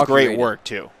inaugurate He does great work,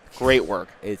 too. Great work.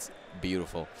 It's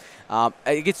beautiful.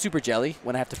 It gets super jelly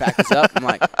when I have to pack this up. I'm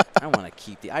like, I want to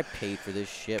keep I paid for this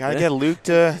ship. Gotta get Luke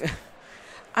to.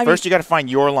 First, you got to find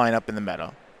your lineup in the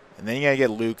meta, and then you gotta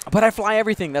get Luke. But I fly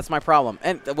everything. That's my problem.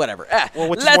 And whatever. Well,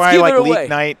 which is why like League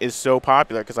Night is so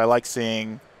popular because I like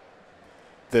seeing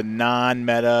the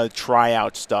non-meta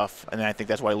tryout stuff, and I think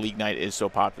that's why League Night is so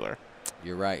popular.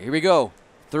 You're right. Here we go.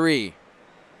 3,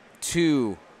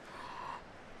 2.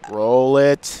 Roll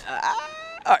it. All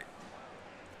right.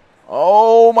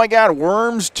 Oh my God!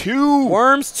 Worms 2.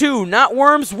 Worms 2, not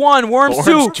Worms 1. Worms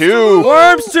 2. Worms 2.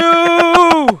 Worms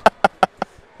 2.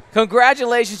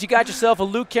 Congratulations, you got yourself a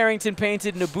Luke Carrington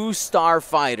painted Naboo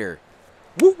Starfighter.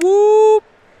 Whoop whoop.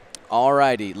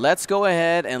 Alrighty, let's go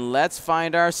ahead and let's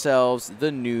find ourselves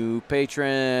the new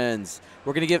patrons.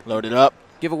 We're gonna load it up.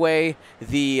 Give away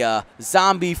the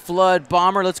zombie flood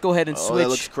bomber. Let's go ahead and switch. That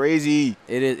looks crazy.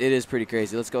 It is pretty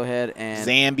crazy. Let's go ahead and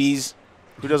Zambies.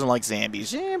 Who doesn't like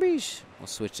Zambies? Zambies. We'll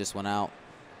switch this one out.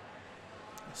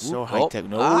 So high tech.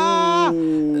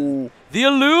 No. The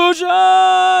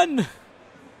illusion.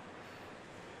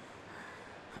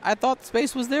 I thought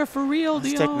space was there for real.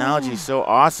 This technology is so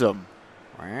awesome.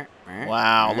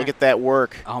 Wow, look at that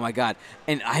work. Oh my God.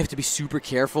 And I have to be super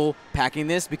careful packing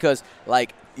this because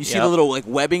like you see the little like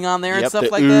webbing on there and stuff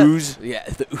like ooze. that. Yeah,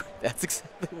 that's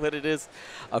exactly what it is.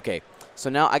 Okay. So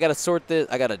now I got to sort this.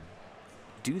 I got to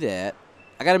do that.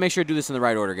 I got to make sure I do this in the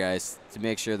right order, guys, to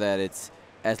make sure that it's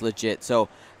as legit. So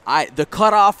the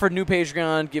cutoff for new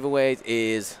Patreon giveaways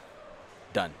is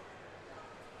done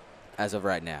as of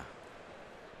right now.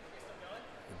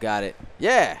 Got it.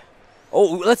 Yeah. Oh,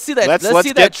 let's see that. Let's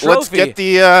see that trophy. Let's get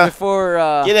the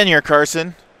before. Get in here,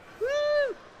 Carson.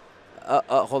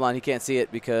 Hold on, he can't see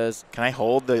it because. Can I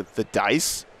hold the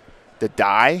dice? The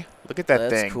die? Look at that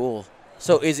thing. That's cool.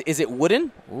 So is it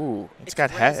wooden? Ooh, it's got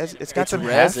some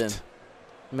resin. heft.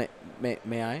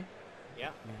 May I? Yeah.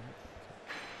 Are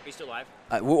you still live?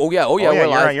 Yeah, we're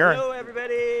live. Hello,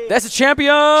 everybody. That's a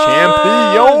champion.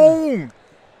 Champion.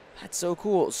 That's so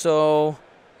cool. So,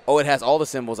 it has all the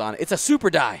symbols on it. It's a super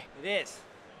die. It is.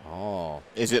 Oh.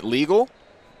 Is it legal?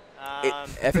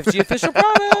 FFG official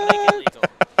product. I'll make it legal.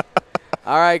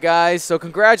 All right, guys. So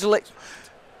congratulations.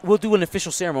 We'll do an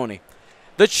official ceremony.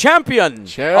 The champion of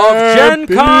Gen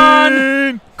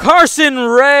Con, Carson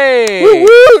Wray. Woo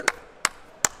woo.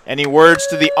 Any words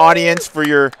to the audience for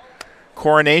your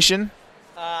coronation?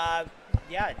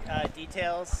 Yeah, yeah,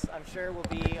 details I'm sure will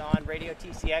be on Radio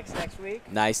TCX next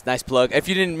week. Nice plug. If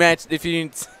you didn't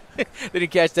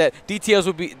didn't catch that, details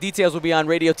will be on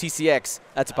Radio TCX.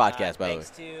 That's a podcast, by the way. Thanks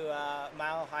to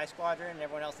Mile High Squadron and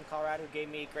everyone else in Colorado who gave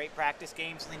me great practice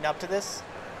games leading up to this.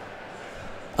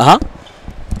 And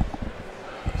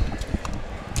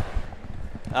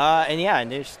yeah,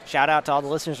 and just shout out to all the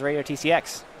listeners of Radio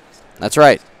TCX. That's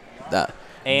right.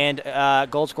 And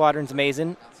Gold Squadron's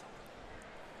amazing.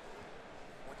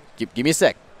 Give me a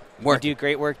sec. You do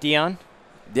great work, Dion.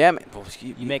 Yeah, man.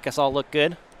 You make us all look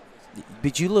good.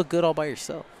 But you look good all by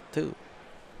yourself, too.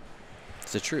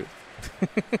 It's the truth.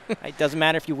 It doesn't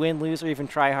matter if you win, lose, or even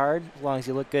try hard, as long as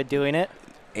you look good doing it.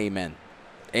 Amen.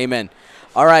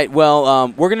 All right, well,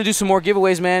 we're going to do some more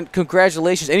giveaways, man.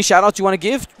 Congratulations. Any shout-outs you want to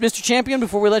give, Mr. Champion,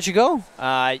 before we let you go?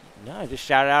 No, just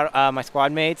shout out my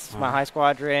squad mates, my High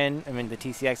Squadron, the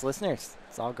TCX listeners.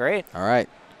 It's all great. All right.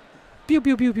 Pew,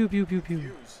 pew, pew, pew, pew, pew,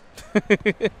 pew.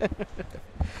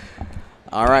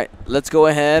 All right, let's go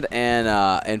ahead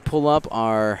and pull up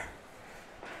our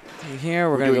thing here.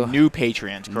 We're going to go new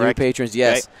patrons, correct? New patrons,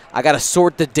 yes. Okay. I got to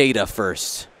sort the data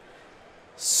first.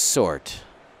 Sort.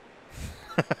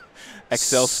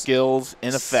 Excel skills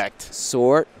in effect.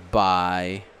 Sort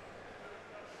by,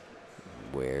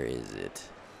 where is it?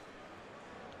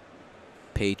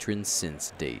 Patron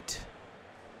since date.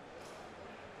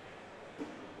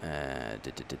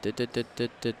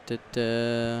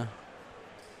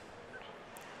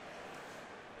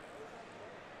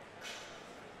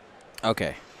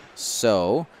 Okay,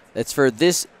 so that's for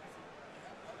this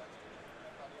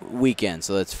weekend.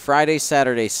 So that's Friday,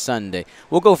 Saturday, Sunday.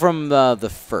 We'll go from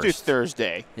the first. Just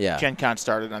Thursday. Yeah. Gen Con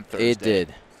started on Thursday. It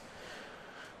did.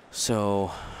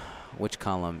 So which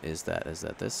column is that? Is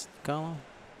that this column?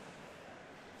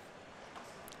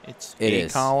 It's it a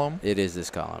is. column. It is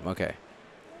this column. Okay.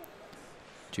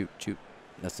 Choop, choop.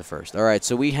 That's the first. All right,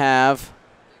 so we have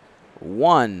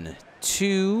 1,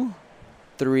 2,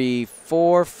 3,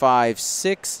 4, 5,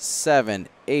 6, 7,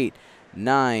 8,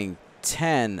 9,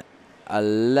 10,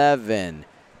 11,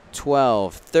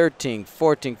 12, 13,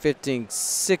 14, 15,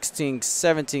 16,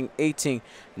 17, 18,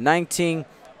 19,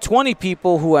 20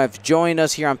 people who have joined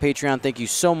us here on Patreon. Thank you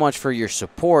so much for your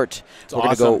support. It's We're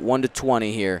awesome. going to go 1 to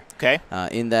 20 here. Okay.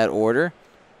 In that order.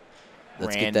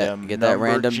 Let's get that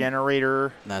random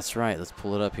generator. That's right. Let's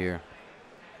pull it up here.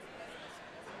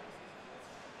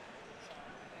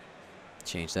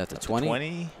 Change that to 20.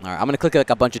 20. All right. I'm going to click it like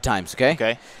a bunch of times, okay?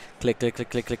 Okay. Click, click, click,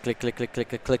 click, click, click, click, click, click,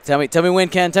 click, click. Tell me when,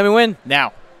 Ken. Tell me when.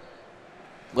 Now.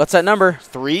 What's that number?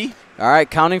 3. All right.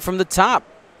 Counting from the top.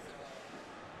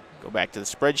 Go back to the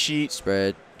spreadsheet.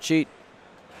 Spreadsheet.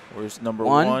 Where's number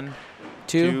 1,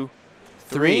 2,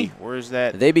 3. Where's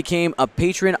that? They became a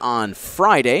patron on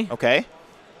Friday. Okay.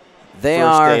 They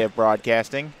First are day of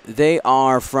broadcasting. They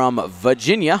are from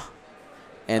Virginia.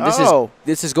 And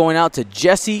this is going out to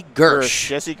Jesse Gersh.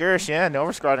 Jesse Gersh, yeah,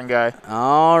 Nova Squadron guy.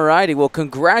 All righty. Well,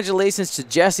 congratulations to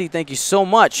Jesse. Thank you so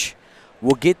much.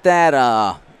 We'll get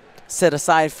that set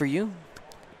aside for you.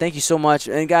 Thank you so much.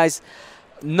 And, guys,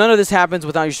 none of this happens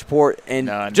without your support. And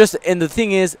and the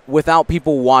thing is, without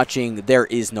people watching, there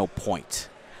is no point.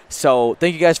 So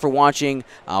thank you guys for watching.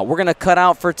 We're going to cut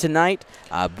out for tonight.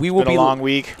 It's been a long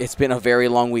week. It's been a very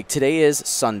long week. Today is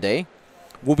Sunday.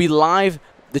 We'll be live.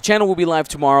 The channel will be live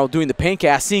tomorrow doing the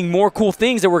Paintcast, seeing more cool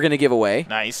things that we're going to give away.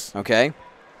 Nice. Okay.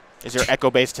 Is there Echo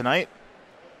Base tonight?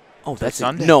 Oh, that's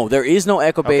Sunday? No, there is no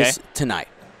Echo Base tonight.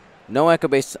 No Echo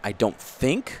Base, I don't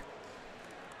think.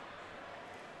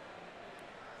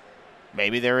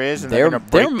 Maybe there is, and they're going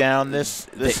to break down this.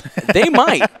 They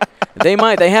might. They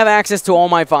might. They have access to all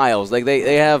my files. Like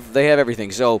they have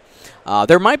everything. So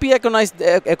there might be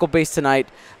Echo Base tonight.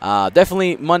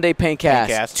 Definitely Monday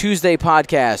Paintcast. Tuesday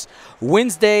podcast.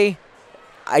 Wednesday,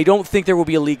 I don't think there will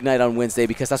be a league night on Wednesday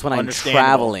because that's when I'm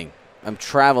traveling. I'm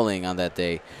traveling on that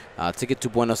day to get to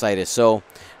Buenos Aires. So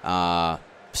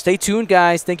stay tuned,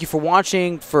 guys. Thank you for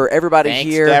watching. For everybody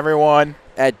here. Thanks to everyone.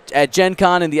 At Gen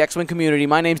Con and the X-Wing community.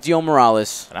 My name's Dion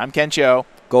Morales. And I'm Ken Cho.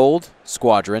 Gold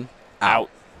Squadron out.